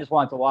reality, I just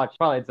wanted to watch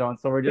Twilight Zone,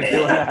 so we're just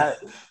doing that.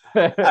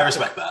 I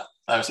respect that.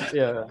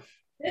 Yeah.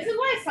 This is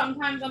why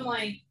sometimes I'm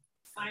like,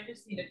 I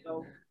just need to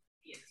go.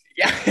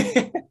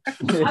 Yeah.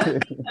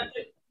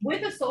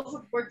 With a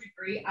social work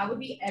degree, I would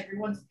be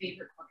everyone's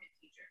favorite fucking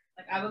teacher.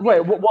 Like I would. Right.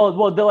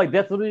 Well, they're like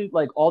that's literally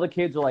like all the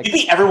kids are like. You'd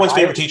be everyone's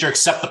favorite teacher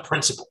except the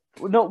principal.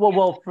 No.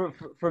 Well,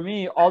 for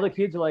me, all the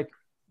kids are like,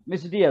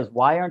 Mr. Diaz,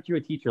 why aren't you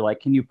a teacher? Like,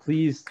 can you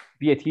please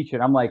be a teacher?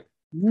 And I'm like,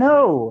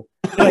 no.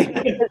 Like,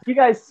 you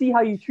guys see how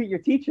you treat your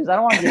teachers. I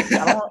don't want to.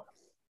 I don't want.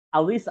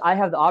 At least I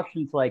have the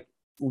option to like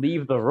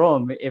leave the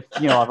room if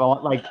I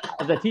want. Like,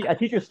 if a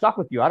teacher's stuck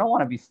with you, I don't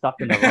want to be stuck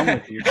in the room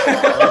with you.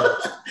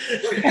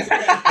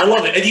 I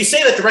love it, and you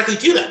say that directly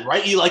to them,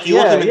 right? You look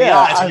them in the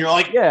eyes, and you're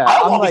like, I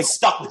don't want to be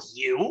stuck with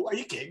you. Are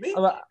you kidding me?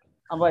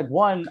 I'm like,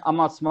 one, I'm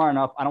not smart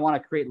enough. I don't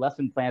want to create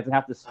lesson plans and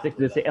have to stick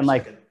to this and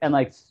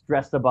like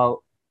stress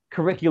about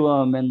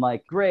curriculum and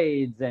like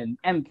grades and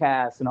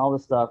MCAS and all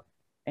this stuff.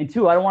 And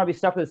two, I don't want to be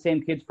stuck with the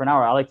same kids for an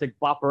hour. I like to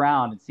bop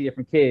around and see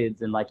different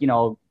kids and like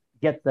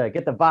get the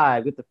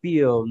vibe, get the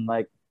feel, and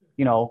like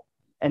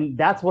and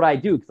that's what I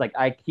do because like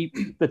I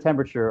keep the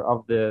temperature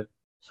of the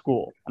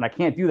school, and I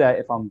can't do that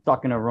if I'm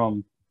stuck in a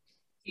room,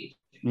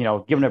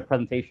 giving a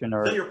presentation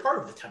or. Then you're part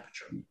of the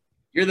temperature.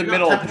 You're the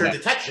middle temperature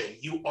detection.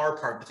 You are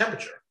part of the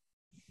temperature.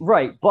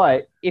 Right,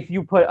 but if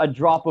you put a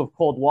drop of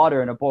cold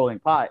water in a boiling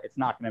pot, it's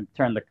not going to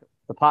turn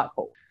the pot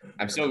cold.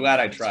 I'm so glad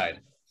I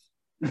tried.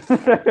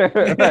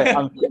 Right.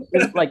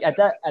 Like at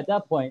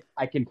that point,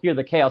 I can hear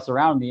the chaos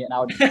around me, and I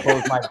would just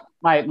close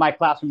my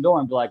classroom door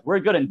and be like, "We're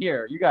good in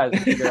here. You guys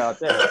figure it out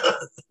there."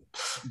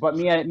 But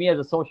me as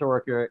a social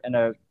worker and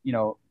a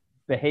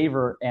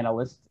behavior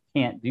analyst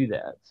can't do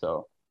that.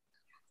 So.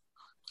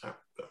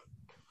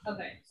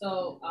 Okay,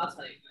 so I'll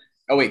tell you.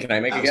 Oh wait, can I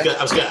make a guess?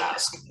 I was gonna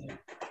ask.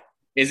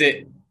 Is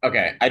it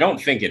okay? I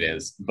don't think it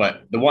is,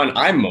 but the one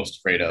I'm most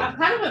afraid of. I'm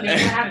kind of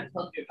amazed I haven't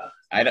told you about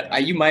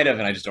this. You might have,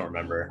 and I just don't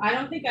remember. I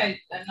don't think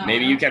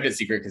Maybe you kept it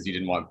secret because you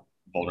didn't want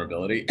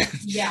vulnerability.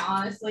 Yeah,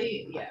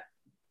 honestly, yeah.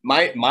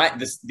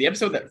 The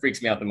episode that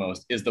freaks me out the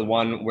most is the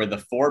one where the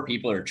 4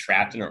 people are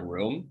trapped in a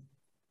room,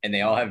 and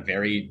they all have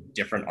very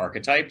different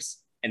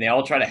archetypes, and they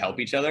all try to help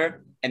each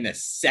other. And the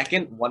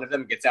second one of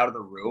them gets out of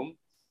the room,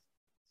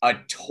 a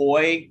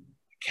toy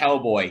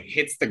cowboy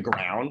hits the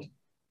ground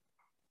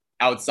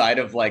outside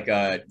of like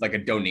a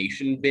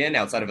donation bin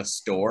outside of a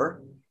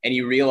store, and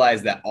you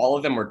realize that all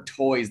of them were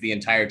toys the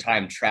entire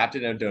time, trapped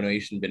in a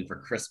donation bin for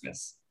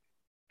Christmas,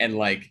 and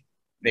like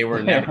they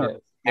were never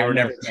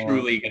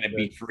truly going to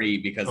be free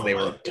because they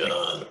were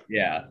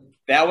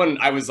that one.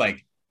 I was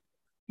like,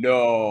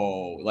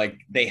 no, like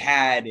they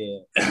had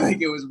it,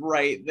 like it was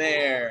right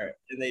there,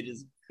 and they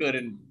just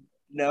couldn't.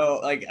 No,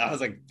 like I was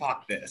like,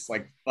 fuck this,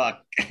 like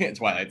fuck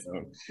Twilight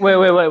Zone.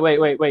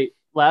 Wait.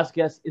 Last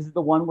guess. Is it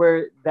the one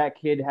where that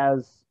kid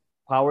has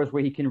powers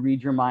where he can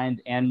read your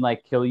mind and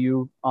like kill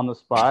you on the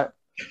spot?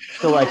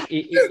 So like,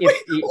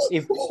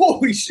 if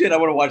holy shit, I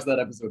want to watch that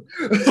episode.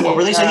 What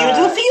were they sending you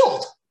into the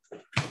field?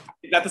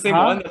 Is that the same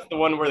one? That's the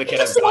one where the kid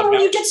has the one where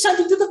you get sent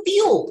into the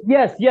field.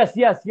 Yes. Yeah.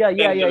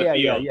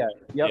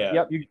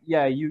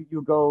 You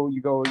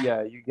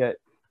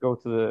go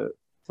to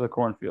the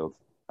cornfields.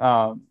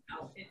 No,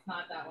 it's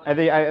not that one. I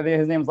think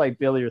his name's like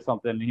Billy or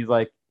something. And he's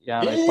like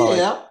Yeah, like, probably,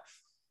 that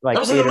like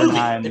was in the 8 or movie.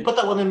 9. They put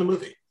that one in the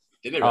movie.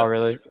 Did they Oh,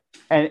 really?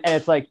 And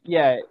it's like,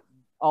 yeah,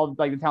 all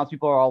like the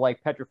townspeople are all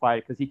like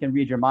petrified because he can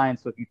read your mind.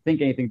 So if you think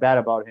anything bad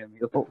about him,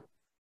 he'll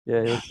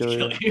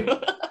kill you.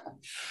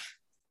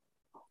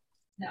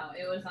 No,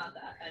 it was not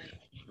that.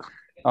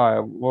 All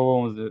right, what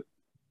one was it?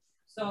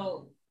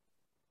 So,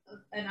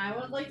 and I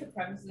would like to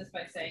preface this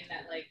by saying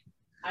that, like,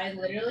 I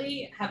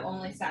literally have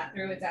only sat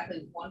through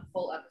exactly one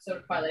full episode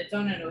of Twilight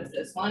Zone, and it was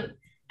this one.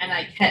 And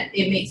I can't,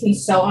 it makes me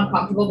so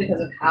uncomfortable because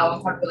of how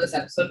uncomfortable this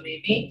episode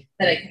made me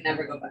that I can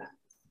never go back.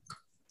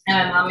 And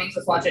my mom makes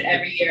us watch it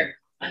every year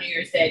on New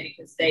Year's Day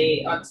because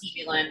they, on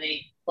TV Land,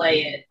 they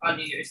play it on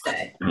New Year's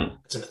Day.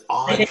 It's an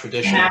odd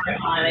tradition.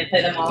 They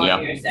play them all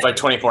on New Year's Day. It's like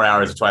 24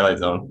 hours of Twilight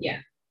Zone.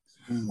 Yeah.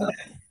 Okay.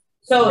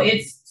 So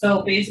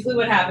basically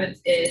what happens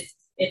is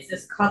it's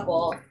this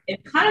couple.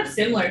 It's kind of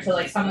similar to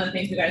like some of the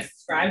things you guys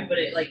described, but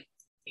it like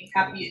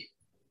encapsulates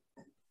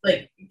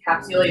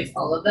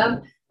all of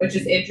them, which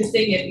is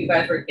interesting if you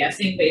guys were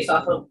guessing based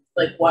off of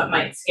like what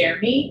might scare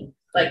me.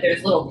 Like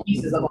there's little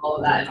pieces of all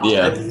of that. I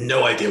have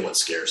no idea what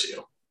scares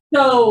you.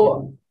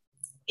 So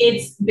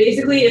it's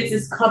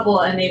this couple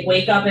and they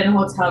wake up in a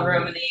hotel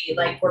room and they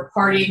like were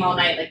partying all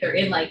night. Like they're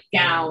in like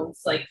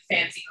gowns, like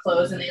fancy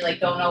clothes, and they like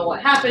don't know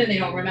what happened. They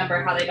don't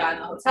remember how they got in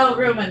the hotel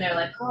room, and they're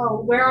like,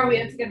 oh, where are we?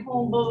 I have to get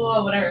home, blah, blah,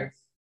 blah, whatever.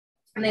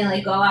 And they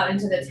like go out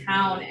into the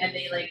town and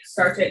they like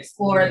start to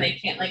explore and they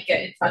can't like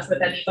get in touch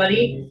with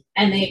anybody.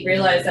 And they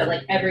realize that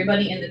like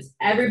everybody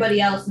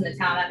else in the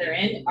town that they're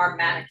in are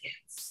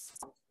mannequins.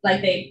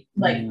 Like they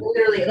like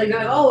literally like,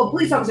 oh, a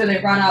police officer,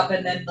 they run up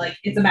and then like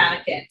it's a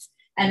mannequin.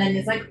 And then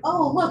it's like,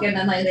 oh, look. And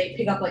then like they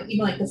pick up like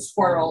even like the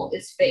squirrel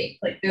is fake.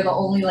 Like they're the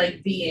only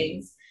like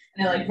beings.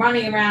 And they're like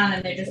running around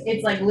and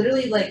it's like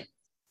literally like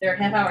their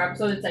half-hour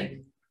episode. It's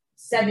like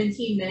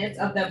 17 minutes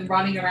of them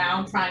running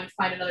around trying to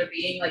find another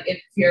being like in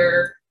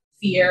pure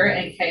fear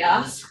and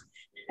chaos.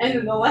 And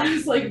then the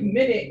last like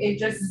minute it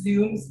just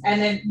zooms and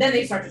then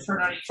they start to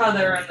turn on each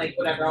other and like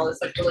whatever, all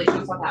this like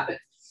relationship stuff happens.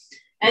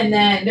 And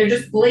then they're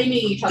just blaming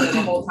each other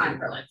the whole time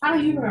for like, how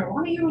do you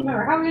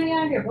remember? How are we gonna get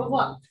out of here? Blah,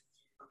 blah.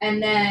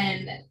 And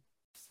then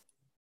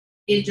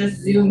it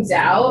just zooms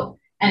out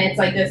and it's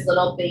like this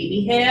little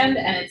baby hand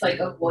and it's like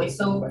a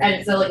voiceover and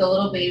it's like a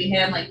little baby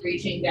hand like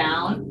reaching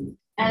down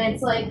and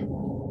it's like,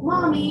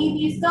 Mommy,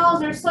 these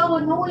dolls are so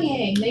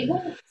annoying. They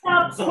won't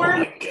stop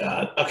squirting.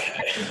 Oh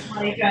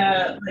my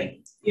god. Okay.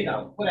 Like you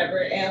know,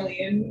 whatever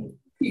alien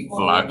people.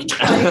 Fucked.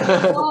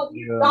 Oh,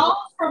 these dolls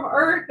from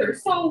Earth are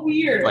so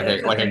weird.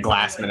 Like a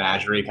glass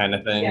menagerie kind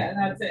of thing. Yeah,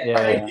 that's it.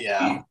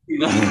 Yeah.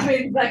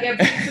 Humans that get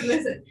put in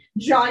this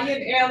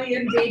giant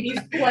alien baby's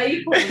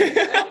play place.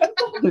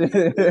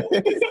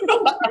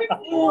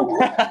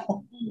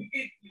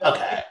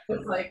 Okay.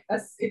 It's like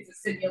it's a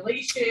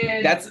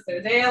simulation. There's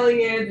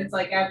aliens. It's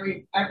like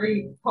every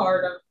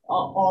part of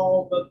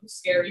all the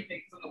scary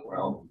things in the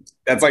world.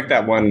 That's like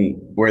that one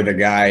where the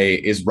guy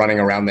is running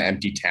around the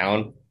empty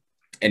town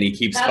and he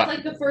keeps. That's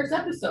like the first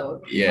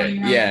episode. Yeah.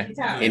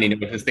 And he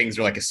knows things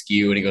are like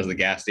askew and he goes to the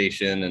gas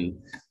station and.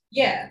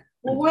 Yeah.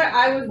 Well,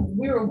 I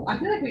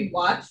feel like we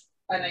watched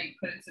and I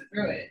couldn't sit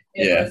through it.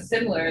 It was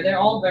similar. They're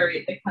all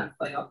they kind of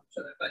play off each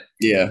other, but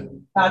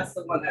that's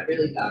the one that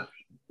really got me.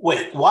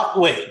 Wait, what?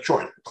 Wait,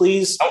 Jordan,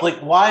 please. Like,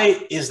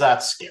 why is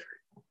that scary?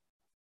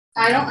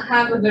 I don't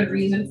have a good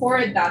reason for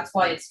it. That's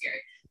why it's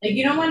scary. Like,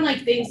 you know, when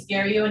like things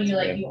scare you and you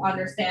like you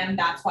understand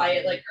that's why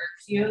it like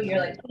irks you. You're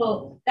like,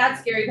 oh,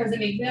 that's scary because it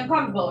makes me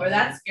uncomfortable, or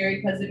that's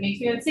scary because it makes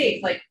me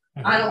unsafe. Like,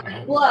 I don't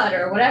like blood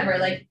or whatever.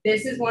 Like,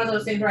 this is one of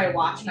those things where I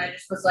watch and I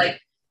just was like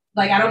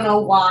I don't know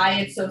why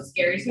it so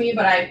scares me,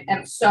 but I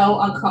am so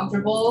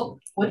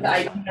uncomfortable with the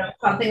idea of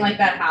something like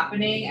that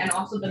happening. And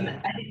also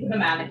I think the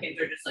mannequins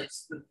are just like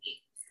spooky.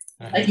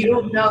 Like you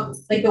don't know,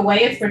 like the way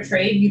it's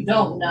portrayed, you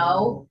don't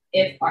know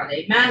are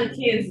they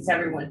mannequins? Is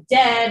everyone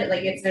dead?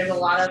 Like there's a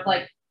lot of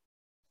like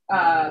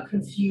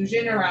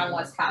confusion around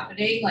what's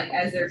happening, like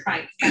as they're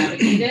trying to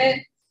navigate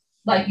it.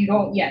 Like you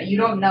don't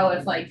know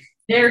if like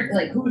they're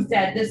like who's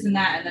dead, this and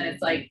that, and then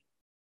it's like,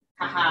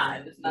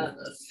 haha, there's none of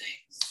those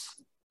things.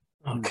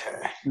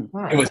 Okay.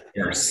 It was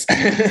worse.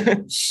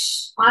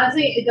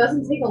 Honestly, it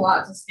doesn't take a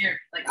lot to scare me.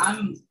 Like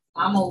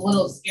I'm a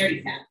little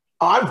scaredy cat.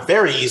 I'm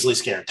very easily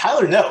scared.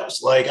 Tyler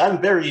knows. Like,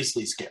 I'm very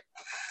easily scared.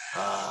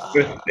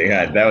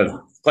 That was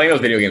playing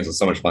those video games was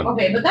so much fun.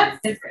 Okay, but that's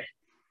different.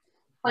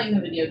 Playing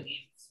the video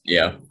games.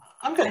 Yeah.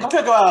 I'm gonna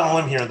go out on a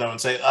limb here though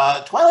and say,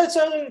 Twilight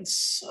Zone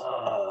sucks.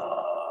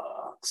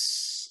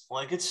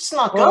 Like, it's just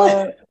not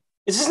good.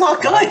 It's just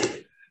not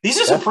good. These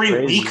are some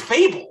pretty weak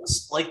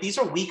fables. Like, these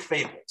are weak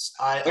fables.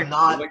 I'm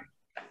not.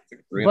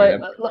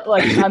 But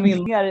like, I mean,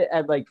 looking at it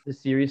at like the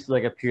series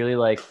like a purely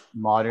like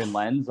modern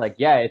lens, like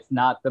it's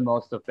not the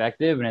most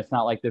effective and it's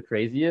not like the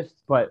craziest.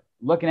 But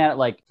looking at it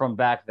like from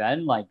back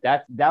then, like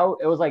that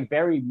it was like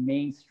very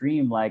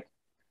mainstream like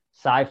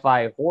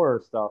sci-fi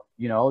horror stuff.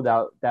 You know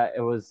that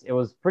it was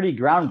pretty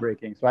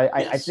groundbreaking. So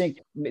I think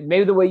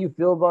maybe the way you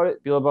feel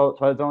about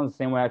Twilight Zone is the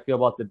same way I feel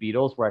about the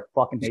Beatles, where I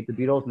fucking hate the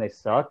Beatles and they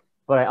suck.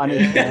 But I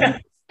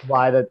understand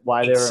why they're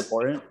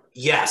important.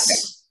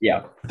 Yes.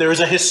 Yeah.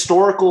 There's a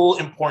historical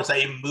importance that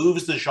it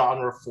moves the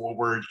genre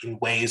forward in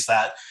ways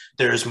that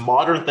there's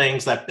modern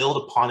things that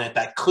build upon it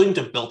that couldn't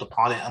have built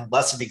upon it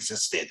unless it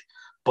existed.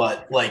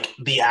 But like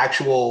the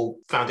actual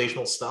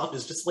foundational stuff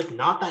is just like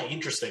not that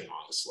interesting,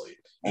 honestly,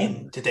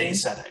 in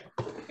today's setting.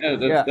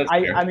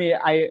 I mean,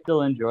 I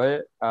still enjoy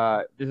it.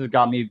 This has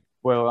got me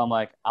where I'm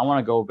like, I want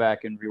to go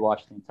back and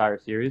rewatch the entire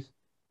series.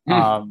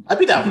 I'd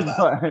be down for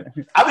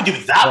that. I would do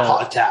that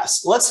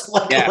podcast. Let's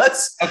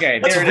rewatch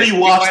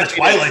the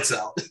Twilight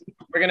Zone.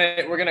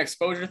 We're gonna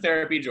exposure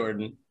therapy,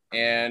 Jordan,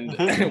 and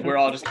we're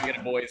all just gonna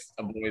get a boys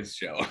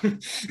show.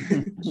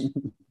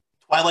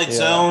 Twilight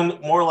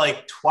Zone, more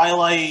like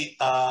Twilight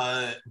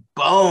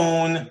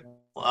Bone,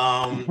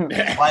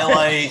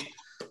 Twilight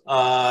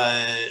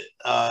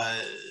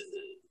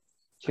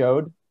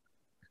Chode,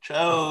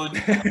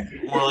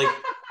 more like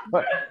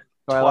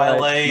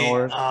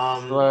Twilight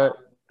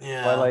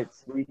yeah. Twilight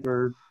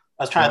Sleeper.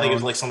 I was trying to think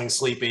of like something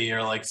sleepy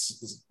or like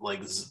Z's.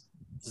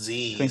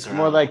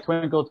 More like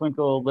Twinkle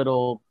Twinkle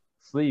Little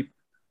Sleep.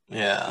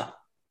 Yeah,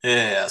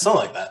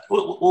 something like that.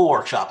 We'll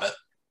workshop it.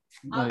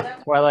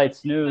 Twilight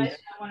Snooze.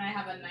 When I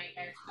have a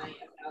nightmare tonight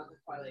about the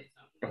Twilight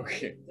Zone.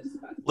 Okay.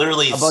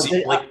 Literally,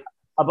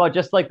 about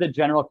just like the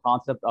general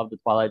concept of the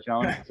Twilight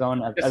Zone as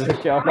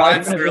a show.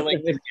 Rod Sterling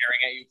staring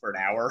at you for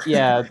an hour.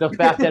 Yeah, the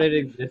fact that it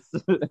exists.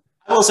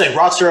 I will say,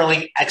 Rod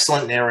Sterling,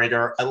 excellent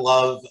narrator. I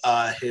love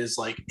his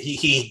like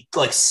he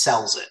like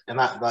sells it, and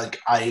that like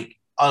I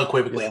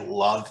unequivocally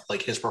love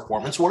like his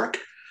performance work.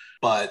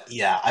 But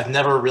yeah, I've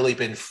never really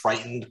been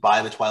frightened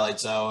by the Twilight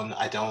Zone.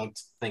 I don't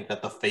think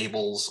that the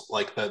fables,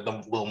 like the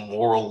little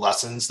moral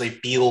lessons, they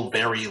feel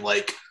very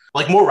like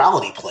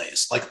morality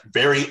plays, like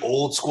very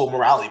old school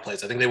morality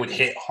plays. I think they would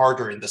hit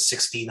harder in the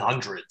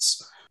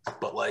 1600s.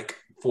 But like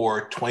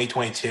for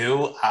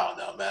 2022, I don't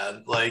know,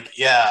 man. Like,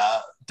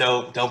 yeah,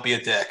 don't be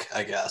a dick,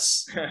 I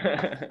guess.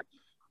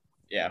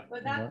 Yeah.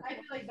 But that I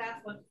feel like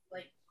that's what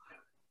like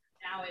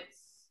now I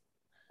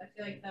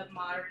feel like the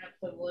modern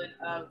equivalent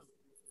of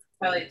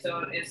Twilight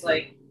Zone is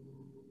like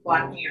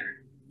Black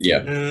Mirror.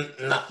 Yeah.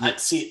 I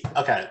see.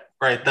 Okay,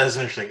 right. That's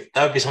interesting.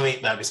 That would be something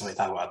to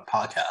talk about on the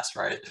podcast,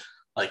 right?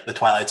 Like the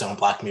Twilight Zone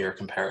Black Mirror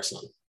comparison.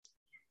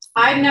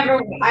 I've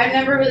never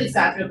really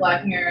sat through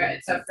Black Mirror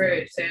except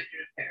for San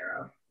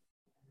Junipero.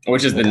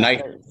 Which is the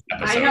night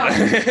episode. I know.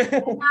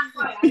 That's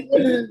why I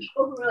listen to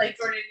people who are like,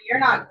 Jordan, you're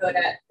not good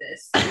at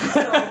this.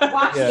 So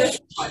watch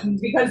this one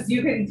because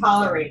you can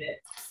tolerate it.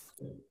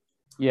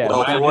 Yeah.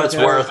 Well, for what it's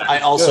worth, I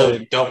also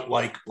don't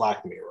like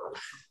Black Mirror.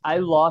 I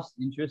lost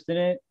interest in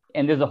it,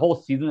 and there's a whole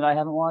season that I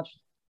haven't watched.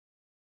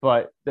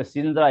 But the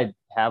season that I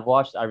have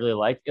watched, I really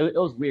liked. It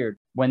was weird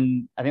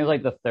when I think it was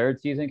like the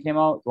third season came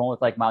out, the one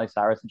with like Miley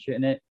Cyrus and shit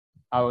in it.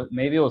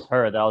 Maybe it was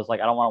her that I was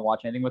like, I don't want to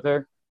watch anything with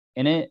her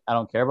in it. I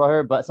don't care about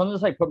her. But something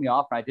just like put me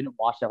off, and I didn't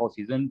watch that whole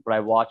season. But I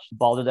watched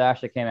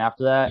Balderdash that came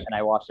after that, and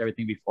I watched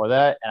everything before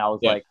that, and I was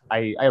like,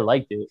 I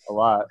liked it a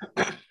lot.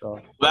 So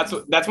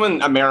that's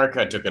when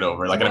America took it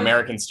over. Like an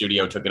American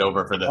studio took it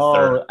over for the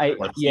third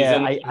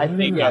season. I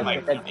think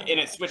and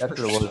it switched.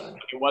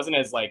 It wasn't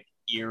as like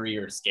eerie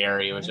or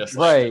scary. It was just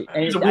right. Like,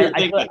 it was a weird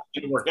thing that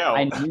didn't work out.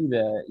 I knew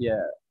that. Yeah.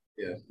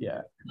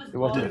 It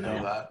wasn't.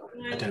 I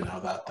didn't know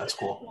that. That's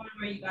cool.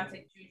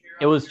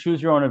 It was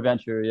Choose Your Own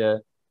Adventure. Yeah.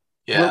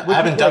 Yeah, I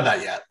haven't done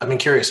that yet. I've been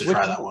curious to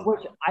try that one.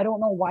 Which I don't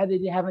know why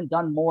they haven't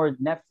done more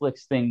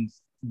Netflix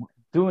things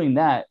doing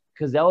that,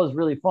 because that was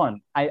really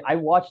fun. I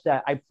watched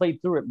that. I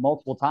played through it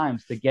multiple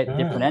times to get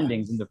different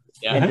endings and to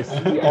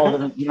see all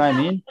the. You know what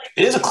I mean?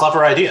 It is a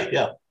clever idea.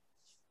 Yeah.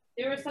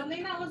 There was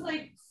something that was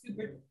like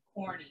super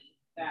corny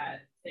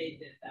that they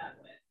did that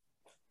with.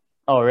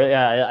 Oh, really?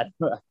 Yeah,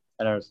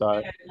 I never saw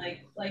it.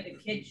 Like a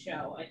kid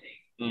show, I think.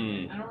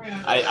 I don't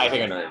remember. I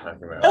think I know what you're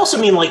talking about. I also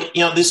mean, like,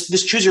 you know,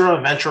 this Choose Your Own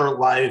Adventure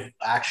live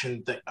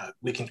action thing.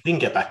 We can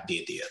get back to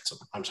D&D.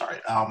 I'm sorry,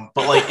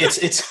 but like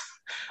it's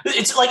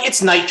like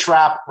it's Night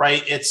Trap,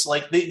 right? It's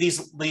like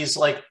these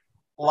like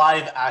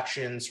live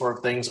action sort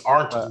of things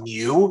aren't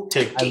new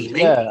to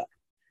gaming.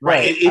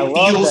 Right. It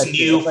feels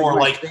new for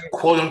like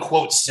quote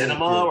unquote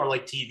cinema or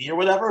like TV or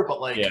whatever,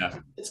 but like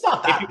it's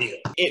not that new.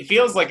 It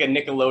feels like a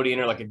Nickelodeon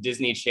or like a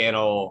Disney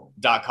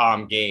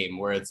Channel.com game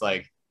where it's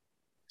like,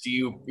 do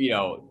you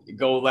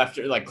go left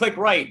or like click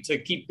right to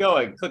keep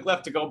going, click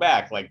left to go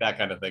back, like that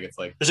kind of thing. It's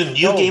like there's a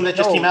new game that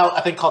just came out,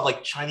 I think called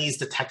like Chinese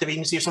Detective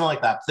Agency or something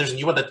like that. There's a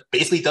new one that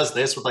basically does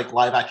this with like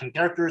live action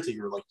characters that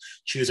you're like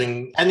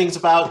choosing endings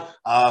about.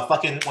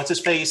 Fucking what's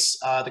his face?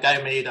 The guy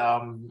who made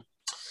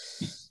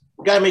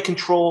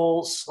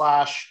Control /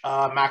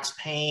 Max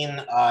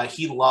Payne.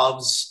 He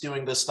loves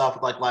doing this stuff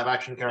with like live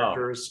action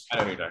characters.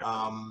 I don't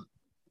know.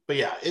 But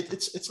yeah,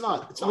 it's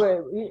not.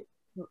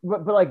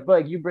 But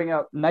like you bring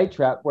up Night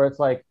Trap, where it's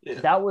like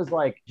that was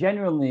like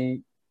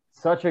genuinely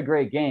such a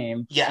great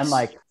game, and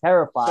like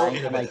terrifying,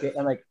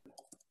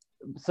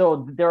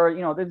 so there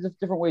are there's just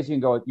different ways you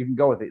can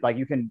go with it. Like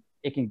it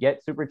can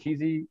get super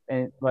cheesy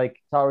and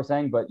like Tyler was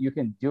saying, but you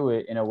can do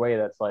it in a way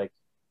that's like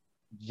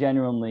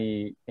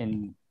genuinely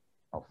Roll20,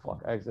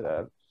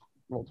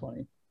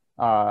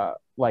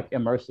 like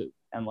immersive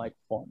and like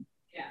fun.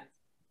 Yeah.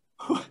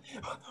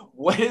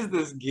 What is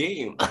this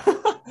game?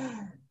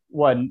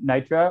 What,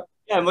 Night Trap?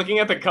 Yeah, I'm looking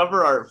at the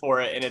cover art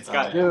for it, and it's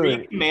got three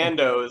Dude.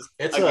 commandos,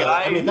 It's a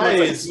guy I mean, who that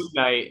looks is like Moon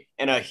Knight,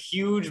 and a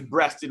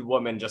huge-breasted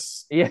woman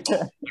just. Yeah.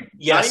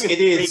 yes, Not it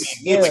even is.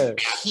 screaming, It's yeah.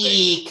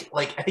 peak,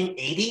 like I think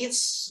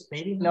 80s,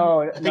 maybe.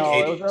 No, I think no,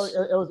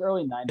 80s. it was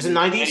early 90s. Is it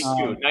 90s?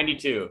 92,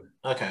 92.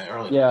 Okay,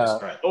 early Yeah.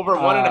 90s. Right. Over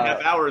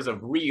 1.5 hours of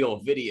real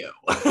video.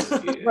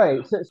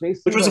 Right. So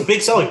basically, Which was a like,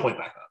 big selling point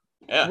back then.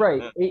 Yeah.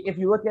 right. If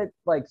you look at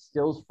like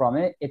stills from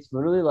it, it's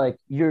literally like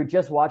you're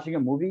just watching a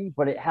movie,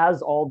 but it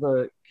has all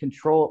the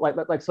control,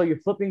 like so you're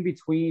flipping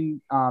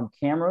between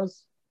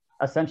cameras,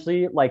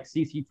 essentially like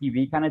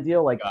CCTV kind of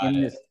deal, like Got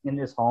it. in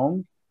this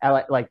home,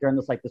 at like during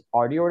this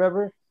party or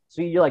whatever.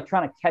 So you're like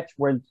trying to catch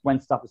when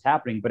stuff is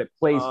happening, but it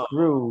plays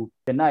through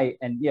the night,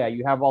 and yeah,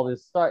 you have all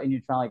this stuff, and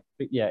you're trying like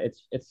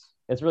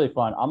it's really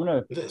fun. I'm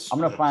gonna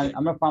find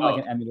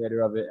like an emulator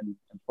of it and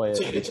play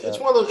it. It's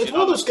one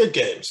of those good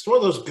games. It's one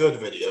of those good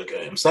video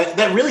games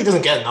that really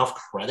doesn't get enough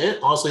credit.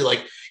 Honestly,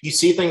 like you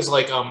see things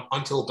like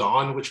Until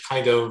Dawn, which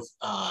kind of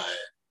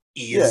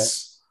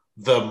is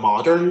the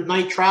modern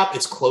Night Trap.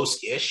 It's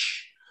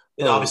close-ish.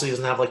 It obviously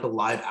doesn't have like the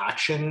live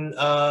action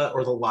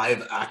or the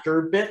live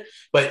actor bit,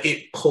 but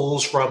it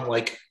pulls from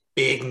like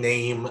big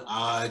name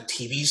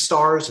TV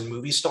stars and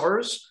movie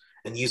stars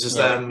and uses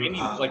them.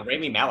 Like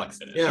Rami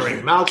Malek's in it. Yeah,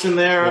 Rami Malek's in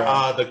there.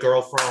 Yeah. The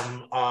girl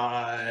from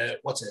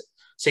what's it?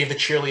 Save the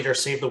Cheerleader,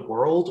 Save the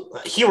World.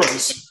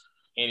 Heroes.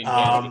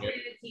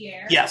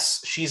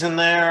 Yes, she's in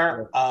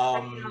there.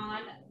 Bring It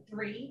On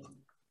 3.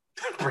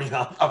 Bring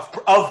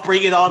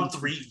It On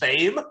 3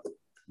 fame.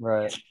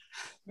 Right.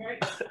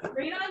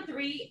 Bring It On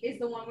 3 is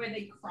the one where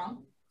they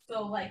crump.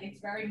 So like it's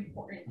very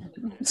important.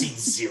 See,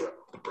 0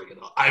 to Bring It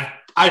On.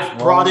 I've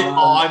brought it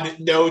on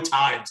no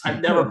times.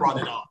 I've never brought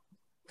it on.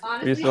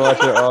 Honestly, We used to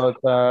watch it all the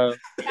time.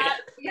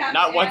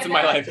 Not once in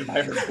my life have I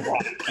ever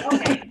watched.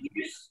 Okay,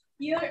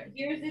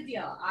 here's the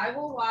deal. I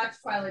will watch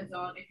Twilight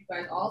Zone if you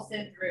guys all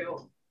sit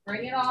through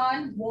Bring It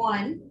On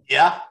 1.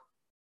 Yeah.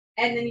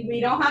 And then we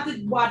don't have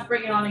to watch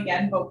Bring It On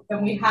again, but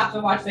then we have to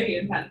watch the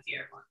Hayden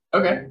Panettiere one.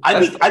 Okay.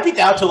 I'd be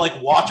down to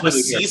like watch a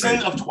Really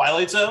season of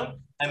Twilight Zone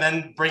and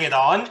then Bring It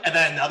On, and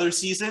then another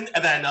season,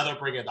 and then another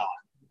Bring It On.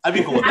 I'd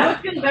be cool with I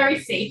that. would feel very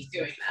safe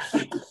doing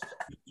that.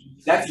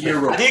 That's your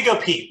role. I need to go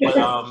pee, but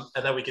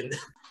and then we can.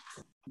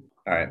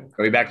 All right.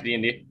 Are we back to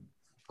D&D?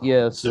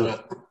 Yes. Do it.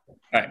 All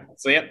right.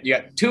 So, yep, you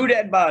got 2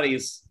 dead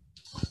bodies.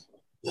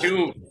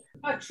 2.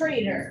 A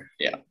traitor.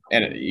 Yeah.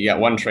 And you got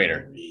 1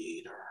 traitor.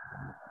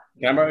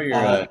 Can I borrow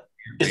your...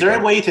 Is there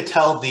a way to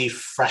tell the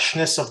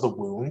freshness of the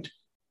wound?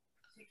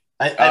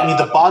 I mean,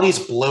 the body's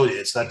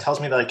bloated, so that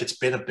tells me that like it's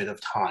been a bit of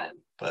time.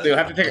 But So you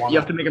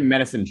have to make a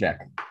medicine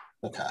check.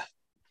 Okay.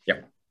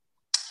 Yep.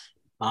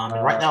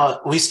 Right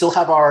now, we still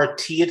have our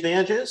T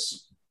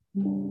advantages.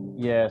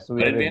 Yeah, so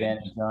we have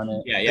advantage on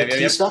it. Yeah, The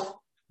T stuff.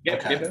 Yeah,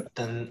 Okay.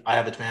 Then I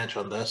have advantage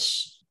on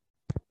this.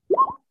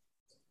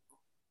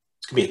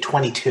 It's gonna be a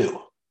 22.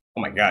 Oh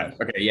my god.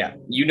 Okay, yeah.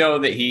 You know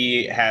that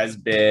he has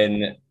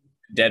been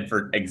dead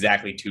for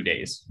exactly 2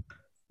 days.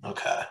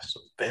 Okay,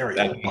 so very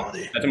That's old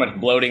body. how much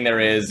bloating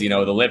there is. You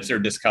know, the lips are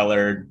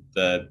discolored.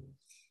 The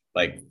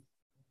like,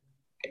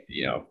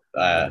 you know,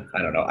 I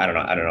don't know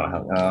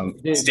how.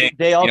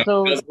 They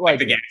also like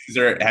the gases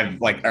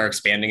are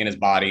expanding in his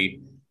body,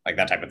 like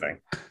that type of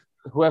thing.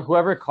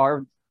 Whoever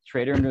carved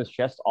Trader into his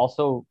chest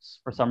also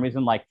for some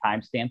reason like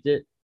time stamped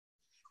it,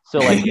 so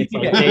like it's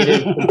like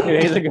dated 2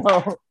 days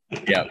ago.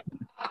 Yeah,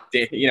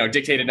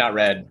 dictated not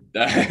read.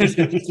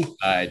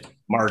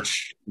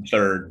 March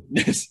 3rd.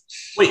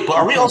 Wait, but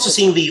are we also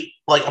seeing the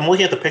like? I'm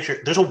looking at the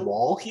picture. There's a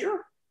wall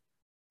here.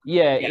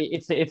 Yeah.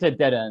 It's a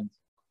dead end.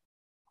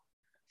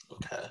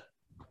 Okay.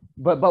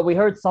 But we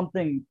heard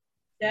something.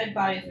 Dead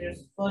bodies are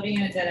just floating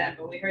in a dead end,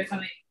 but we heard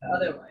something the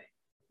other way.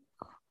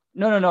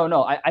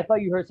 No. I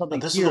thought you heard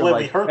something. This here, is the way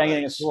like, we heard banging things.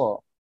 against the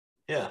wall.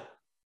 Yeah.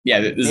 Yeah,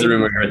 this is the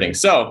rumor we heard thing.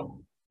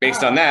 So,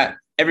 based on that,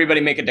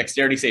 everybody make a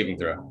dexterity saving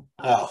throw.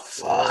 Oh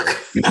fuck.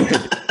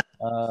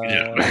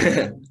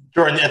 Yeah.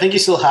 Jordan, I think you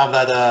still have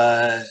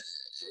that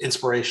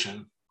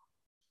inspiration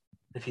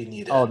if you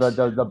need it. Oh,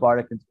 the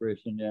bardic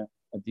inspiration, yeah.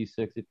 A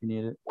D6 if you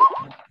need it.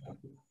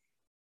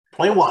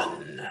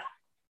 21.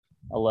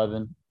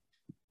 11.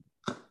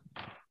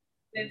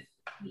 15.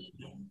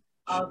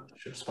 I'll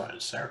Should have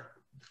spotted Sarah.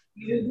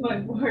 use my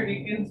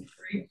bardic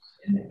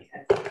inspiration.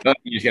 No,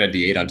 you just got a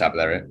D8 on top of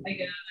that, right? I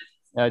get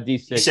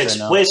D6. D6. Right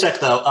now. Wait a sec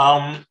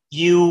though.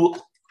 You.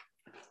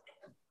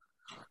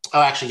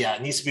 Oh, actually, yeah.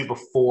 It needs to be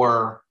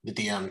before the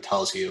DM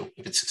tells you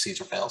if it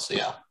succeeds or fails. So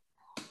yeah.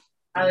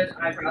 Tyler's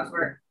eyebrows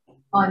were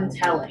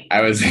untelling.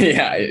 I was,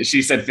 yeah.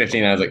 She said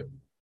 15. I was like, is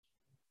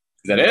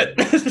that it?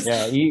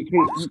 Yeah,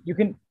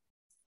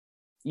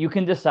 you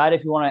can decide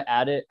if you want to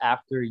add it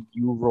after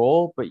you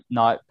roll, but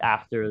not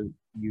after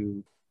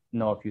you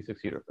know if you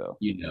succeed or fail.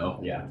 You know,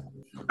 yeah.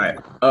 All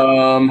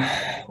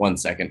right. 1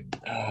 second.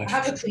 I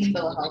have a clean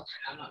bill of health.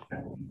 I'm not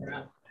trying to figure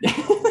out.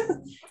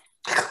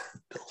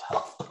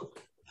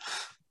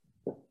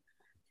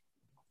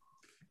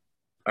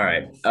 All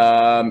right.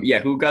 Yeah,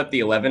 who got the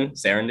 11?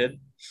 Cerin did?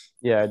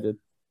 Yeah, I did.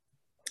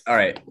 All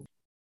right.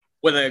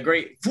 With a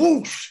great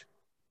whoosh,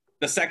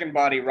 the second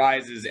body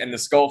rises, and the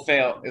skull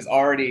fail is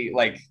already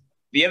like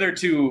the other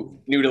two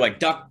knew to like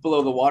duck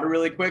below the water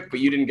really quick, but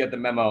you didn't get the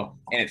memo,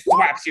 and it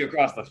thwacks you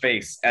across the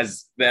face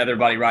as the other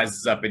body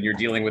rises up, and you're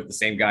dealing with the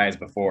same guy as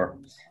before.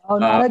 Oh,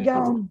 not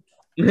again.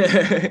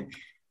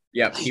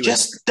 Yep, He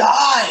just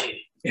died.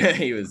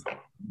 he was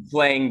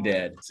playing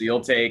dead. So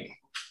you'll take.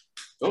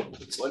 Oh,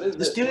 what is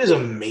This dude is a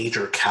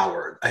major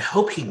coward. I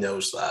hope he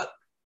knows that.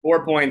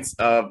 4 points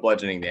of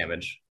bludgeoning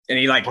damage, and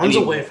he like Runs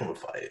away from a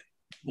fight.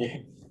 Yeah.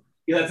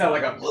 He lets out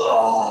like a.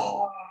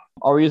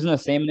 Are we using the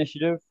same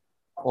initiative,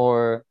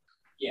 or?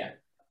 Yeah.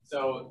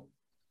 So.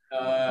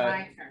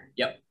 My turn.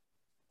 Yep.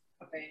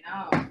 Okay,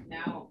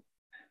 now.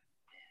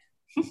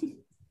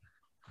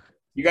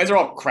 You guys are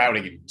all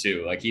crowding him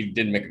too. Like he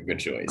didn't make a good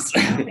choice.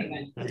 I don't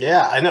think I-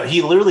 Yeah, I know.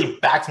 He literally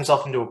backed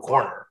himself into a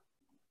corner.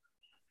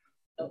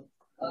 Oh,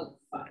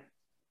 fuck.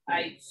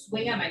 I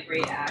swing at my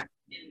great axe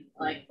in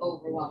like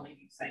overwhelming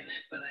excitement,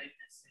 but I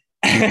miss it.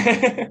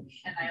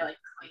 And I like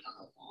cling on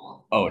the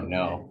wall. Oh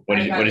no! What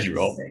did you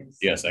roll? 6.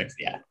 You got 6.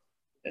 Yeah,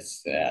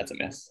 that's a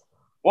miss.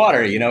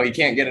 Water, you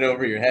can't get it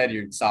over your head.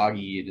 You're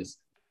soggy. You just.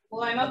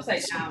 Well, I'm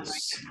upside down right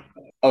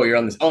now. Oh, you're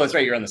on this. Oh, that's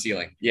right. You're on the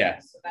ceiling. Yeah.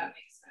 So that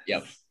makes sense.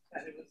 Yep.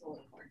 That it was a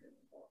little more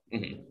difficult.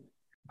 Mm-hmm.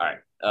 All right.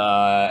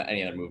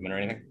 Any other movement or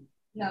anything?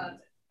 No, that's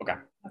it. Okay.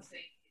 Let's see.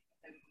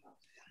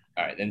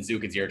 All right. Then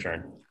Zook, it's your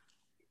turn.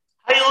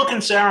 How you looking,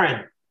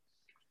 Cerin?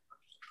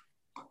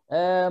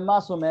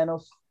 Más o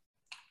menos.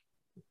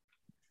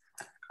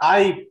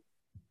 I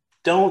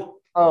don't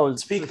Oh,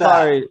 speak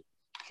sorry.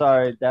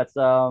 Sorry, that's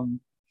what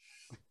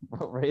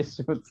race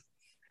was.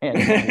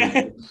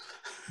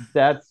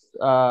 That's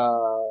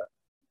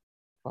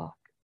fuck.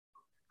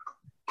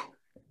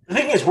 The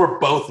thing is, we're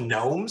both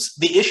gnomes.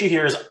 The issue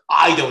here is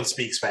I don't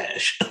speak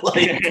Spanish.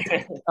 Like,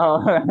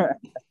 Oh,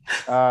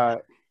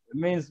 it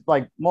means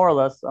like more or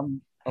less.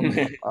 Come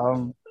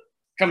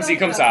see,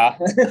 come saw.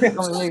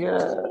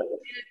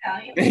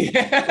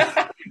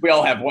 Italian? We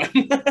all have one.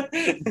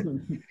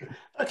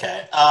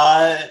 okay,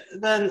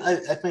 then I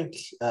think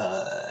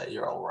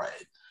you're all right.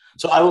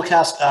 So I will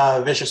cast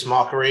Vicious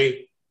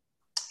Mockery.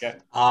 Okay.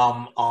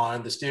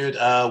 On this dude,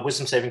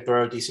 Wisdom saving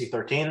throw, DC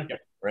 13. Yep.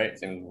 Right.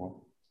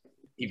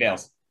 He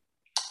fails.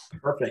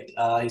 Perfect.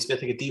 He's going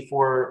to take a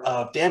D4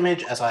 of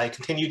damage as I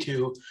continue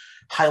to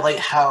highlight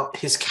how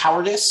his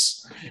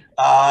cowardice.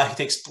 He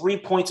takes 3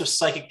 points of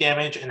psychic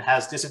damage and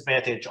has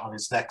disadvantage on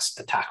his next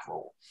attack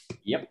roll.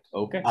 Yep.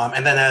 Okay.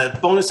 And then a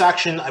bonus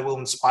action, I will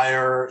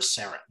inspire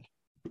Cerin.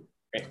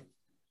 Okay.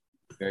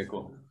 Very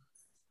cool.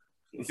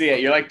 So yeah,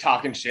 you're like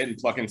talking shit and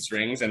plucking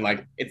strings, and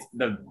like it's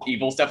the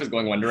evil stuff is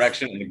going one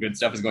direction and the good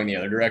stuff is going the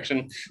other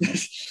direction.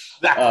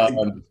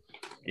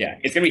 Yeah,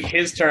 it's gonna be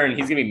his turn.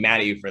 He's gonna be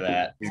mad at you for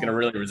that. He's gonna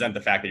really resent the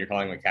fact that you're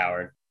calling him a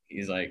coward.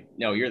 He's like,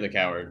 no, you're the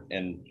coward.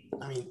 And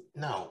I mean,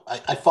 no,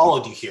 I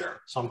followed you here,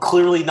 so I'm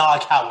clearly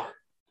not a coward.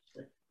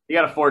 you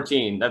got a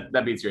 14.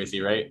 That beats your AC,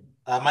 right?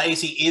 My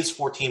AC is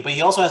 14, but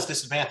he also has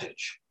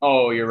disadvantage.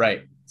 Oh, you're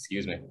right.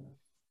 Excuse me.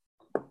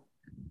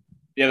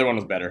 The other one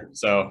was better.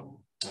 So,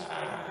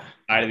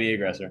 eye to the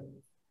aggressor.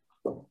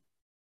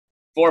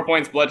 4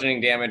 points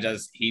bludgeoning damage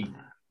as he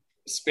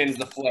spins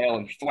the flail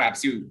and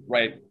thwaps you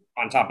right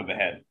on top of the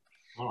head.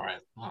 All right.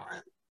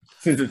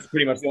 Since it's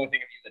pretty much the only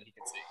thing of you that he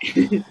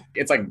can see.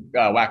 It's like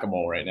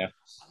whack-a-mole right now.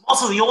 I'm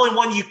also the only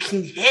one you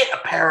can hit,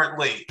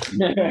 apparently.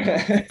 Does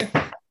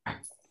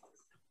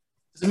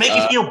it make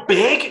you feel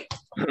big?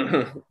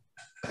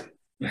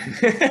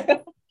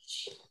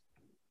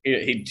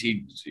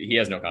 he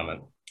has no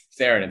comment.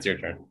 Cerin, it's your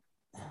turn.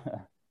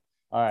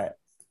 All right.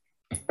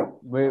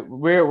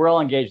 We're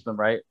all engaged them,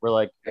 right? We're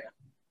like,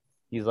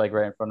 he's like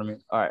right in front of me.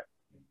 All right.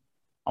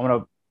 I'm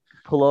gonna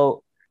pull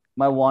out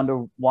my wand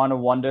of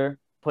wonder,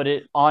 put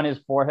it on his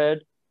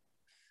forehead,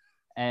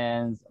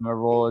 and I'm gonna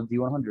roll a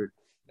D100.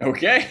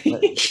 Okay.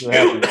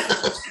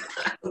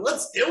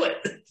 Let's do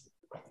it.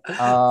 Let's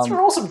Um,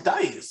 roll some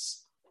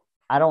dice.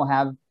 I don't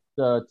have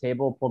the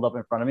table pulled up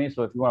in front of me,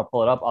 so if you want to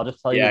pull it up, I'll just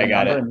tell you Yeah, the I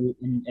got number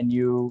and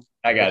you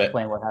I got it.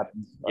 explain what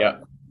happens. Yeah.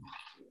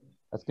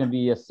 That's gonna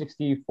be a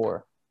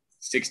 64.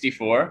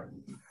 64.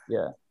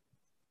 Yeah.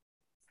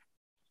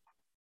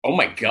 Oh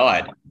my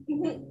god.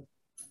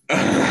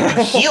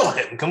 Heal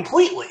him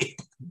completely.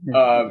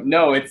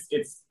 No,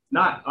 it's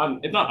not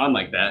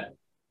unlike that.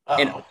 Uh-oh.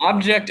 An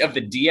object of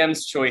the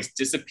DM's choice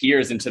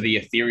disappears into the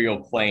ethereal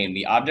plane.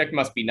 The object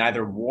must be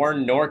neither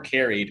worn nor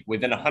carried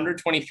within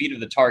 120 feet of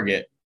the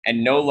target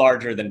and no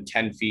larger than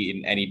 10 feet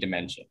in any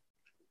dimension.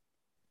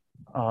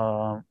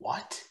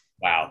 What?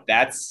 Wow,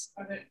 that's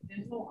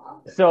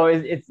So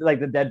it's like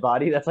the dead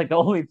body. That's like the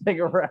only thing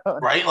around.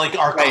 Right? Like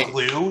our Right.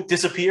 clue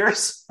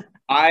disappears?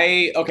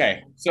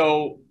 okay.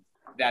 So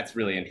that's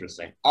really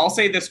interesting. I'll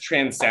say this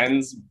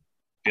transcends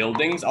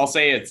buildings. I'll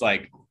say it's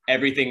like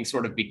everything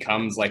sort of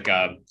becomes like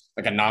a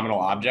nominal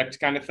object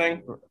kind of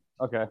thing.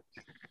 Okay.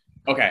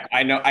 Okay,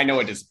 I know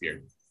it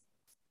disappeared.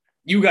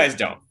 You guys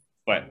don't,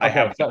 but I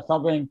have. So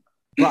something.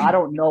 Well, I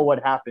don't know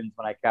what happens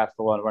when I cast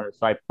the Lone Runner,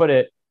 so I put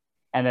it,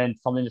 and then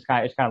something it's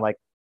kind of like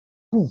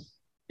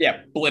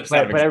Yeah, blips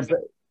out of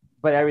existence.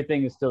 But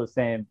everything is still the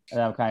same,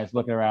 and I'm kind of just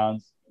looking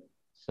around.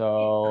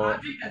 So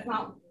Object that's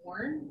not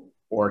worn.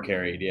 Or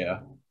carried, yeah.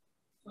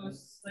 So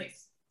it's like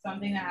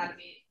something that had to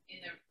be in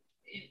there.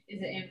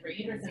 Is it in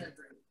range or is it in the room?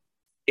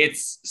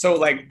 It's so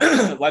like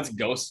let's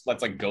ghost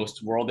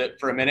world it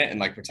for a minute and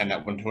like pretend that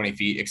 120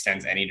 feet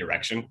extends any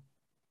direction.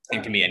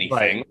 It can be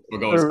anything. Right. It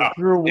goes up,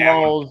 through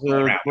down, walls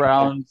or around.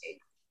 ground.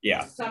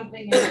 Yeah.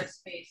 Something in their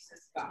space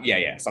is gone.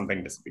 Yeah.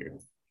 Something disappeared.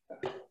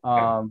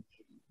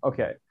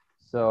 Okay.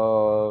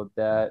 So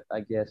that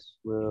I guess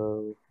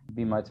will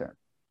be my turn.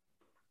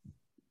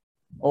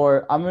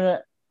 Or I'm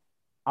gonna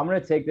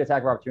take the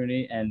attack of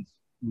opportunity and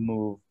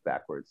move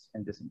backwards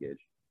and disengage.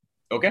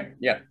 Okay.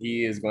 Yeah.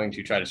 He is going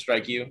to try to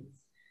strike you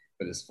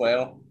with his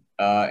flail,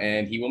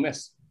 and he will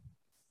miss.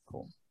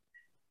 Cool.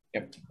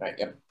 Yep. All right.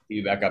 Yep.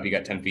 You back up. You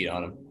got 10 feet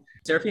on him.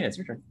 Seraphina, it's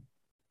your turn.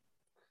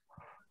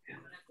 I'm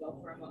gonna go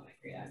for him with my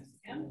great axe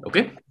again.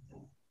 Okay.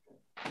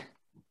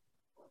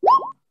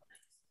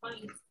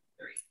 23.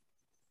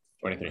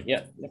 23.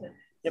 Yeah.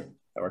 Yep.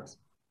 That works.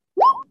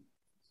 So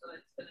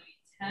it's gonna be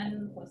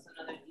 10 plus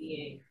another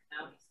D8.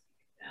 Now he's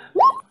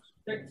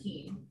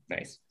 13.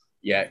 Nice.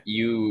 Yeah,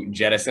 you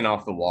jettison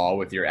off the wall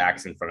with your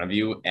axe in front of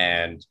you,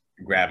 and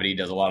gravity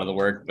does a lot of the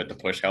work, but the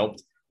push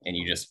helped, and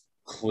you just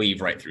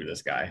cleave right through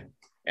this guy,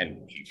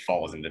 and he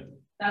falls into.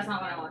 That's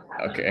not what I want to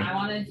happen. Okay. I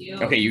want to do.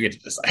 Okay, you get to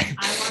decide.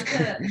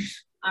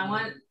 I'm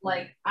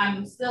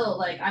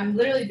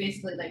literally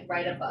basically like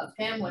right above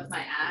him with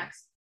my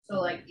axe.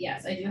 So like,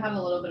 yes, I do have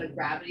a little bit of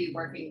gravity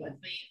working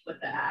with me with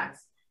the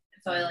axe.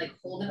 And so I like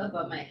hold it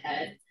above my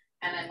head,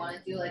 and I want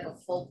to do like a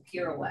full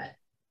pirouette.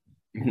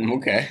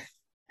 Okay.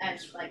 And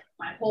like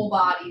my whole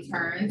body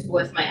turns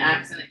with my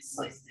axe and it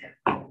slices him.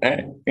 All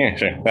right. Yeah,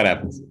 sure. That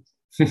happens.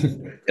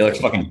 It looks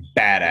fucking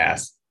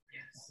badass.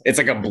 It's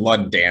like a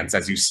blood dance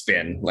as you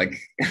spin, like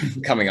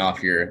coming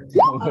off your.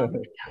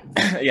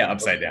 Yeah,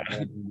 upside down.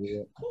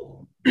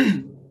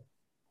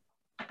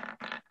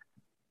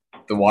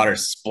 The water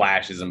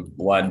splashes and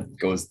blood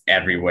goes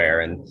everywhere,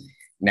 and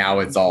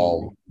now it's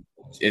all.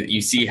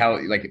 You see how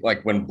like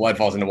when blood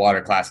falls into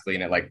water classically,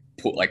 and it like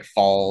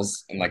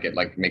falls and like it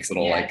like makes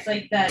little like. It's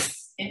like that.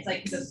 It's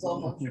like the slow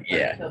motion.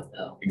 Yeah,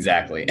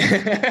 exactly.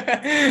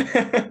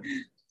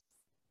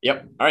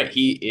 Yep. All right.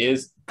 He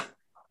is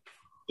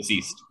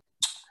deceased.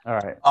 All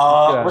right.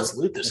 Let's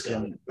loot this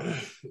guy. I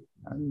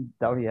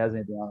doubt he has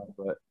anything on it,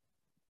 but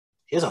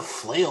he has a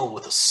flail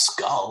with a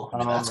skull. I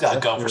mean, that's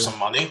gotta go for some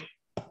money.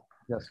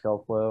 Yeah,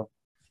 skull flail.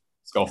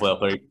 Skull flail,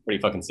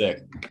 pretty fucking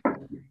sick.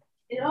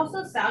 It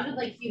also sounded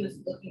like he was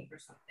looking for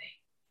something.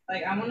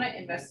 Like I want to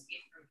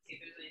investigate for see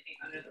if there's anything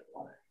under the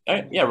water. All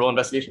right. Yeah. Roll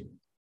investigation.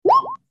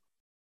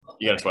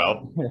 You got a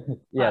 12.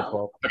 Yeah,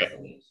 12.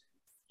 Okay.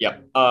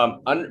 Yep.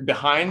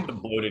 Behind the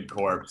bloated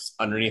corpse,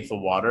 underneath the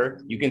water,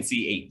 you can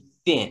see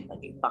a faint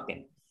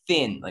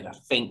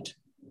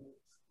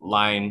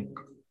line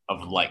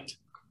of light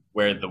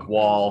where the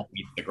wall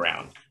meets the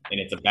ground, and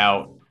it's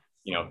about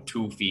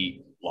 2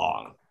 feet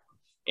long.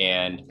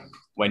 And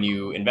when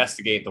you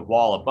investigate the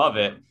wall above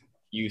it,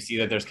 you see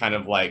that there's kind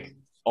of like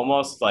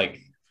almost like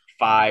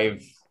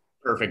 5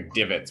 perfect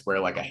divots where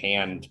like a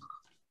hand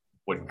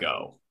would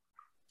go.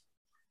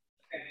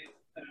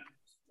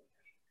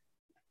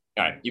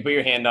 All right, you put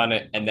your hand on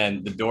it, and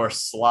then the door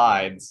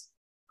slides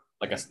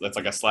it's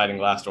like a sliding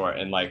glass door,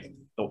 and like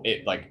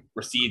it like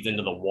recedes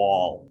into the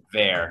wall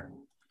there.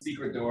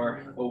 Secret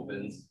door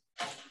opens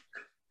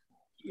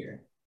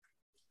here,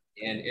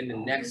 and in the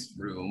next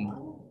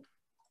room,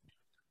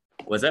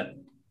 was it?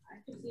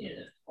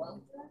 Yeah,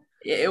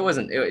 it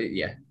wasn't.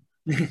 It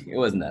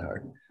wasn't that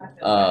hard.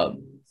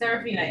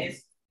 Seraphina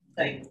is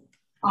like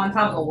on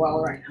top of the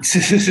wall right now.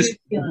 She's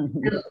feeling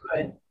really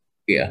good.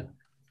 Yeah,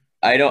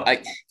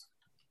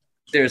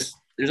 there's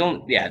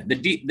only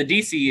the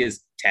DC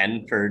is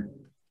 10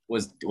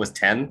 was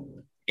 10,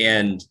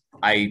 and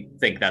I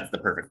think that's the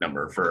perfect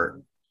number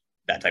for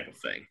that type of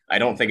thing. I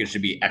don't think it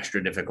should be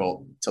extra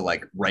difficult to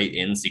like write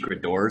in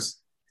secret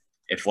doors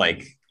if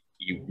like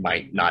you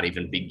might not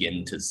even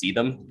begin to see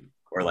them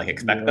or like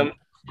expect them.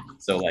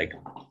 So like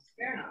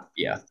fair enough.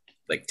 Yeah,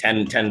 like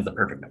 10 is the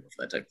perfect number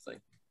for that type of thing.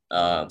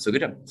 So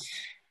good job.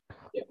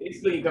 Yeah,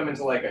 basically you come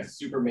into like a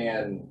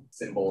Superman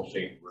symbol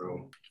shaped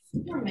room.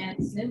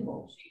 Superman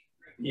symbol shaped.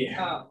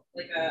 Yeah. Oh,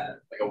 like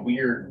a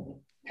weird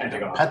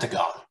pentagon. A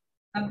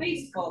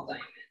baseball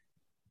diamond.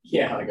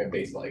 Yeah, like a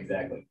baseball,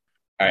 exactly.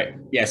 All right.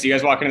 Yeah, so you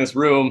guys walk into this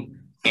room,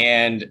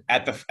 and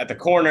at the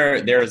corner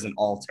there is an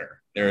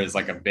altar. There is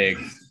like a big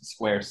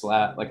square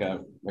slab, like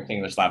a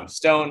rectangular slab of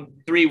stone.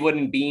 3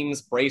 wooden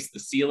beams brace the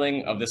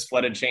ceiling of this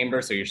flooded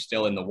chamber, so you're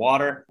still in the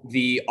water.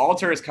 The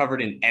altar is covered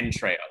in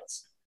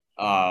entrails.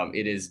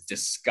 It is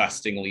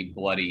disgustingly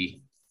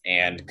bloody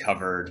and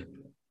covered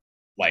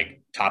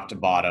like top to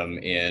bottom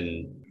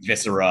in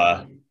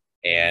viscera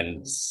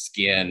and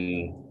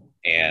skin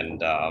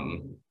and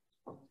so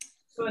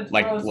it's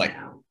like gross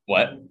now.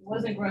 What? It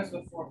wasn't gross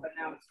before, but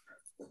now it's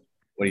gross.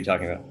 What are you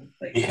talking about?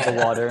 Like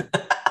the water.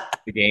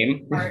 The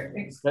game? Our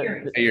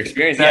experience. Your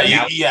experience?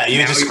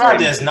 You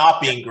described it as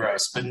not being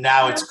gross, but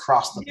now it's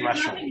crossed the There's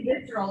threshold. nothing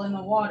visceral in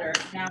the water.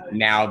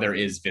 Now there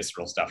is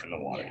visceral stuff in the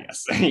water.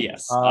 Yes,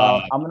 yes.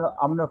 I'm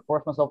gonna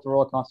force myself to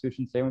roll a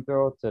Constitution saving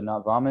throw to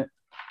not vomit.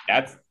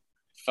 That's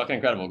fucking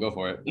incredible. Go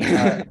for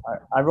it.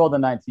 I rolled a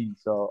 19,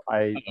 so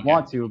I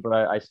want to, but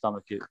I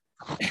stomach it.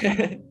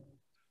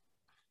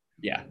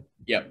 Yeah.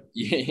 Yep.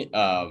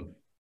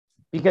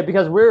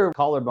 Because we're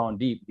collarbone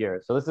deep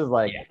here, so this is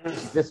like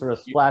viscera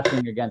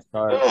splashing against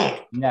our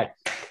necks.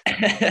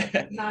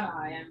 Not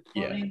I am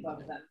floating above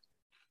them.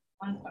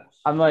 Untouched.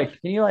 I'm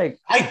like, can you like?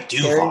 I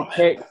do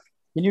vomit.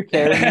 Can you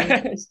carry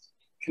me?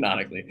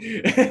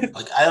 Canonically.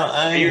 Like I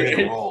don't need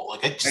to roll.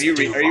 Like I just are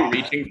you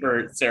reaching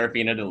for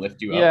Seraphina to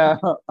lift you up? Yeah,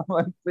 I'm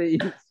like,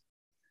 please.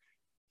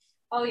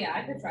 Oh yeah,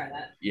 I could try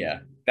that.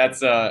 Yeah,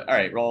 that's all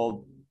right.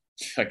 Roll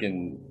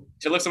fucking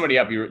to lift somebody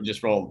up. You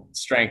just roll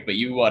strength, but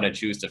you want to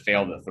choose to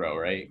fail the throw,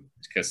 right?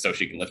 Because so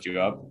she can lift you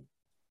up.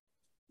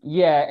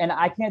 Yeah, and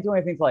I can't do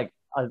anything to like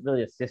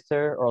really assist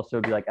her, or else it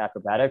would be like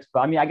acrobatics.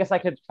 But I mean, I guess I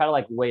could try to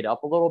like weight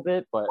up a little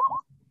bit, but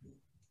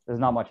there's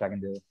not much I can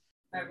do.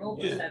 I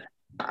rolled a 7.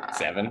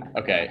 7.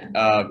 Okay.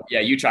 Yeah,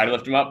 you try to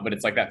lift him up, but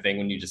it's like that thing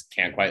when you just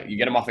can't quite. You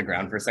get him off the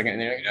ground for a second,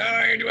 and you're like,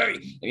 "Oh, you're too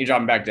heavy," and you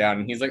drop him back down,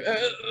 and he's like,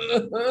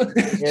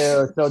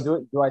 Yeah. So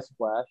do I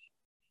splash?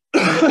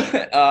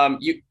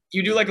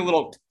 You do like a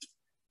little,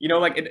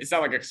 like it's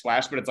not like a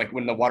splash, but it's like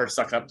when the water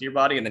sucks up to your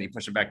body, and then you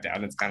push it back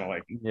down. It's kind of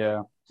like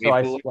So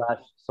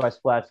I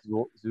splash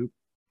Zook.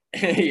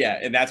 Yeah,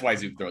 and that's why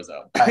Zook throws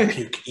up. I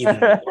puke even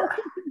more.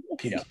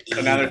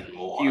 So now there's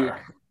puke.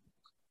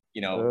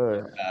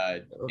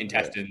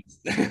 Intestines,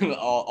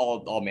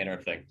 all manner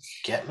of things.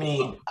 Get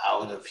me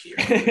out of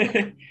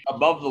here.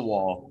 Above the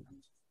wall,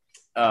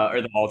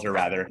 or the altar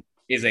rather,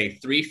 is a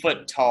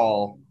 3-foot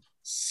tall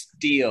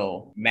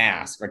steel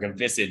mask, like a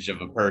visage of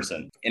a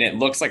person, and it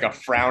looks like a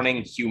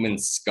frowning human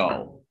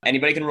skull.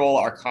 Anybody can roll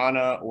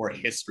Arcana or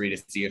History to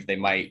see if they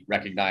might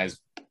recognize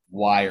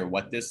why or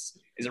what this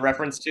is a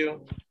reference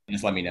to.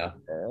 Just let me know.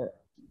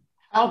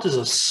 How does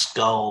a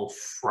skull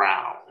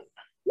frown?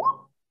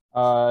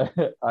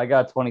 I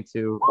got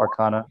 22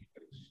 Arcana.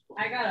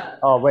 I got a.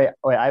 Oh wait,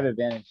 I have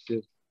advantage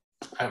too.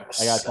 I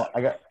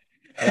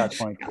got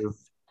 22.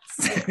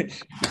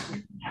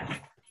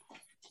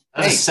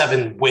 That's a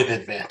 7 with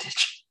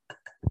advantage.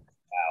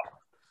 Wow,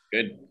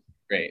 good,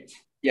 great.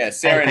 Yeah, I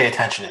Cerin. pay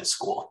attention in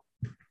school.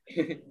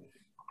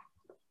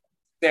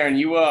 Cerin,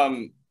 you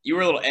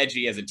were a little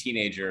edgy as a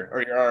teenager,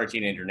 or you are a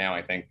teenager now,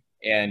 I think,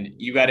 and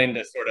you got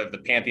into sort of the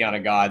pantheon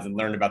of gods and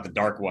learned about the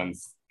dark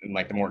ones and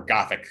like the more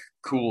gothic,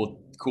 cool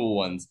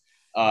ones.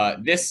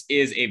 This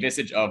is a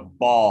visage of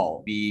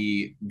Baal,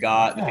 the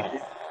god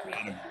of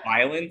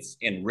violence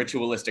and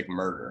ritualistic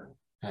murder.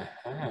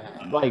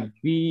 Like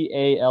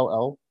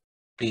BALL.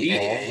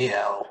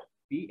 BAL.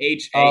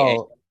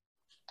 BHAA.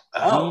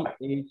 Oh.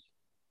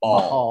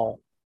 Baal.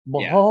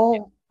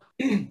 Baal.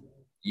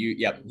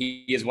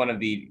 He is one of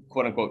the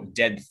quote unquote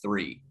dead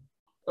 3.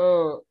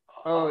 Oh,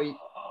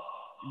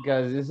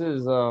 guys, this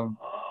is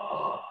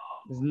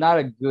not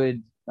a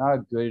good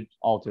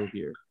altar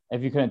here.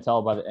 If you couldn't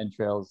tell by the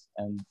entrails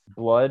and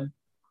blood,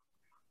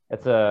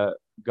 it's a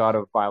god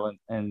of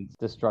violence and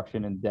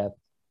destruction and death.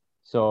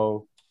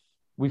 So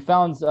we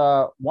found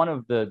one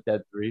of the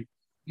dead 3.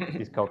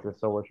 These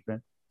cultists are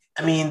worshiping.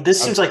 I mean,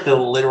 this seems like the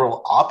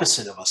literal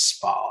opposite of a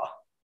spa.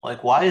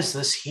 Like, why is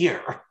this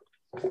here?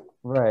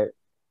 Right.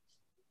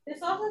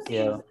 This also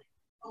seems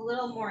a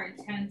little more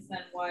intense than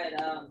what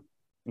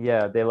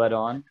they let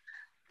on.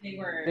 they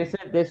were.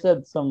 They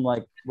said some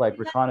like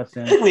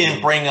reconnaissance. I think we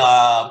didn't bring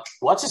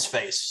what's his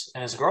face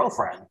and his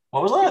girlfriend.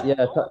 What was that?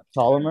 Yeah,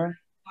 Ptolemy.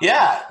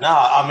 Yeah, no,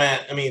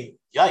 I mean,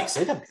 yikes!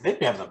 They'd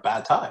be having a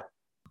bad time.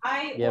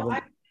 I was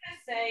gonna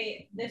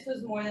say this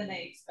was more than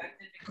they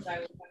expected because I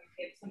was going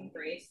to give some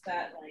grace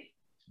that like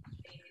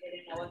maybe they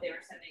didn't know what they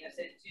were sending us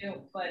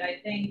into, but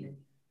I think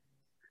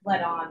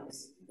let on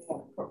is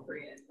more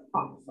appropriate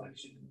upon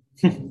reflection.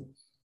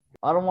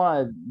 I don't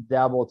want to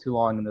dabble too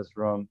long in this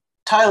room.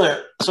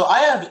 Tyler, so I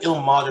have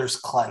Ilmater's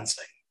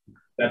cleansing.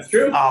 That's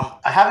true. I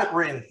have it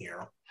written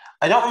here.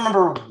 I don't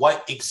remember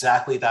what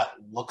exactly that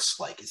looks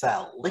like. Is that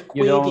a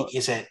liquid?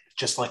 Is it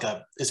just like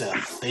is it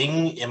a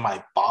thing in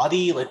my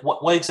body? Like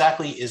what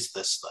exactly is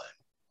this thing?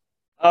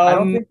 I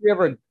don't think we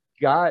ever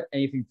got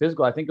anything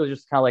physical. I think it was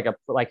just kind of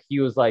like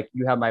he was like,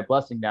 you have my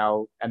blessing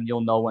now and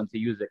you'll know when to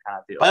use it kind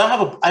of deal. But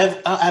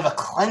I have a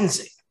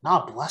cleansing,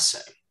 not a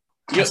blessing.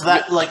 So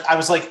that like I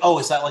was like, oh,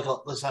 is that like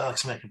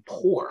something I can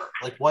pour?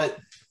 Like what?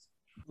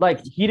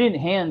 Like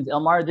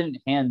Elmar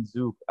didn't hand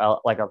Zook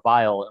like a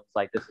vial. It was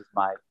like, this is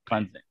my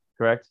cleansing,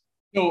 correct?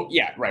 So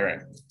yeah,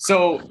 right.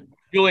 So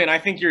Julian, I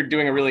think you're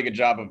doing a really good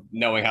job of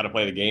knowing how to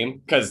play the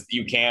game because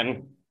you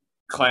can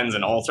cleanse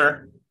an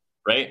altar,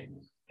 right?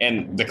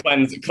 And the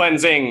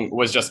cleansing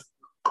was just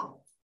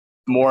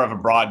more of a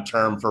broad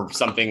term for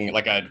something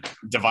like a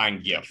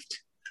divine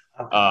gift.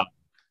 Okay.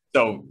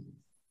 So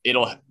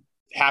it'll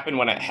happen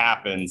when it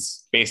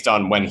happens based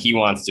on when he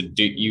wants to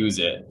use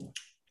it.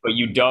 but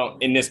you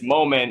don't. In this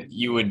moment,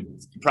 you would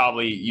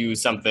probably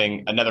use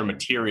another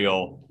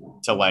material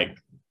to like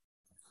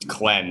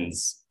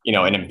cleanse,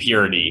 an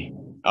impurity.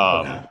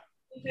 Okay.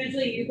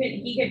 Essentially,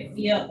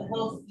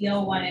 he'll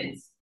feel when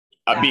it's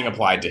Being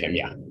applied to him.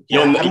 Yeah.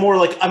 Yeah, I'm more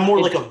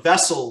like a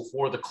vessel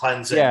for the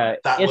cleansing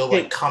that will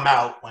like come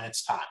out when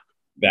it's time.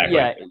 Exactly.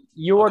 Yeah,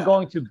 you are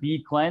going to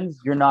be cleansed.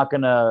 You're not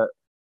gonna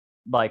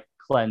like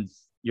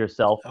cleanse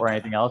yourself or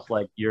anything else.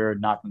 Like you're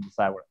not gonna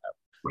decide what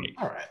happens.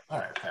 All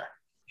right, fair.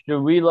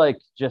 Should we like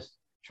just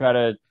try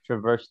to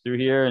traverse through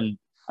here? And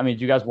I mean,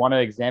 do you guys want to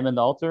examine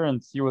the altar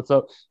and see what's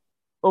up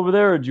over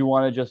there, or do you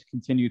want to just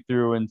continue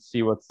through and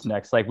see what's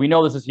next? Like we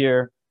know this is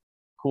here.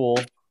 Cool.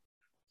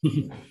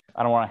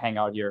 I don't want to hang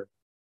out here.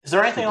 Is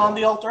there anything on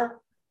the altar?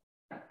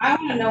 I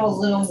want to know a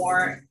little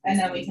more, and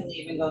then we can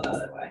leave and go the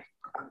other way.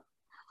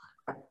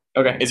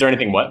 Okay. Is there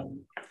anything what?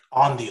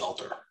 On the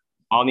altar.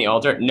 On the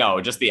altar? No,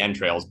 just the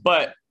entrails.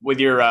 But with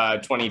your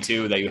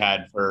 22 that you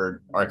had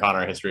for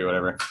Arcana or History or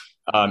whatever,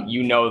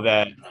 you know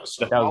that...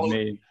 That was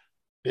me.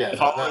 Yeah,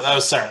 that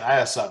was Cerin. I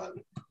had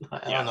 7.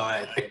 I don't know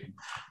anything.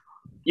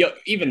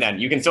 Even then,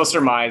 you can still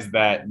surmise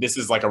that this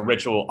is like a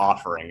ritual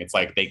offering. It's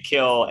like they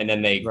kill and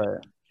then they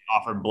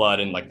offer blood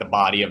and like the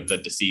body of the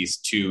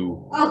deceased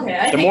to...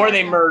 Okay. The more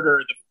they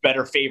murder, the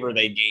better favor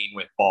they gain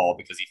with Ball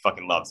because he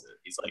fucking loves it.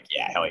 He's like,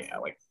 yeah, hell yeah.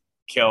 Like,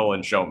 kill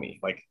and show me.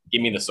 Like,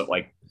 give me the soul.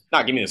 Like,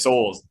 not give me the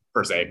souls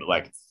per se, but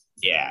like,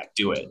 yeah,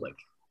 do it. Like,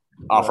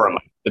 offer him.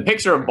 The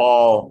picture of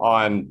Ball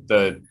on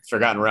the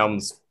Forgotten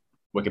Realms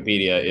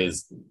Wikipedia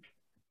is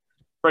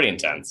pretty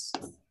intense.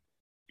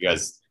 You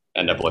guys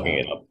end up looking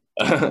it up.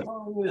 I'm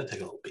gonna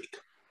take a little peek.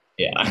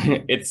 Yeah,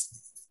 it's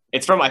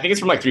from, I think it's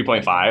from like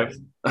 3.5.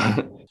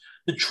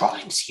 The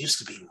drawings used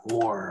to be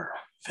more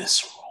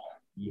visceral.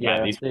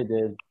 Yeah, they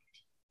did.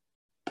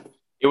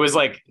 It was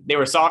like they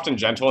were soft and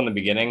gentle in the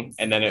beginning,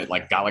 and then it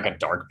like got like a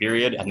dark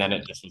period, and then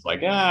it just was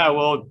like, yeah,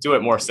 we'll do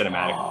it more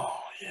cinematic. Oh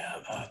yeah,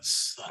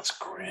 that's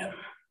grim.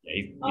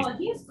 Yeah,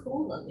 he's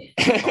cool looking.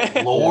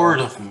 The Lord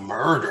of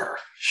Murder.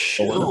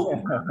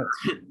 Shoot.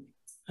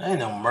 I didn't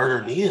know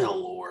murder needed a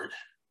lord.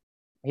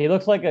 He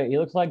looks like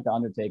the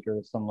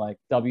Undertaker, some like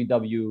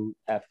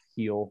WWF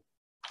heel.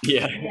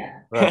 Yeah.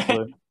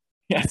 Wrestler.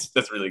 Yes,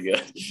 that's really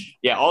good.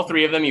 Yeah, all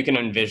 3 of them you can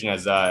envision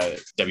as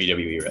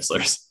WWE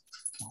wrestlers.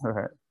 All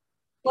right.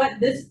 But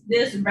this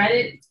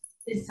Reddit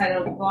is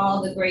titled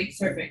 "Ball the Great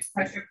Serpent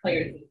Pressure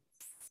Players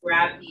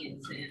Grab the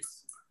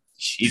Instance."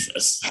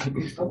 Jesus.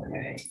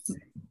 Okay.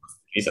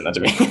 He sent that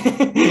to me.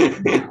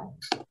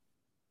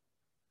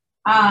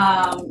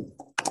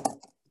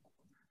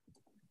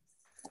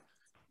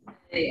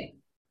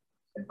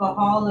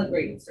 Bahal the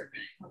Great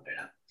Serpent.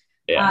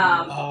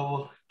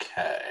 Yeah.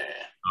 Okay.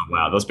 Oh,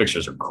 wow, those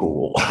pictures are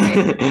cool.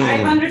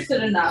 I've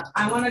understood enough.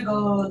 I want to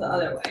go the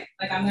other way.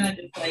 Like I'm gonna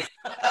just like.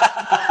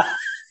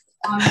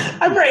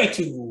 I'm ready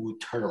to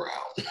turn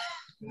around.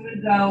 I'm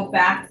gonna go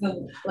back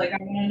to like I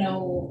want to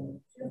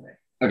know.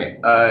 Okay.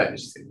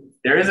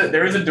 There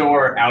is a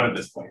door out of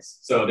this place.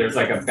 So there's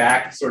like a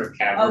back sort of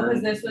cavern. Oh,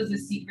 because this was a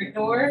secret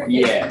door.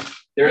 Yeah.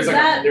 There's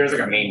like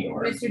a main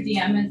door. Mr.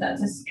 DM, is that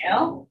to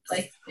scale?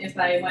 Like if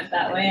I went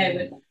that way, I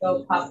would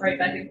go pop right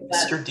back into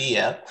that. Mr.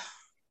 DM.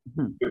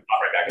 You would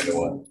pop right back into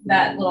what?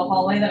 That little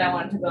hallway that I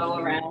wanted to go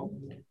around.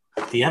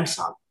 DM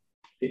son.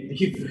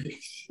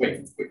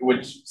 Wait,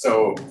 which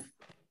so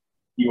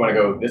you want to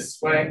go this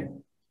way?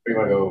 Or you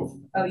want to go?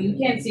 Oh, you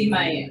can't see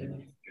my.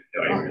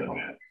 No,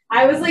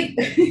 I was like,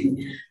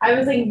 I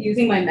was like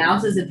using my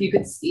mouse as if you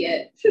could see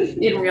it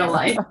in real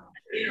life.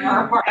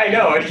 I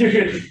know.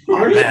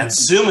 Oh, man,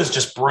 Zoom has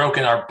just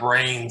broken our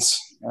brains.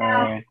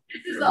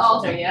 This is the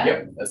altar, yeah?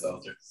 Yep, that's the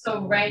altar.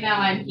 So right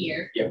now I'm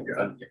here. Yep, you're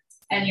on here.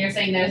 And you're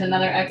saying there's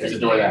another exit. There's a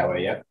door that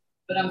way, yep.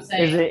 But I'm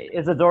saying.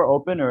 Is the door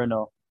open or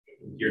no?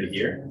 Here to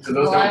here. So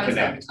those don't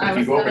connect. If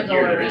you go over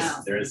here,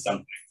 there is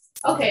something.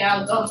 Okay,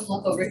 I'll just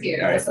look over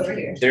here. Right. Over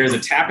here. There is a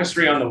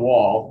tapestry on the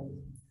wall.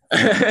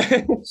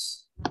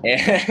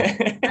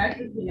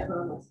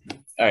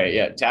 All right,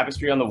 yeah,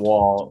 tapestry on the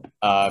wall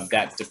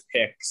that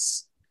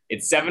depicts.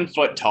 It's 7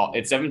 foot tall.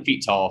 It's 7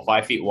 feet tall,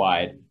 5 feet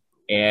wide,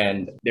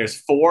 and there's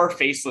 4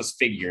 faceless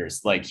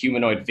figures, like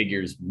humanoid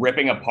figures,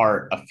 ripping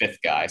apart a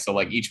 5th guy. So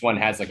like each one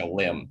has like a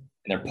limb, and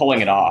they're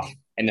pulling it off.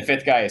 And the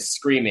 5th guy is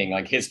screaming,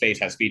 like his face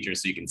has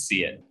features, so you can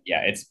see it.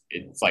 Yeah, it's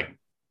like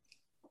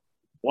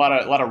a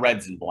lot of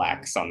reds and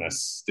blacks on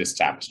this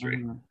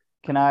tapestry.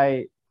 Can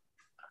I,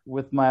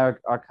 with my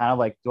Arcana,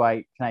 like,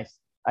 can I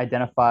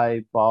identify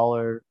Ball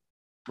or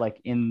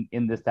like in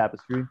this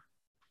tapestry?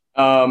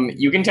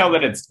 You can tell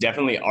that it's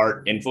definitely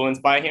art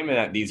influenced by him, and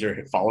that these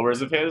are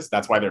followers of his.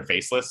 That's why they're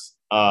faceless.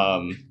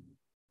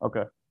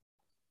 Okay.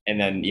 And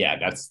then yeah,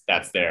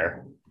 that's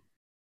their.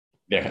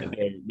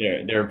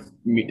 They're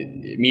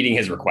meeting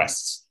his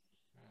requests.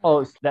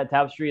 Oh, so that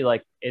tapestry,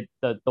 like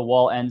the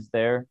wall ends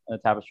there, and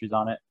the tapestry's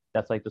on it.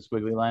 That's like the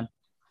squiggly line.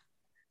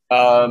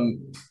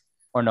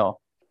 Or no?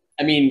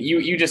 I mean,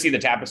 you just see the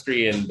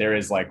tapestry, and there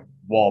is like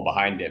wall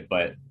behind it,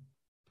 but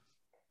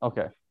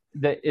okay.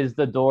 Is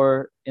the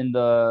door in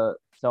the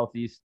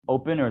southeast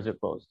open or is it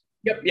closed?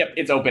 Yep.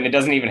 It's open. It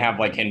doesn't even have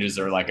like hinges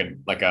or like a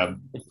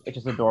It's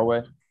just a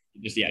doorway.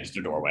 just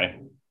a doorway.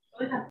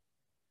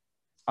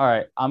 All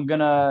right, I'm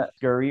gonna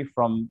scurry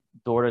from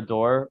door to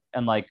door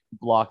and like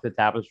block the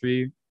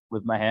tapestry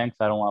with my hand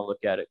because I don't want to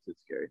look at it because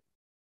it's scary.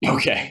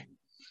 Okay.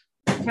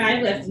 Can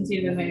I lift and see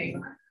if there's anything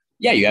behind?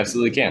 Yeah, you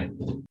absolutely can.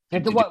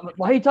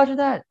 Why are you touching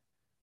that?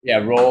 Yeah,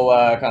 roll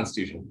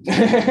Constitution.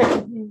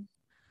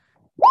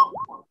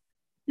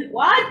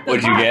 What?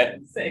 What'd you get?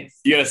 6.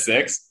 You got a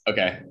 6?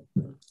 Okay.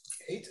 I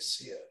hate to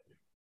see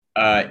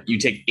it. You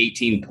take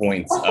 18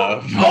 points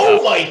of.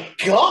 Oh my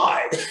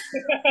god!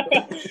 I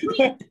have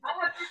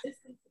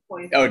resistance to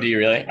poison. Oh, do you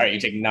really? All right, you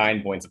take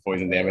 9 points of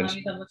poison Let damage.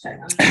 me double check.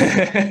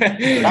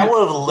 That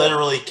would have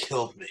literally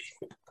killed me.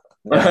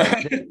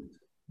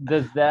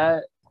 Does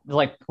that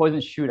like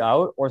poison shoot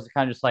out, or is it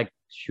kind of just like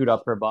shoot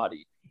up her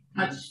body?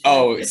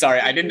 Oh,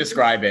 sorry, I didn't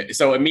describe it.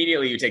 So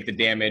immediately you take the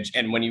damage,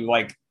 and when you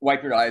like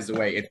wipe your eyes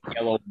away, it's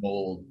yellow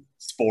mold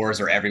spores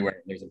are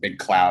everywhere. There's a big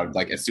cloud.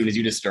 Like as soon as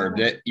you disturbed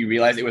it, you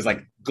realize it was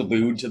like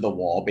glued to the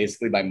wall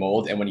basically by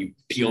mold, and when you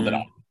peeled it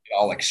off, it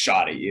all like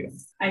shot at you.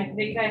 I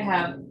think I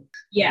have,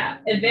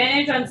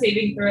 advantage on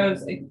saving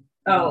throws.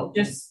 So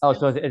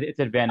it's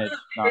advantage.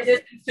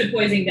 Resistance to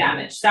poison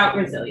damage, stout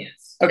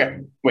resilience. Okay,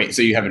 wait,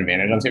 so you have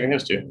advantage on saving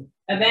those too?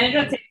 Advantage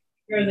on saving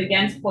throws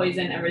against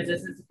poison and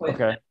resistance to poison.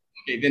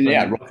 Okay, then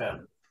yeah, roll.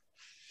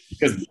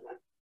 Because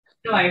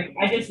No, I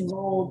just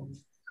rolled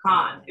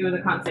con. It was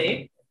a con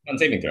save. on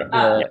saving throw.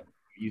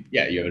 You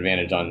have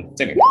advantage on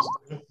saving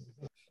throws.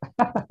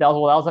 that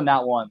was a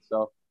nat 1,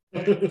 so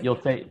you'll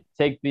take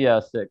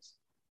the 6.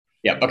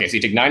 Yeah. Okay. So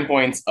you take 9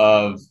 points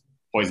of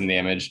poison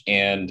damage,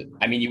 and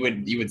I mean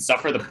you would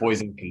suffer the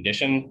poison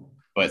condition,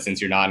 but since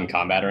you're not in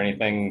combat or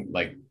anything,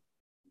 like,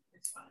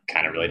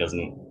 kind of really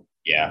doesn't.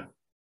 Yeah.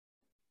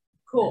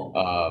 Cool.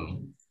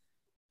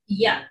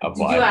 Yeah.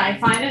 Apply. Do I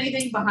find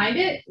anything behind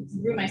it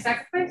through my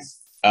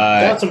sacrifice?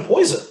 Got some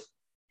poison.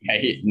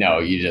 Yeah. No,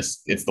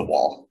 it's the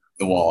wall.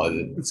 The wall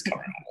is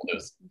covering all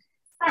those.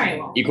 All right.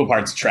 Well. Equal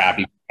parts trap,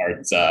 equal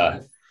parts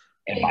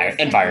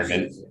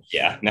environment.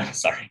 Yeah. No,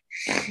 sorry.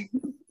 I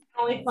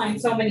only find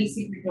so many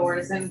secret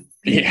doors in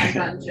my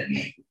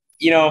dungeon.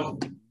 You know.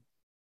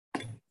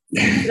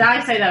 Did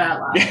I say that out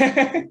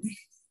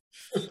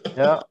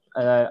loud?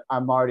 Yeah,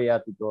 I'm already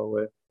at the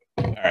doorway.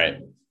 All right.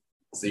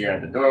 So you're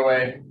at the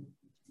doorway.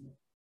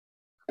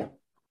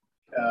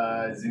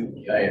 Zook,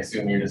 I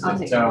assume you're just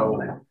a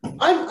toe.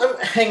 I'm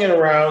hanging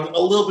around a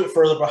little bit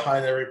further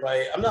behind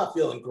everybody. I'm not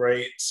feeling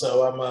great,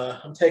 so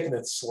I'm taking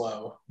it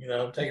slow.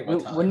 I'm taking my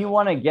time. When you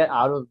want to get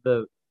out of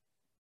the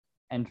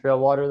entrail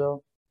water,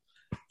 though.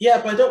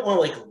 Yeah, but I don't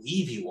want to like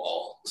leave you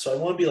all, so I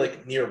want to be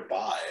like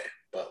nearby.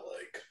 But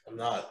like, I'm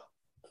not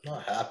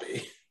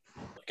happy.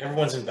 Like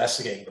everyone's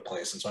investigating the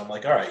place, and so I'm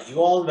like, all right, you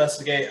all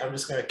investigate. I'm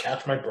just gonna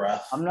catch my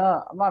breath. I'm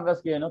not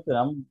investigating nothing.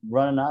 I'm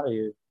running out of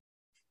here.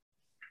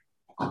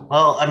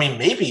 Well, I mean,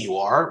 maybe you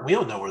are. We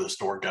don't know where this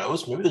door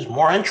goes. Maybe there's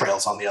more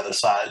entrails on the other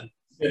side.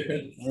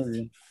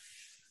 Maybe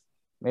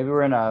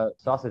we're in a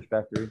sausage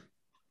factory.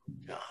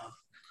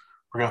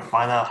 We're gonna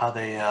find out how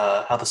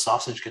the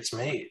sausage gets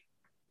made.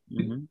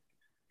 Mm-hmm.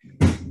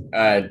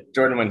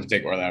 Jordan went to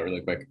take Orla out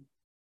really quick.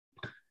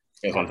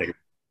 You guys want to take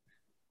it?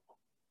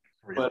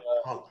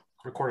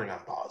 Recording on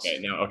pause.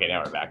 Okay,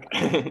 now we're back.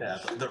 Yeah,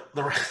 the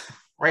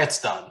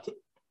rant's done.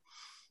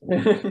 All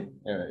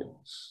right.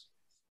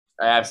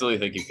 I absolutely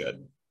think you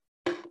could.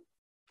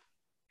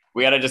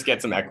 We got to just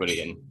get some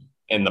equity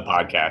in the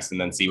podcast and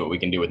then see what we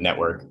can do with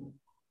network.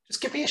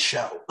 Just give me a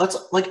show. Let's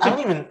I don't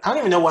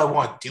even know what I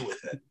want to do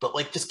with it, but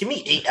like just give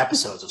me 8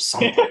 episodes of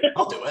something.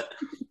 I'll do it.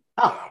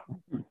 I don't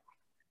know.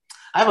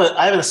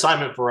 I have an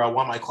assignment for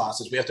one of my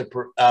classes. We have to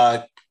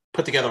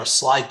put together a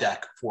slide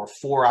deck for a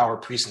 4-hour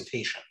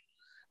presentation.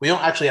 We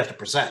don't actually have to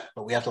present,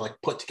 but we have to like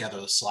put together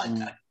the slide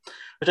deck,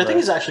 which I think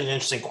is actually an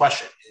interesting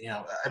question.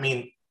 I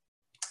mean,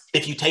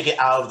 if you take it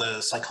out of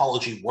the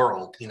psychology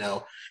world,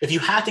 if you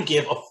had to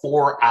give a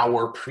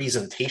 4-hour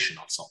presentation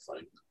on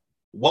something,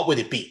 what would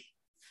it be?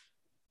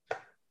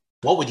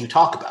 What would you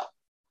talk about?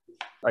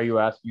 Are you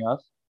asking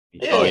us?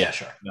 Yeah,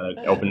 sure.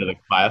 Open to the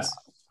class.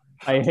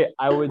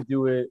 I would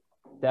do it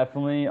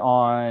definitely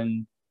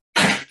on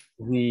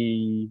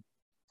the,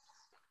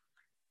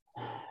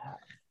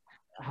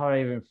 how would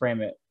I even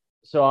frame it?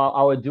 So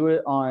I would do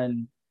it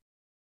on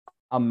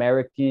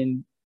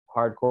American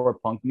hardcore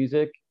punk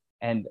music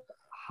and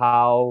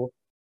how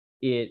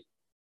it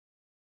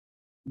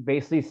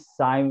basically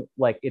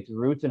its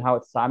roots and how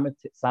it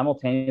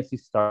simultaneously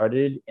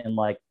started in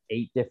like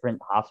 8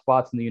 different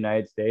hotspots in the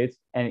United States,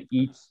 and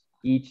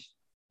each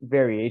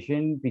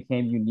variation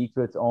became unique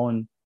to its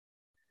own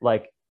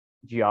like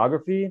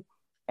geography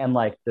and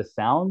like the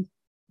sound.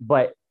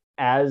 But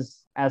as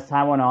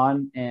time went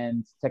on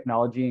and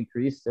technology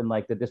increased and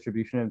like the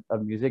distribution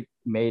of music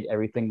made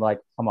everything like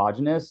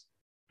homogenous,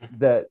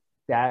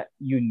 that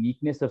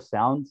uniqueness of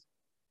sounds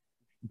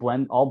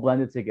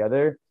blended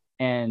together.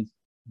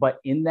 But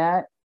in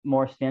that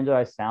more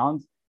standardized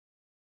sounds,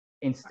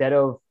 instead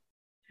of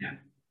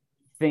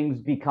things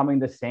becoming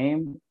the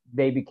same,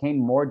 they became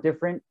more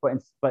different,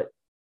 but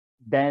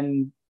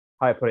then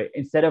how I put it,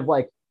 instead of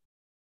like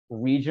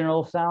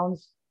regional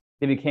sounds,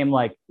 they became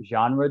like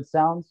genre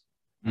sounds.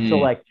 So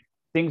like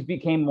things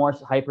became more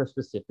hyper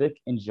specific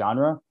in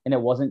genre, and it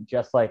wasn't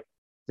just like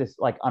this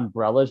like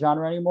umbrella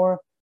genre anymore,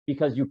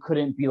 because you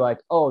couldn't be like,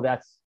 oh,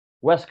 that's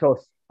West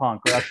Coast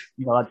punk, or that's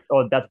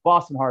that's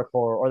Boston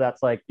hardcore, or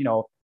that's like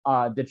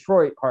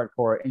Detroit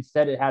hardcore.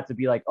 Instead, it had to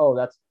be like, oh,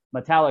 that's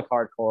metallic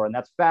hardcore, and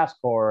that's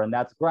fastcore, and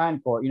that's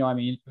grindcore. You know what I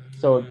mean?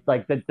 So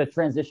like the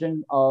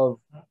transition of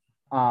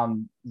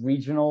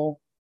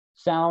regional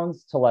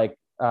sounds to like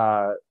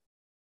I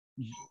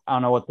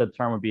don't know what the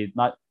term would be,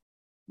 not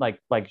like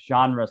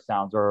genre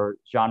sounds or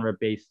genre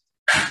based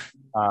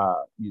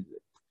music.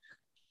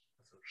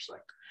 That's interesting.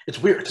 It's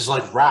weird because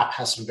like rap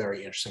has some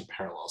very interesting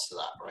parallels to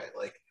that, right?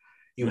 Like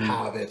you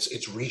have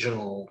its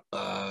regional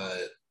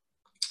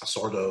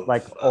sort of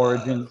like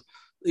origin.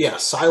 Yeah,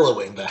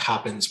 siloing that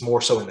happens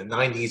more so in the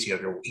 90s. You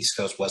have your East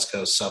Coast, West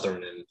Coast,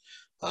 Southern, and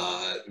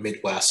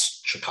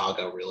Midwest,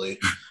 Chicago, really.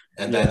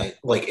 And then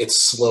it's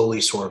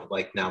slowly sort of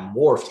like now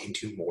morphed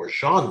into more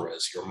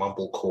genres. Your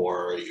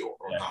mumblecore,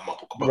 not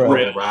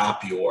mumblecore, but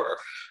rap, your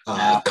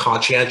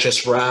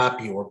conscientious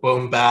rap, your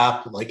boom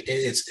bap. Like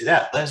that's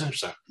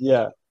interesting.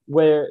 Yeah,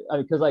 where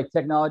because like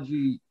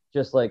technology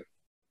just like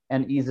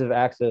and ease of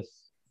access,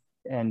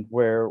 and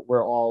where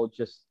we're all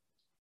just,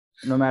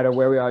 no matter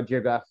where we are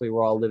geographically,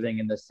 we're all living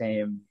in the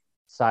same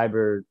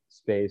cyber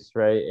space,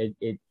 right?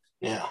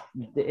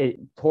 It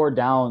tore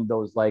down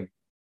those like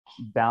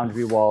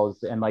boundary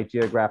walls and like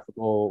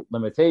geographical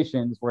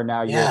limitations, where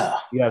now you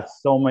have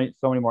so many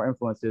more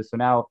influences. So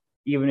now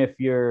even if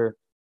you're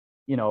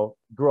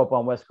grew up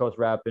on West Coast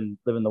rap and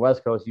live in the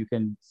West Coast, you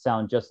can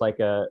sound just like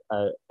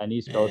an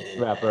East Coast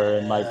rapper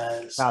and like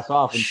pass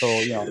off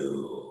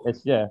until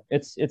it's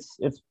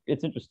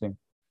interesting.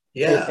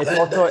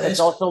 It's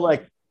also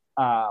like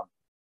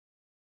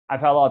I've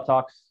had a lot of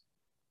talks,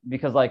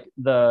 because like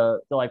the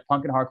like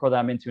punk and hardcore that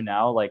I'm into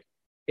now like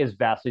is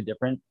vastly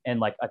different, and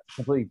like a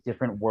completely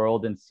different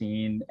world and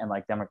scene and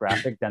like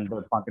demographic than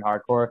the punk and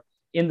hardcore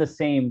in the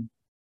same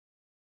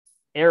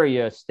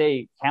area,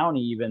 state, county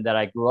even that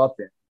I grew up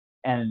in.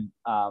 And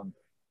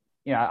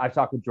I've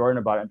talked with Jordan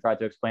about it and tried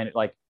to explain it,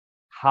 like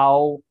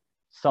how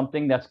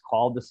something that's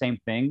called the same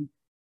thing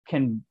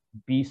can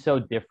be so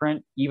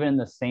different even in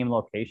the same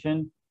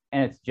location,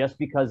 and it's just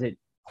because it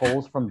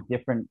pulls from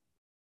different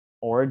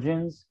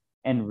origins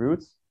and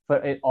roots,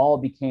 but it all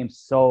became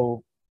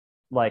so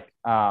like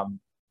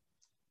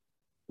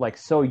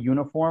so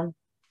uniform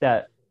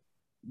that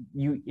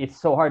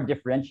it's so hard to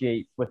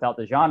differentiate without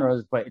the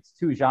genres. But it's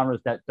two genres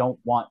that don't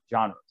want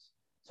genres,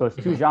 so it's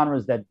two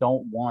genres that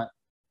don't want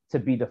to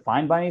be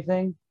defined by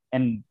anything,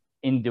 and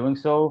in doing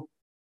so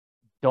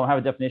don't have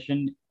a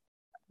definition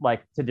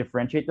like to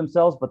differentiate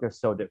themselves, but they're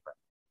so different.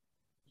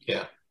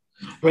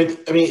 I mean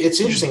it's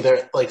interesting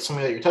that like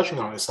something that you're touching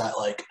on is that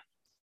like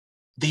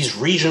these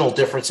regional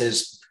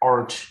differences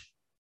aren't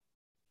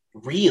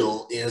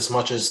real in as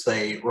much as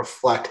they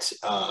reflect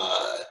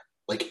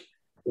like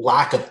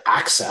lack of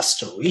access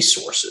to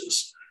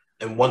resources.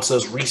 And once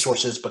those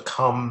resources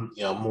become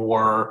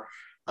more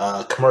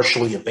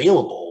commercially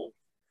available,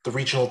 the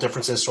regional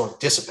differences sort of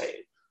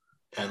dissipate,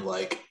 and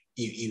like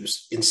you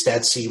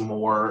instead see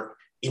more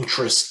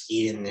interest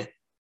in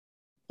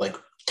like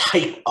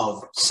type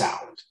of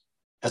sound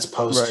as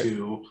opposed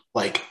to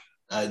like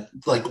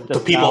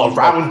the people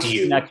around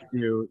you next to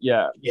you.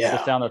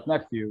 The sound that's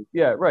next to you.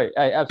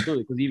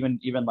 Absolutely. Because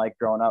even like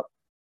growing up,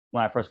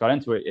 when I first got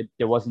into it,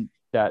 there wasn't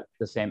that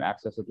the same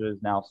access that there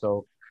is now.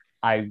 So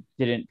I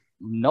didn't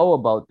know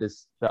about the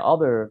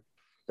other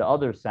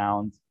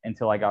sounds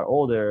until I got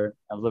older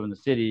and lived in the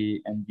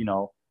city, and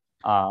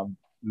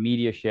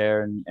media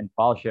share and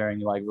file sharing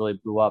like really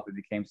blew up. It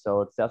became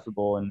so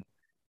accessible, and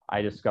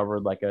I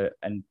discovered like an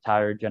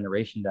entire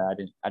generation that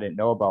I didn't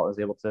know about. I was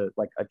able to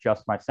like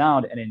adjust my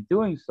sound, and in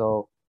doing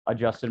so,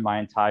 adjusted my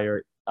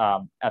entire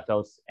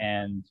ethos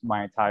and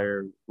my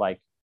entire like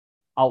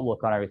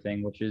outlook on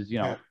everything. Which is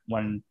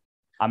when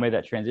I made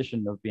that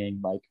transition of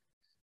being like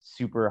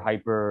super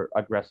hyper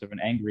aggressive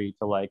and angry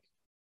to like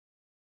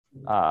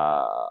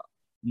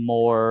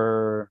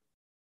more,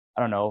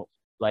 I don't know,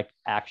 like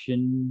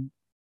actionable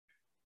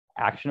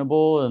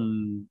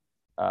and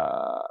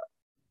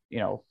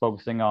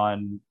focusing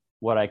on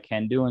what I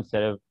can do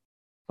instead of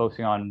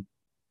focusing on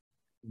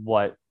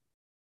what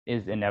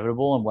is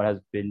inevitable and what has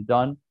been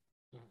done.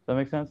 Does that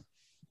make sense?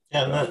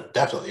 Yeah, no,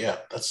 definitely. Yeah,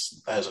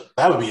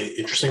 that would be an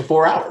interesting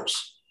 4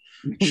 hours.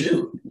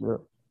 Shoot. Yeah.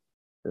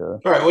 All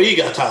right, what do you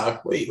got, Tyler?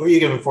 What are you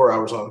giving 4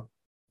 hours on?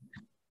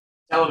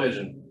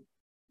 Television.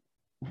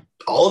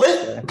 All of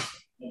it?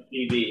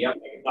 TV. Yep,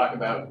 I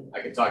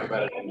can talk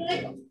about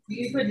it.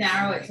 You could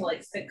narrow it to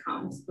like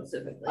sitcoms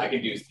specifically. I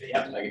could do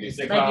sitcoms. Like you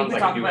could I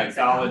talk could do about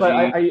anthology. But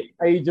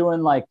are you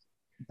doing like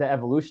the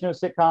evolution of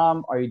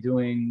sitcom? Are you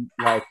doing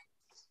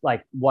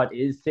like what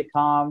is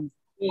sitcom?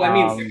 Well, I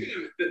mean,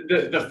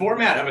 the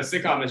format of a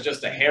sitcom is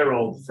just a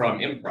herald from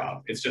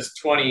improv. It's just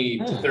 20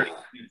 to 30 minutes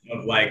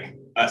of like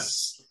a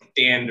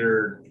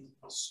standard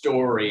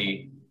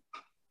story,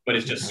 but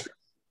it's just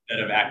that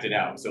have acted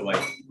out. So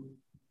like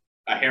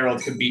a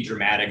Herald could be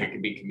dramatic, it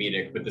could be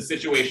comedic, but the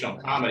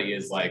situational comedy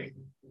is like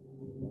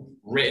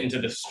written to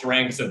the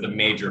strengths of the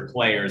major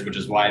players, which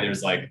is why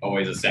there's like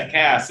always a set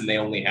cast and they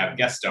only have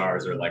guest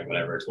stars or like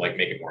whatever to like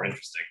make it more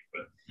interesting.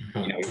 But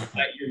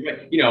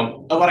you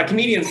know, a lot of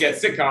comedians get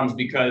sitcoms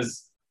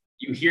because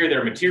you hear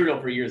their material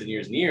for years and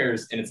years and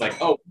years, and it's like,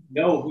 oh,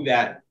 you know who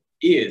that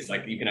is.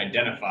 Like you can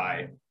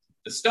identify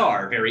the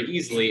star very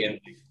easily, and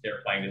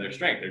they're playing to their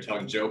strength. They're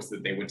telling jokes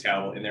that they would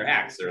tell in their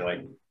acts or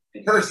like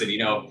in person. You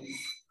know,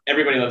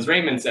 Everybody Loves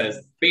Raymond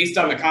says based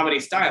on the comedy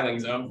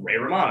stylings of Ray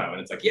Romano,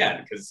 and it's like,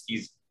 yeah, because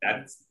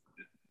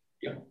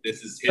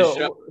this is his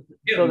show.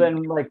 So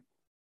then, like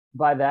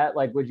by that,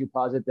 like, would you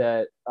posit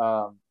that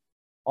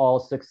all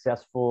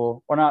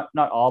successful, or not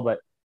all, but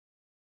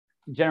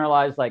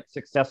generalized like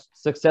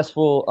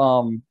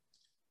successful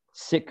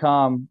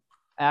sitcom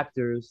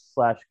actors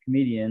 /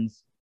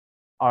 comedians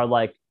are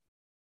like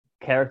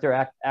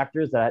character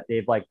actors that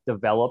they've like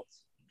developed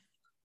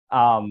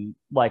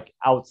like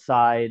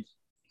outside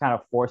kind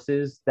of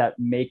forces that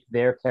make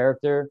their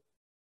character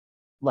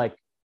like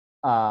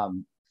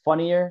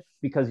funnier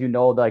because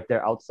like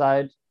their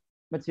outside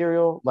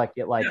material, like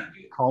it like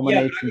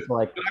culminates into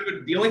like.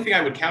 The only thing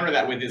I would counter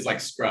that with is like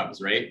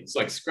Scrubs, right? So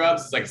like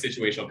Scrubs is like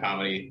situational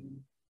comedy,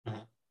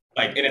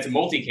 like, and it's a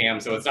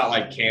multicam, so it's not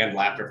like canned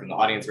laughter from the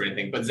audience or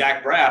anything. But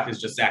Zach Braff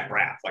is just Zach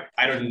Braff. Like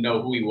I don't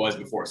know who he was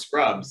before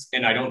Scrubs,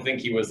 and I don't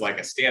think he was like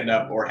a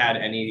stand-up or had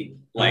any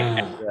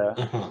like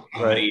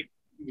right.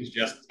 He was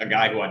just a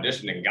guy who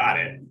auditioned and got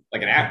it,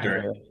 like an actor.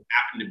 It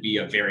happened to be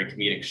a very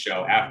comedic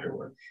show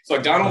afterward. So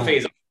like Donald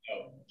Faison,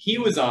 he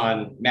was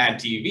on Mad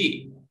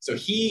TV, so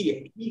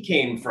he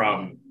came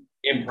from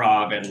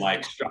improv and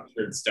like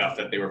structured stuff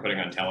that they were putting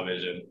on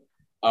television.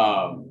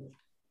 So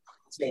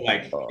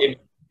like it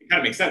kind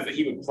of makes sense that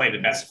he would play the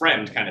best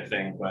friend kind of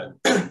thing, but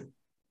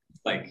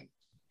like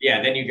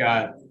then you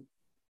got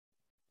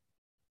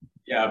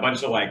a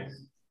bunch of like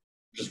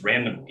just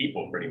random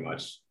people pretty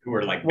much who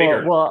are like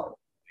bigger.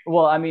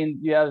 Well, I mean,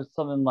 you have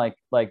something like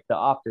The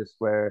Office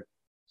where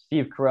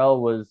Steve Carell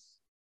was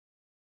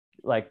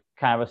like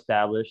kind of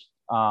established.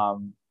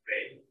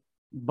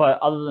 But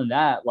other than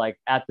that, like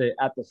at the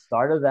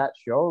start of that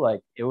show,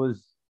 like it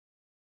was,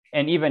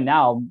 and even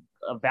now,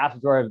 a vast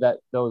majority of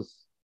those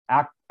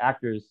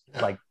actors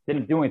like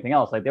didn't do anything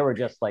else. Like they were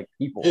just like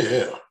people,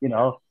 you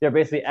know, they're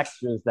basically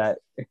extras that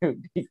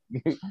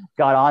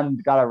got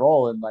a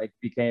role and like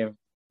became.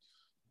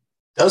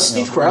 Does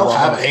Steve Carell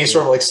have any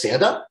sort of like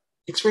stand-up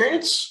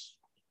experience?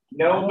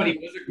 No, but he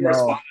was a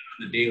correspondent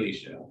on the Daily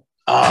Show.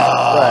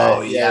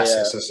 Oh, right.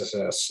 yes.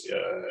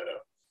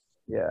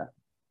 Yeah.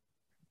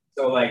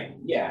 So like,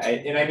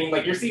 and I mean,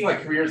 like you're seeing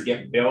like careers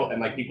get built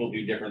and like people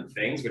do different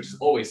things, which is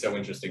always so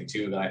interesting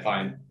too. That I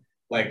find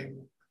like,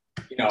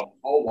 you know,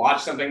 I'll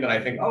watch something that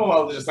I think, oh,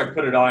 I'll just like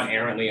put it on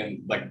errantly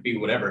and like be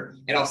whatever,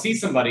 and I'll see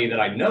somebody that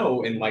I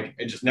know and like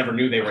I just never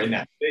knew they were in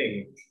that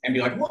thing and be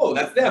like, whoa,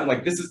 that's them.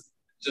 Like this is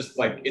just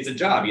like it's a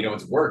job, you know,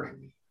 it's work.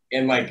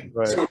 And like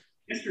so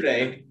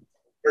yesterday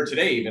or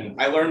today even,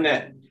 I learned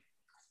that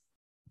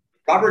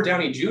Robert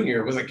Downey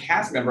Jr. was a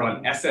cast member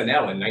on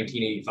SNL in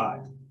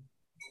 1985.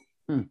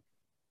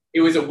 It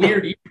was a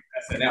weird year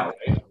for SNL,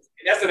 right?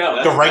 In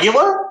SNL, the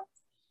regular?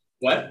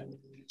 What?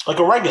 Like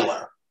a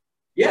regular?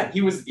 Yeah,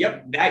 he was.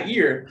 Yep, that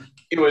year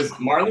it was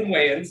Marlon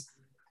Wayans,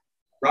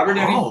 Robert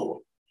Downey,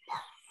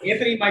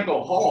 Anthony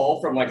Michael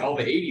Hall from like all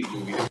the '80s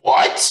movies.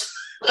 What?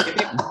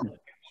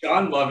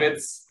 John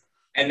Lovitz,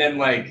 and then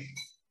like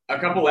a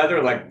couple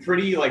other like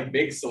pretty like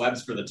big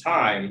celebs for the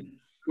time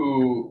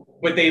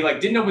but they like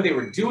didn't know what they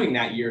were doing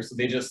that year, so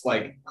they just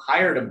like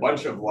hired a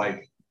bunch of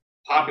like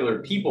popular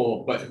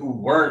people, but who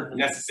weren't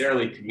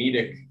necessarily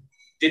comedic,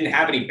 didn't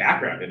have any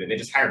background in it. They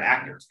just hired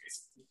actors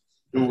basically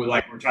who were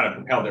like were trying to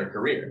propel their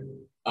career.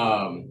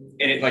 And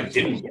it like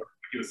didn't work.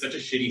 It was such a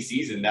shitty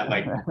season that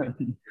like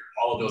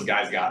all of those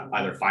guys got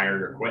either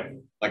fired or quit.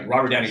 Like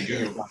Robert Downey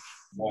Jr. was on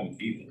one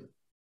season,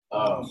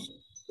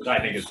 which I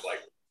think is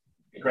like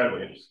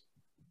incredibly interesting.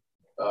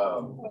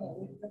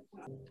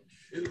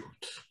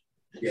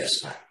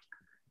 Yes.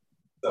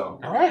 So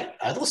all right,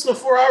 I'd listen to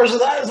 4 hours of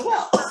that as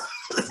well.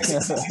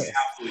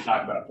 Absolutely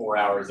talk about 4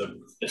 hours of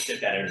the shit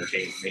that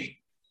entertains me.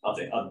 I'll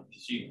say,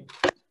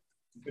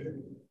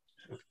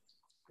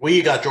 What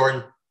you got,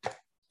 Jordan?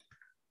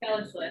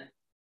 Taylor Swift.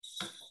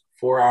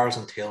 4 hours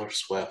on Taylor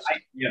Swift.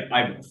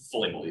 I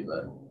fully believe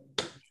that.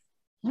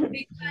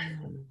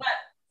 But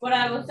what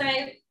I will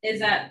say is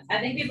that I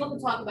think people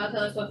can talk about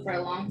Taylor Swift for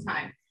a long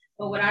time.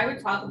 But what I would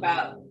talk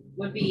about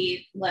would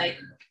be like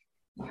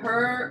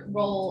her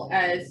role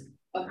as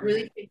a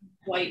really big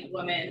white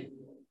woman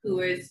who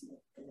is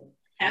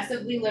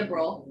passively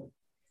liberal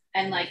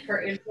and like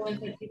her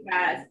influence that she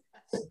has.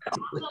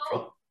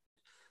 Also,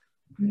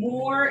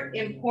 more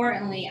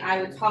importantly, I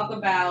would talk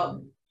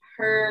about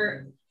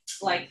her,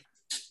 like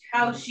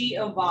how she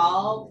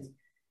evolved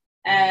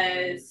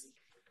as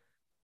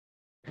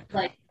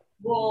like,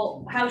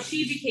 well, how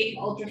she became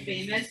ultra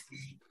famous,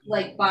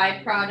 like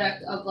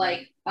byproduct of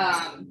like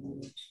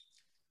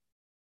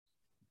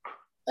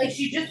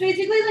she just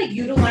basically like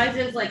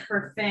utilizes like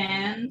her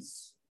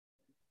fans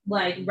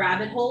like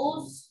rabbit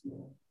holes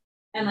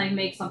and like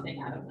make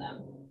something out of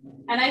them.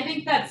 And I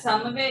think that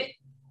some of it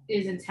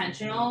is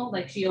intentional.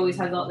 Like they always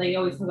talk about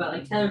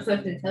like Taylor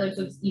Swift and Taylor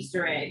Swift's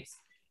Easter eggs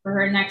for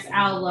her next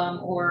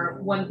album, or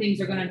when things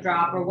are going to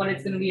drop, or what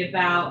it's going to be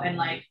about. And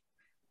like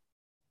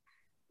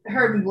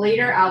her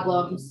later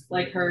albums,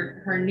 like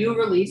her new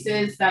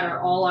releases that are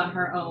all on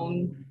her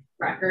own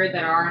record,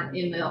 that aren't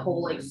in the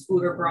whole like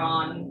Scooter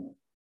Braun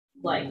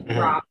like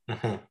rock,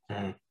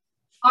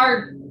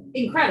 are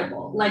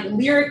incredible. Like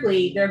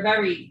lyrically, they're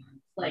very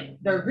like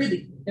they're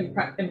really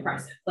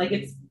impressive. Like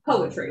it's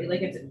poetry.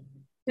 Like it's,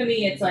 to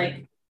me, it's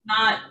like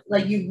not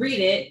like you read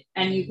it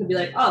and you could be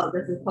like, oh,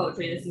 this is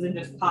poetry. This isn't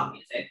just pop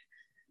music.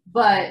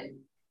 But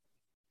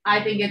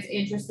I think it's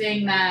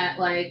interesting that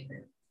like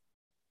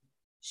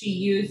she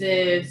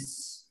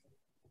uses,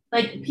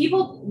 like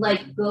people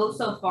like go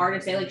so far to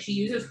say like she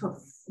uses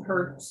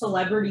her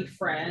celebrity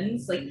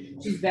friends. Like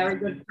she's very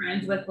good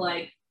friends with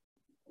like,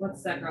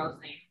 what's that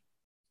girl's name?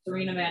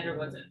 Serena Vander,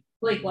 was it?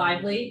 Blake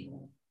Lively.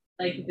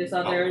 Like this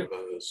other,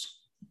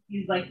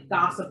 she's like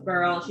Gossip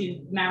Girl. She's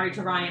married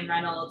to Ryan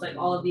Reynolds. Like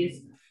all of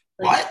these.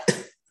 Like,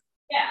 what?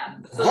 Yeah.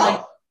 So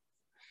like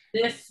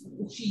this,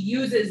 she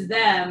uses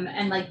them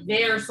and like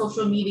their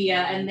social media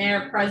and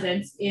their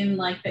presence in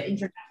like the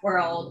internet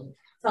world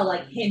to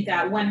like hint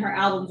at when her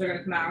albums are going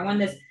to come out, or when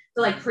this,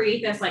 to like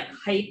create this like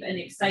hype and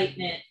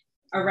excitement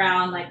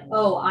around like,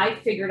 oh, I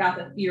figured out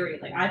the theory.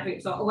 Like I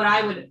figured, so what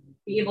I would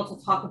be able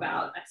to talk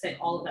about, I say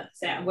all of that to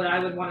say, what I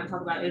would want to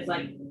talk about is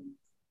like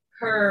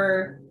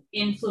her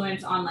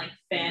influence on like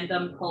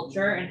fandom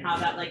culture and how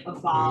that like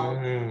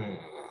evolved and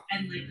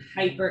like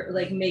hyper,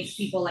 like makes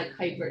people like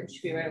hyper. So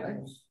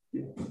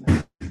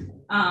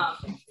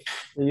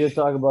you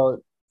talk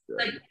about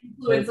like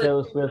influence,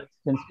 Taylor like, Swift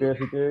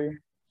conspiracy theory.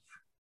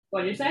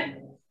 what did you say?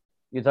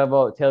 You talk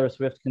about Taylor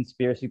Swift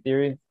conspiracy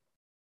theory.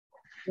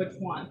 Which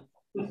one?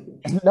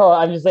 No,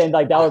 I'm just saying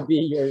like that would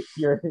be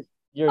your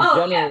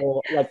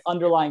general yeah. like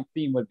underlying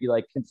theme would be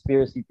like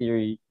conspiracy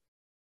theory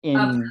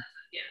in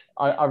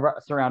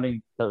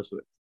surrounding Taylor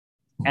Swift,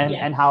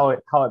 and how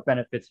it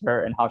benefits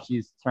her and how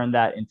she's turned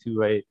that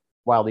into a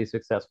wildly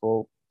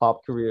successful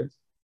pop career.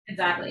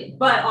 Exactly,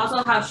 but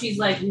also how she's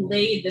like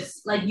laid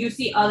this, like you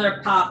see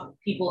other pop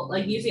people,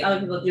 like you see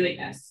other people doing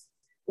this,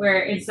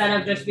 where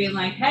instead of just being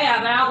like, hey, I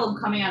have an album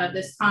coming out at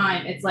this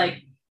time, it's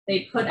like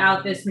they put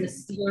out this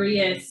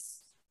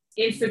mysterious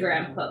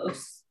Instagram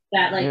post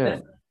that like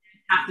the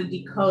have to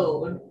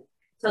decode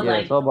to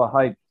like, it's all about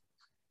hype.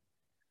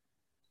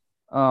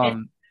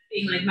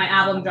 Being like my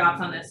album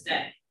drops on this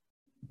day.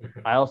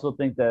 I also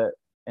think that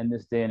in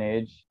this day and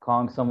age,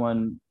 calling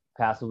someone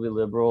passively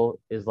liberal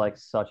is like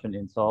such an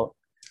insult.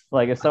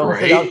 Like if someone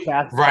says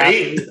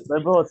passively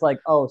liberal, it's like,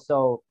 oh,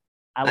 so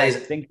I like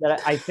think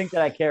that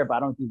I care, but I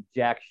don't do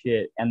jack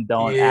shit and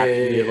don't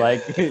actually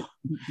like.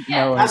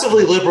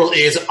 Passively liberal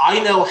is I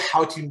know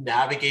how to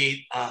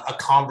navigate a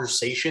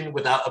conversation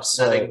without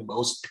upsetting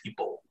most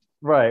people.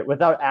 Right,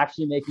 without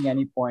actually making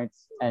any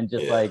points and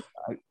just like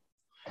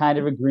kind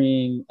of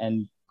agreeing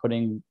and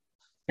putting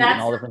in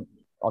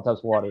all types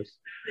of waters.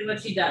 Exactly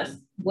what she does.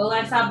 Will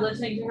I stop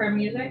listening to her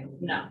music?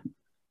 No.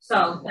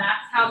 So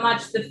that's how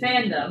much the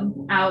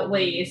fandom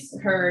outweighs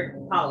her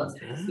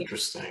politics.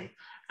 Interesting.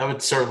 That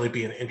would certainly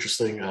be an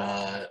interesting,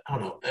 I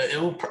don't know,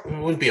 it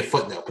wouldn't be a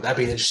footnote, but that'd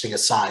be an interesting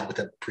aside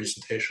within the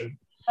presentation.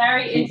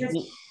 Very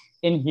interesting.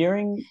 In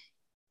hearing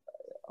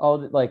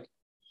like,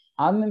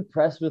 I'm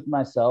impressed with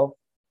myself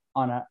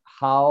on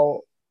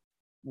how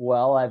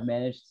well I've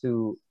managed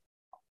to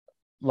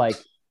like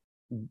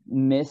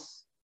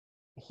miss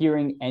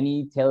hearing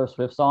any Taylor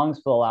Swift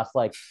songs for the last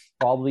like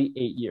probably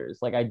 8 years.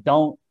 Like I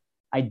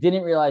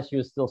didn't realize she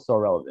was still so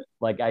relevant.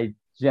 Like I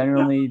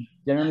generally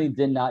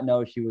did not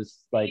know she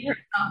was like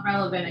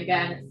relevant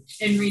again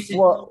in recent.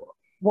 Well,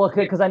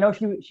 because I know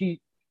she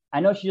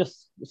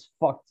just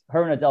fucked,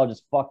 her and Adele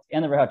just fucked,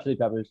 and the Red Hot Chili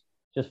Peppers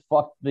just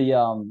fucked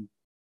the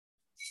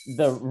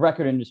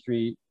record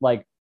industry,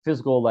 like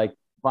physical like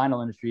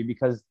vinyl industry,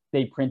 because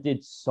they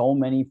printed so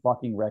many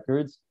fucking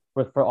records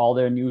for all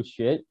their new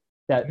shit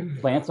that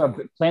plants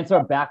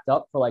are backed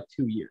up for like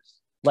 2 years.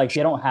 Like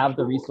they don't have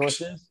the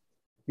resources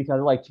because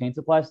of like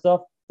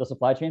the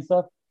supply chain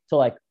stuff to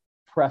like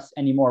press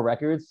any more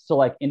records. So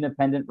like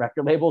independent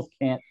record labels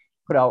can't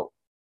put out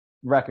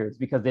records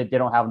because they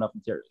don't have enough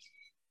materials.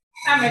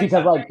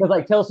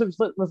 Because Taylor Swift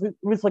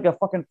was like a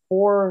fucking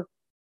 4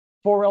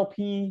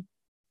 LP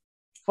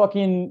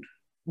fucking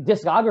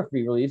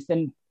discography released,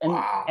 and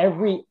wow.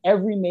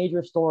 every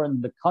major store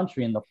in the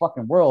country, in the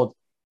fucking world,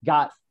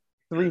 got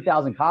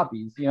 3,000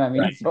 copies. You know what I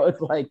mean? Right. So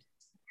it's like,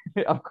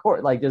 of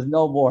course, like there's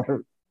no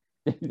more,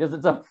 because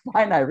it's a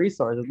finite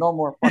resource. There's no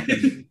more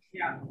fucking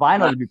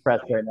vinyl to be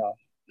pressed right now.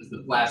 Just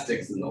the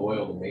plastics and the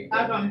oil to make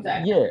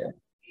that. Yeah.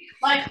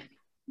 Like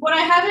what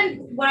I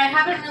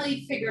haven't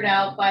really figured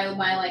out by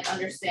my like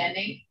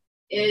understanding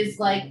is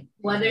like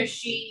whether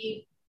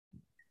she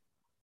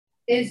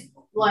is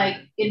like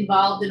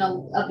involved in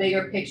a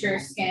bigger picture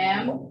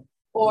scam,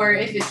 or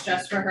if it's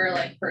just for her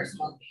like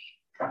personal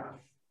gain.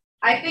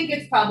 I think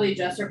it's probably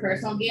just her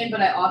personal gain,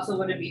 but I also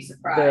wouldn't be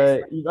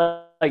surprised.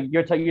 Like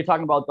you're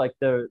talking about like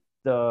the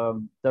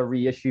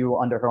reissue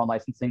under her own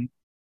licensing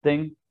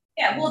thing.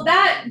 Yeah, well,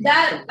 that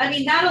I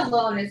mean, that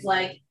alone is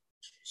like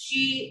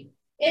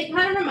it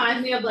kind of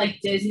reminds me of like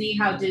Disney,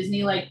 how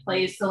Disney like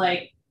plays to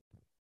like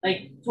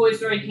Toy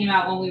Story came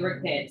out when we were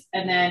kids,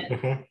 and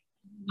then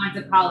went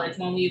to college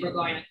when we were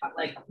going to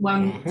like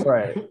when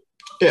right.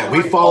 Yeah,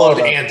 we followed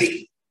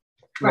Andy.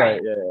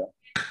 Right. Yeah.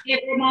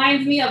 It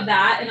reminds me of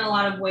that in a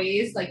lot of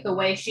ways, like the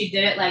way she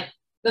did it. Like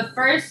the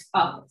first,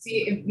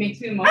 it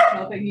makes me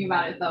emotional thinking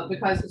about it though,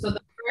 because so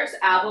the first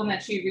album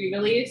that she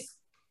re-released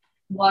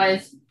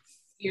was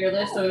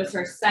Fearless, so it was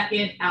her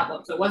second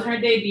album. So it wasn't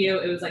her debut;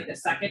 it was like the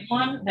second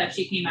one that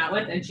she came out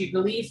with, and she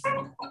released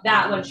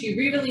that one. She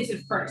re-released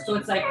it first, so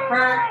it's like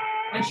her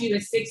when she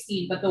was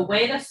 16. But the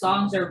way the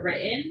songs are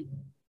written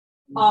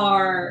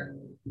are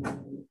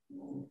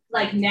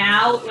like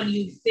now when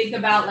you think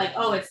about like,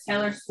 oh, it's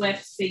Taylor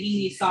Swift singing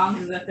these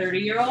songs as a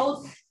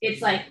 30-year-old,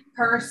 it's like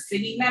her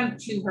singing them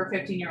to her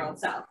 15-year-old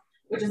self,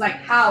 which is like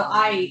how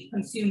I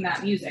consume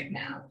that music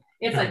now.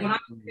 It's like when I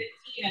was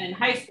 15 and in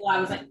high school, I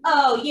was like,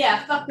 oh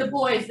yeah, fuck the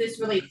boys,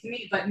 this relates to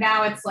me. But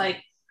now it's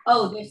like,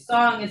 oh, this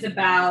song is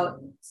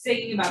about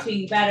singing about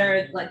being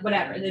better, like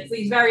whatever. It's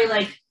these very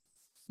like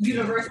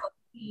universal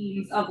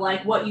themes of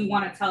like what you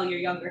want to tell your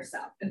younger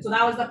self. And so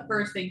that was the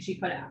first thing she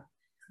put out.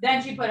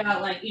 Then she put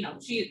out like, you know,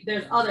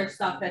 there's other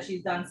stuff that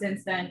she's done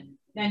since then.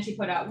 Then she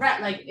put out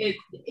like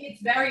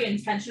it's very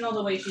intentional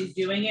the way she's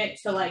doing it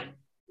to like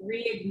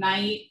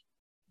reignite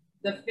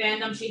the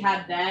fandom she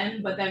had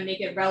then, but then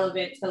make it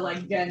relevant to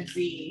like Gen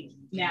Z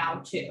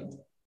now too.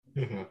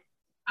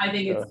 I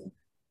think it's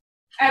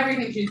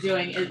everything she's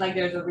doing is like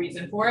there's a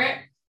reason for it.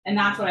 And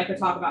that's what I could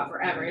talk about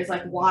forever. Is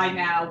like, why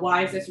now?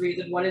 Why is this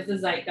reason? What is the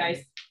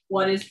zeitgeist?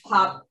 What is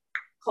pop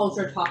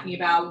culture talking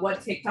about?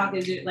 What TikTok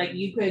is it? Like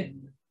you could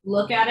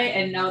look at it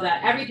and know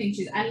that everything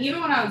and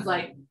even when I was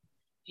like,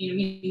 you know,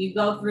 you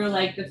go through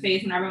like the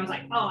phase when everyone's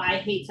like, oh, I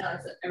hate Taylor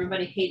Swift.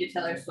 Everybody hated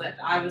Taylor Swift.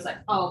 I was like,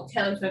 oh,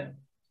 Taylor Swift,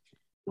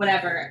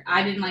 whatever.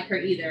 I didn't like her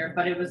either,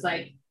 but it was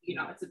like, you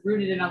know, it's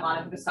rooted in a lot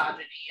of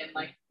misogyny and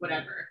like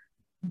whatever.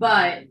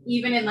 But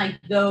even in like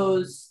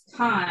those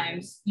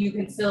times, you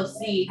can still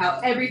see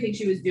how everything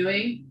she was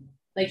doing,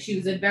 like she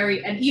was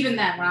and even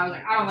then when I was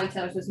like, I don't like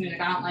Taylor Swift's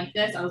music, I don't like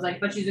this, I was like,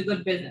 but she's a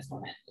good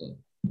businesswoman.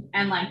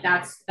 And like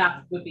that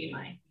would be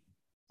my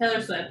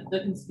Taylor Swift, the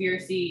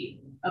conspiracy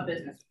of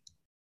business.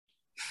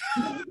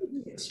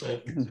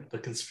 The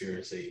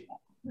conspiracy.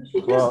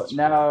 Well,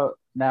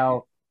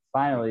 now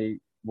finally,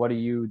 what are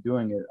you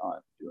doing it on?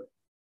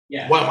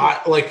 Yeah. What am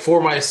I like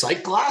for my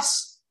psych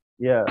class?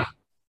 Yeah.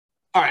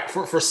 All right,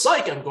 for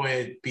psych, I'm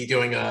going to be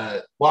doing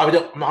I'm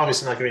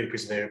obviously not going to be a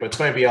presentation, but it's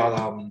going to be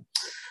on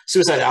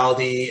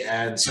suicidality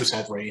and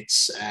suicide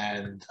rates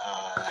and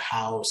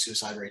how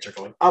suicide rates are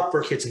going up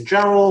for kids in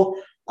general,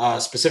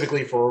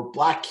 specifically for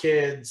Black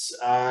kids,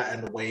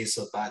 and the ways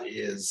that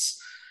is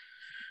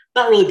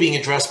not really being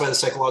addressed by the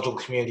psychological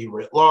community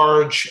writ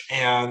large,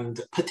 and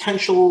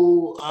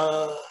potential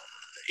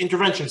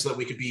interventions that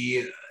we could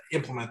be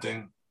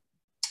implementing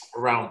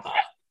around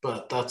that.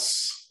 But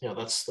that's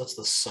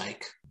the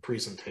psych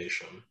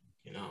presentation,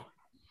 you know.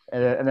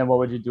 And then what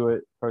would you do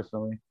it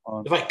personally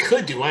on? If I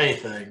could do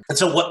anything. And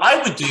so what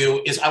I would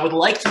do is I would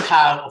like to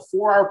have a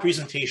 4-hour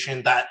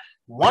presentation that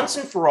once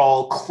and for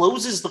all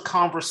closes the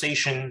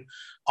conversation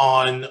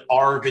on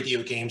our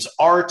video games.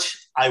 Art,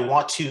 I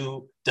want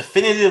to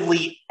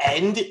definitively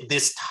end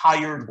this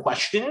tired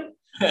question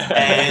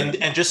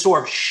and just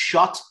sort of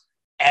shut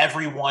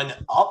everyone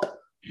up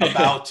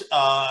about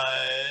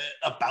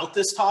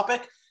this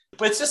topic.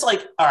 But it's just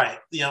like, all right,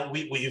 you know,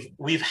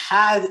 we've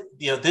had,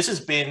 you know, this has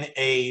been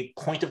a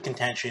point of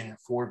contention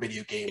for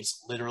video games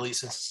literally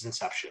since its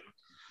inception.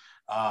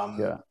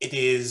 It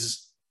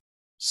is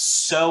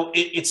so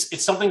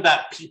it's something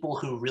that people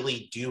who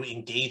really do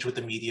engage with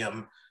the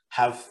medium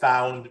have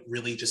found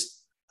really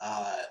just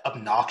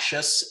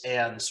obnoxious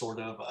and sort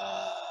of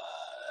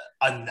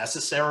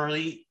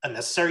unnecessary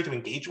to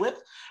engage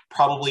with,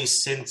 probably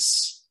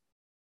since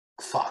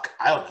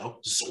I don't know,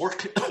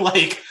 Zork,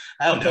 like,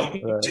 I don't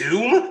know,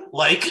 Doom,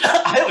 like,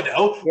 I don't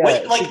know,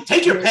 wait, like,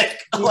 take your pick.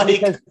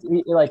 Because,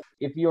 like,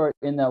 if you're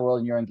in that world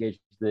and you're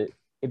engaged with it,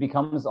 it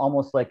becomes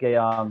almost like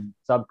a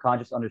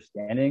subconscious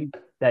understanding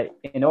that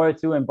in order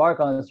to embark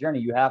on this journey,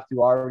 you have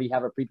to already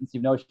have a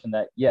preconceived notion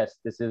that, yes,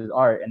 this is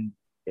art, and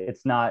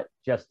it's not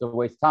just a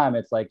waste of time.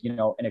 It's like, you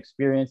know, an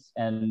experience,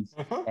 and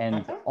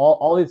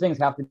all these things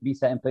have to be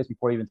set in place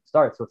before you even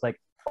start. So it's like,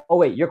 oh,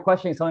 wait, you're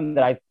questioning something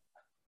that I,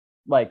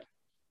 like,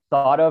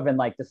 thought of and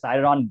like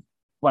decided on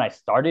when I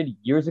started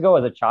years ago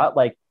as a child,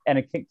 like, and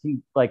it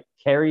like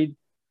carried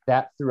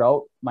that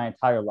throughout my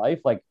entire life.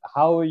 Like,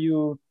 how are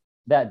you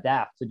that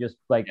daft to just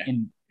like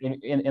in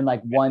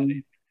like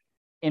one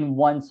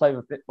swipe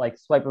of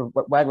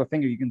wag of a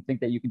finger, you can think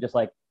that you can just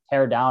like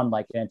tear down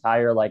like an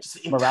entire like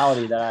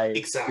morality that I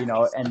you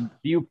know and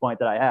viewpoint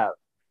that I have.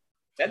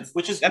 That's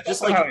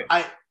just like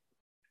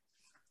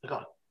go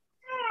on.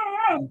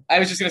 I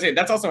was just gonna say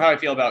that's also how I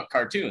feel about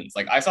cartoons.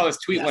 Like I saw this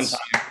tweet one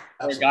time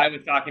a guy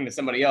was talking to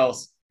somebody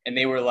else, and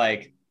they were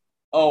like,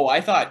 "Oh,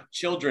 I thought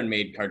children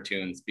made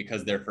cartoons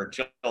because they're for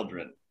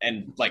children,"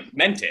 and like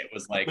meant it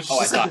was like, Which "Oh,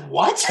 I is thought like,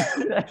 what?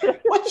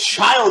 What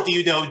child do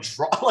you know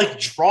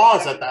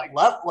draws at that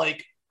level?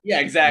 Like, yeah,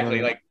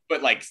 exactly." Like,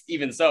 but like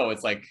even so,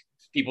 it's like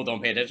people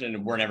don't pay attention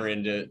and we're never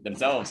into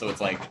themselves, so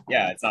it's like,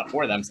 yeah, it's not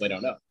for them, so they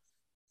don't know.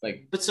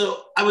 Like, but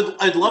so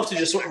I'd love to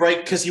just right,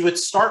 because you would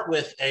start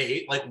with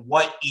a like,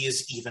 what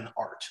is even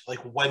art? Like,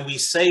 when we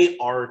say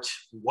art,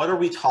 what are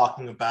we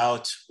talking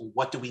about?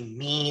 What do we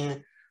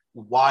mean?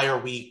 Why are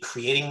we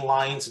creating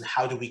lines, and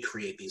how do we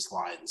create these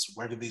lines?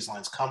 Where do these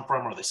lines come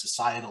from? Are they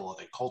societal? Are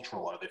they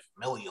cultural? Are they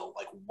familial?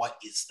 Like, what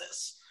is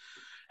this?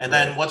 And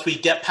then once we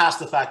get past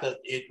the fact that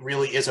it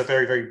really is a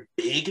very, very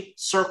big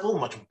circle,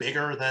 much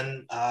bigger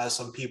than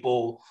some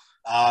people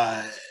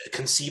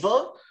conceive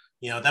of,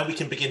 then we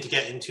can begin to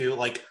get into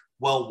like,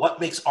 well, what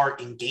makes art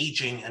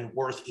engaging and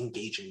worth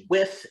engaging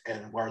with?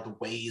 And what are the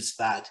ways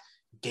that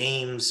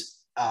games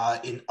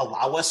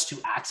allow us to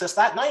access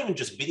that? Not even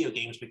just video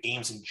games, but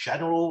games in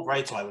general,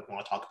 right? So I would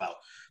want to talk about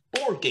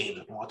board games.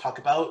 I want to talk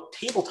about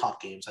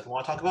tabletop games. I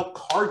want to talk about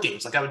card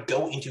games. Like, I would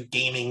go into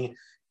gaming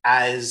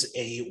as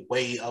a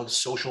way of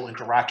social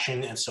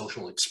interaction and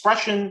social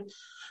expression.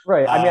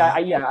 Right.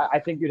 I mean, I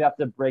think you'd have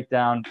to break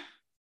down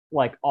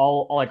like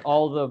all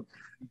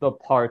the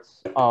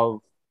parts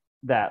of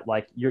that.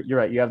 Like, you're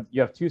right. You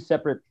have two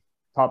separate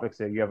topics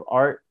here. You have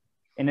art,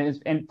 and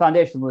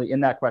foundationally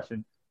in that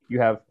question, you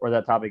have, or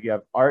that topic, you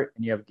have art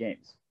and you have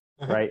games,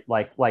 right?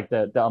 Like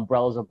the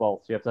umbrellas of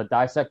both. So you have to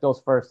dissect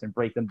those first and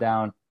break them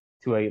down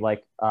to a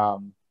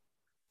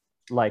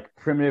like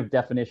primitive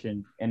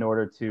definition in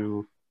order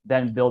to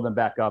then build them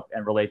back up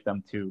and relate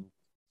them to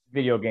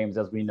video games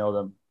as we know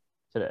them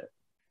today.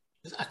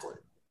 Exactly.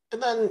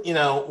 And then,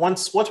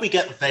 once we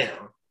get there,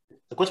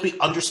 like, once we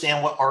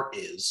understand what art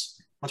is,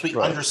 once we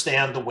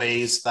understand the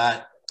ways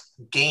that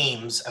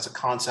games as a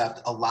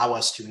concept allow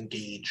us to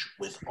engage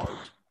with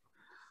art,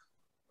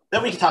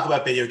 then we can talk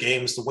about video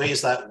games, the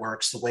ways that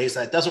works, the ways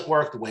that it doesn't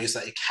work, the ways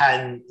that it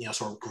can,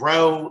 sort of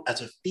grow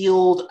as a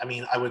field. I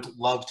mean, I would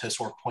love to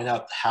sort of point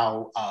out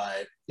how,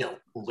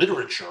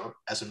 literature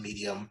as a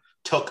medium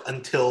took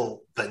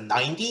until the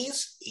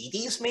 90s,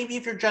 80s, maybe,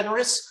 if you're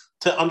generous,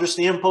 to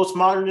understand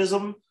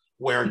postmodernism,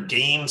 where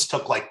games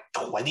took like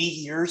 20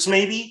 years,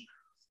 maybe.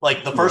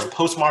 Like, the first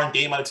postmodern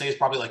game I would say is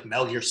probably like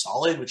Metal Gear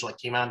Solid, which like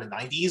came out in the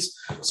 90s.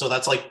 So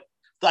that's like,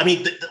 I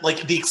mean,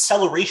 the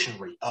acceleration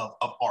rate of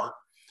art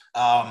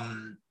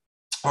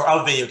or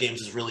of video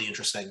games is really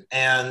interesting.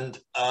 And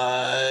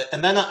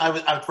then I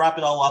would wrap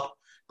it all up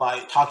by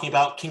talking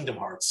about Kingdom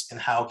Hearts, and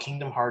how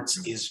Kingdom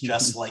Hearts is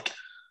just like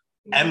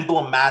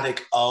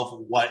emblematic of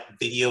what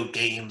video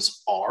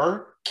games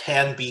are,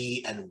 can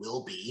be, and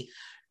will be,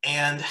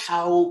 and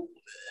how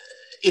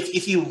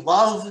if you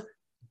love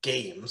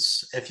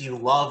games, if you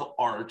love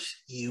art,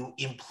 you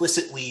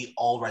implicitly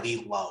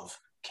already love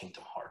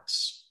Kingdom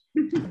Hearts.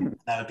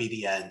 That would be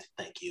the end.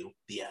 Thank you.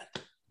 The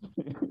end.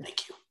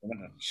 Thank you.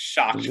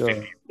 Shocked.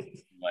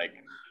 Like,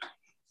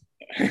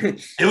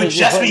 it would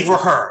just be for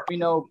her. We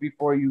know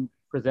before you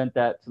present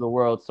that to the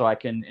world, so I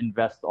can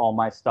invest all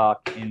my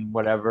stock in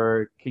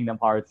whatever Kingdom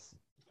Hearts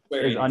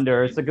is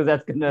under, so because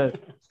that's gonna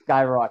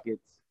skyrocket.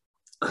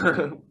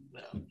 Oh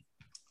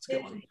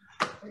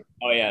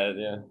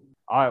yeah.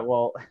 All right,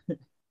 well,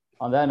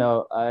 on that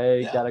note,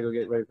 I gotta go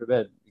get ready for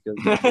bed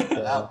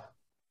because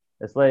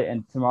it's late,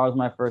 and tomorrow's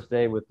my first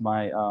day with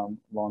my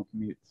long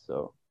commute,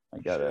 so I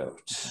gotta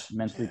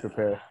mentally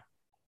prepare.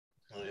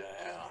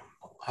 Yeah.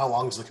 How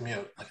long is the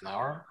commute? Like an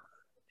hour?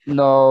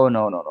 No.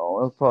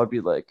 It'll probably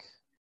be like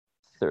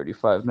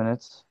 35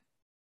 minutes.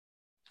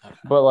 Okay.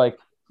 But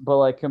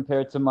like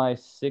compared to my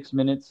 6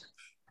 minutes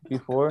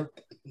before,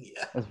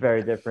 it's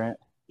very different.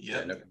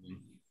 Yeah.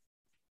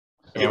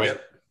 Okay, wait.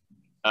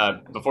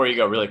 Before you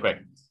go, really quick.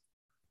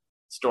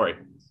 Story.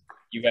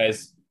 You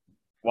guys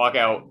walk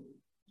out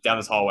down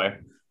this hallway,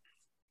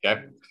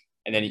 okay?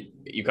 And then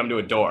you come to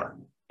a door,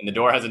 and the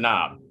door has a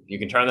knob. You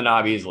can turn the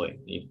knob easily,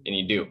 and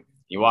you do.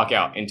 You walk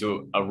out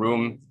into a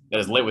room that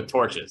is lit with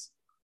torches.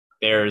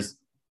 There's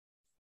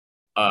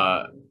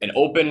an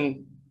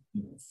open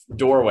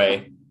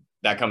doorway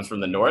that comes from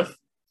the north,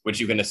 which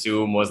you can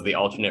assume was the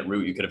alternate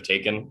route you could have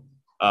taken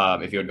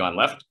if you had gone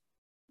left.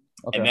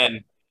 Okay. And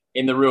then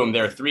in the room,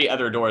 there are 3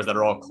 other doors that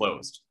are all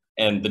closed.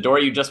 And the door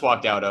you just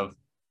walked out of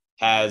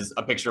has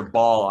a picture of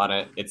Ball on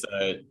it. It's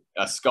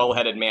a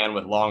skull-headed man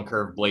with long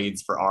curved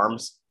blades for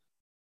arms.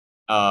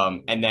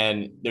 And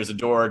then there's a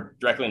door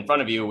directly in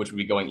front of you, which would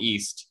be going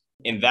east.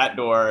 In that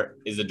door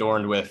is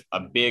adorned with a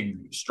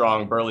big,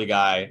 strong, burly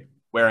guy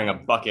wearing a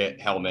bucket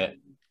helmet,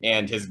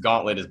 and his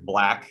gauntlet is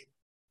black,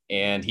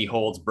 and he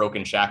holds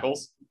broken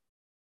shackles.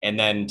 And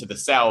then to the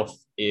south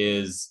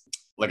is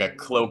like a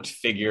cloaked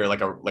figure,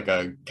 like a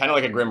kind of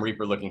like a Grim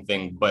Reaper looking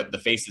thing, but the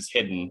face is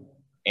hidden,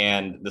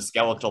 and the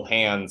skeletal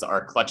hands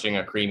are clutching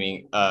a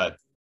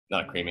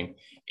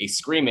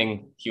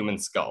screaming human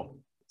skull.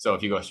 So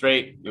if you go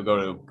straight, you'll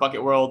go to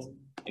Bucket World,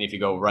 and if you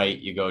go right,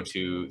 you go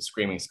to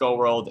Screaming Skull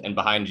World, and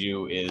behind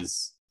you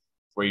is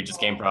where you just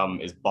came from,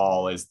 is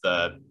Ball, is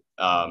the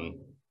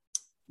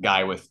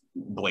guy with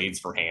blades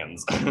for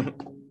hands,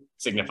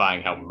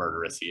 signifying how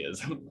murderous he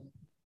is.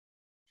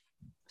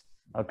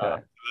 Okay.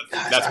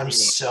 Guys, I'm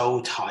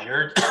so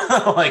tired.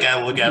 Like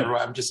I look at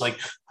everyone, I'm just like,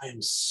 I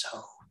am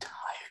so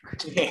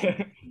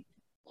tired.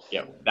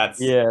 That's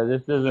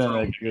this isn't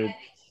a good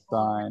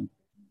sign.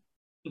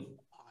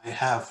 I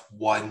have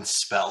one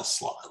spell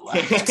slot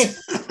left.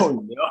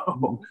 Oh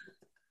no.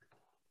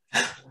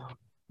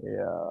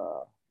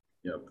 Yeah.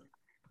 Yep.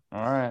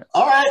 All right,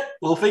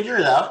 we'll figure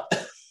it out.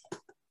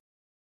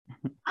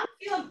 I'm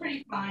feeling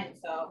pretty fine,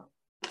 so.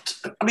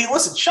 I mean,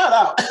 listen, shut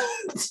up.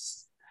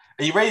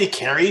 Are you ready to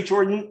carry,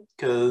 Jordan?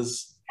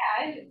 Because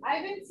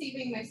I've been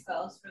saving my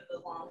spells for the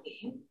long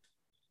game.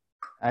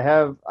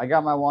 I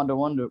got my wand of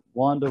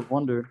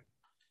wonder,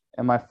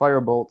 and my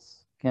firebolt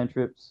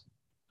cantrips.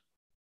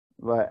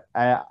 But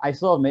I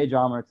still have mage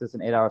armor because it's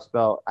an 8-hour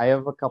spell. I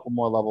have a couple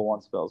more level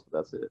 1 spells, but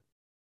that's it.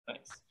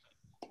 Nice.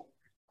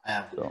 I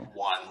have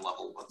one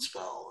level 1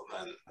 spell,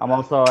 and then I'm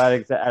also at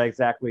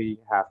exactly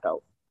half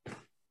health.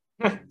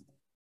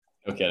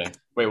 No kidding.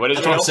 Wait, what is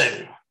that's your what I'm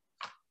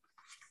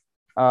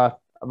health? saying.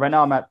 Right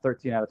now I'm at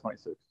 13 out of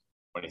 26.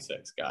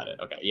 26. Got it.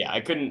 Okay. Yeah, I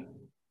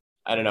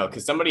don't know,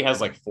 because somebody has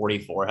like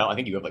 44 health. I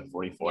think you have like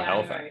 44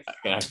 health.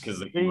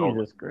 Because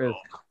Jesus Christ.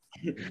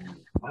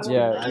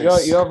 Yeah,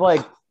 nice. you have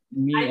like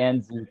me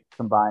and Zook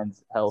combined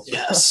health.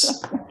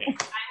 Yes. I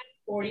have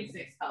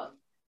 46 health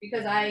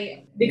because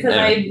I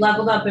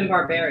leveled up in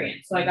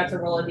barbarian, so I got to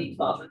roll a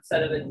d12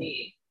 instead of a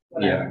d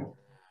whatever. Yeah.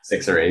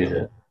 6 or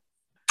 8.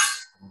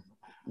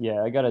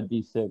 Yeah, I got a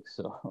d6,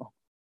 so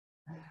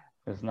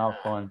it's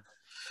not fun.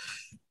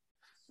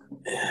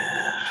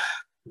 Yeah.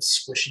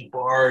 Squishy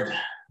bard.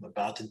 I'm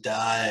about to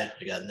die.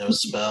 I got no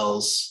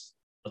spells.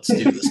 Let's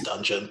do this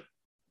dungeon.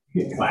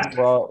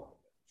 Well,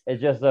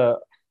 it's just a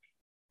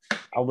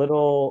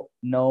little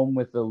gnome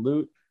with a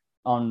lute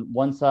on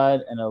one side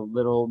and a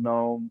little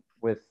gnome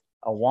with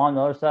a wand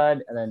on the other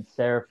side, and then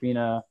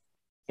Seraphina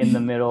in the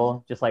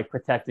middle, just like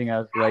protecting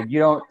us. Like, you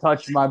don't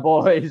touch my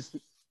boys.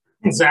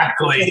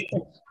 Exactly.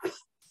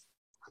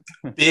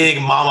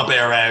 Big mama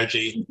bear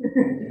energy.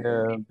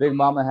 Yeah, big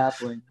mama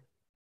halfling.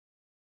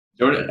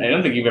 Jordan, I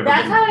don't think you've ever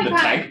been to the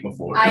tank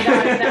before. I know,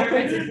 I've never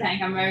been to the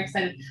tank. I'm very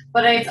excited.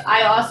 But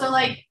I also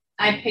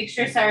I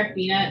picture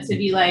Seraphina to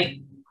be like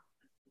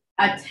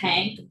a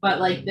tank, but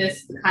like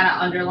this kind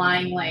of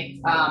underlying like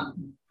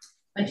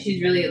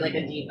she's really like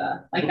a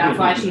diva. Like that's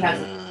why she has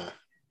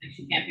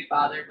she can't be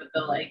bothered with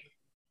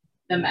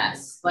the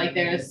mess. Like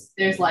there's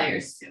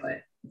layers to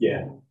it.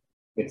 Yeah.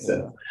 It's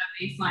a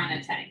baseline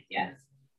a tank, yes.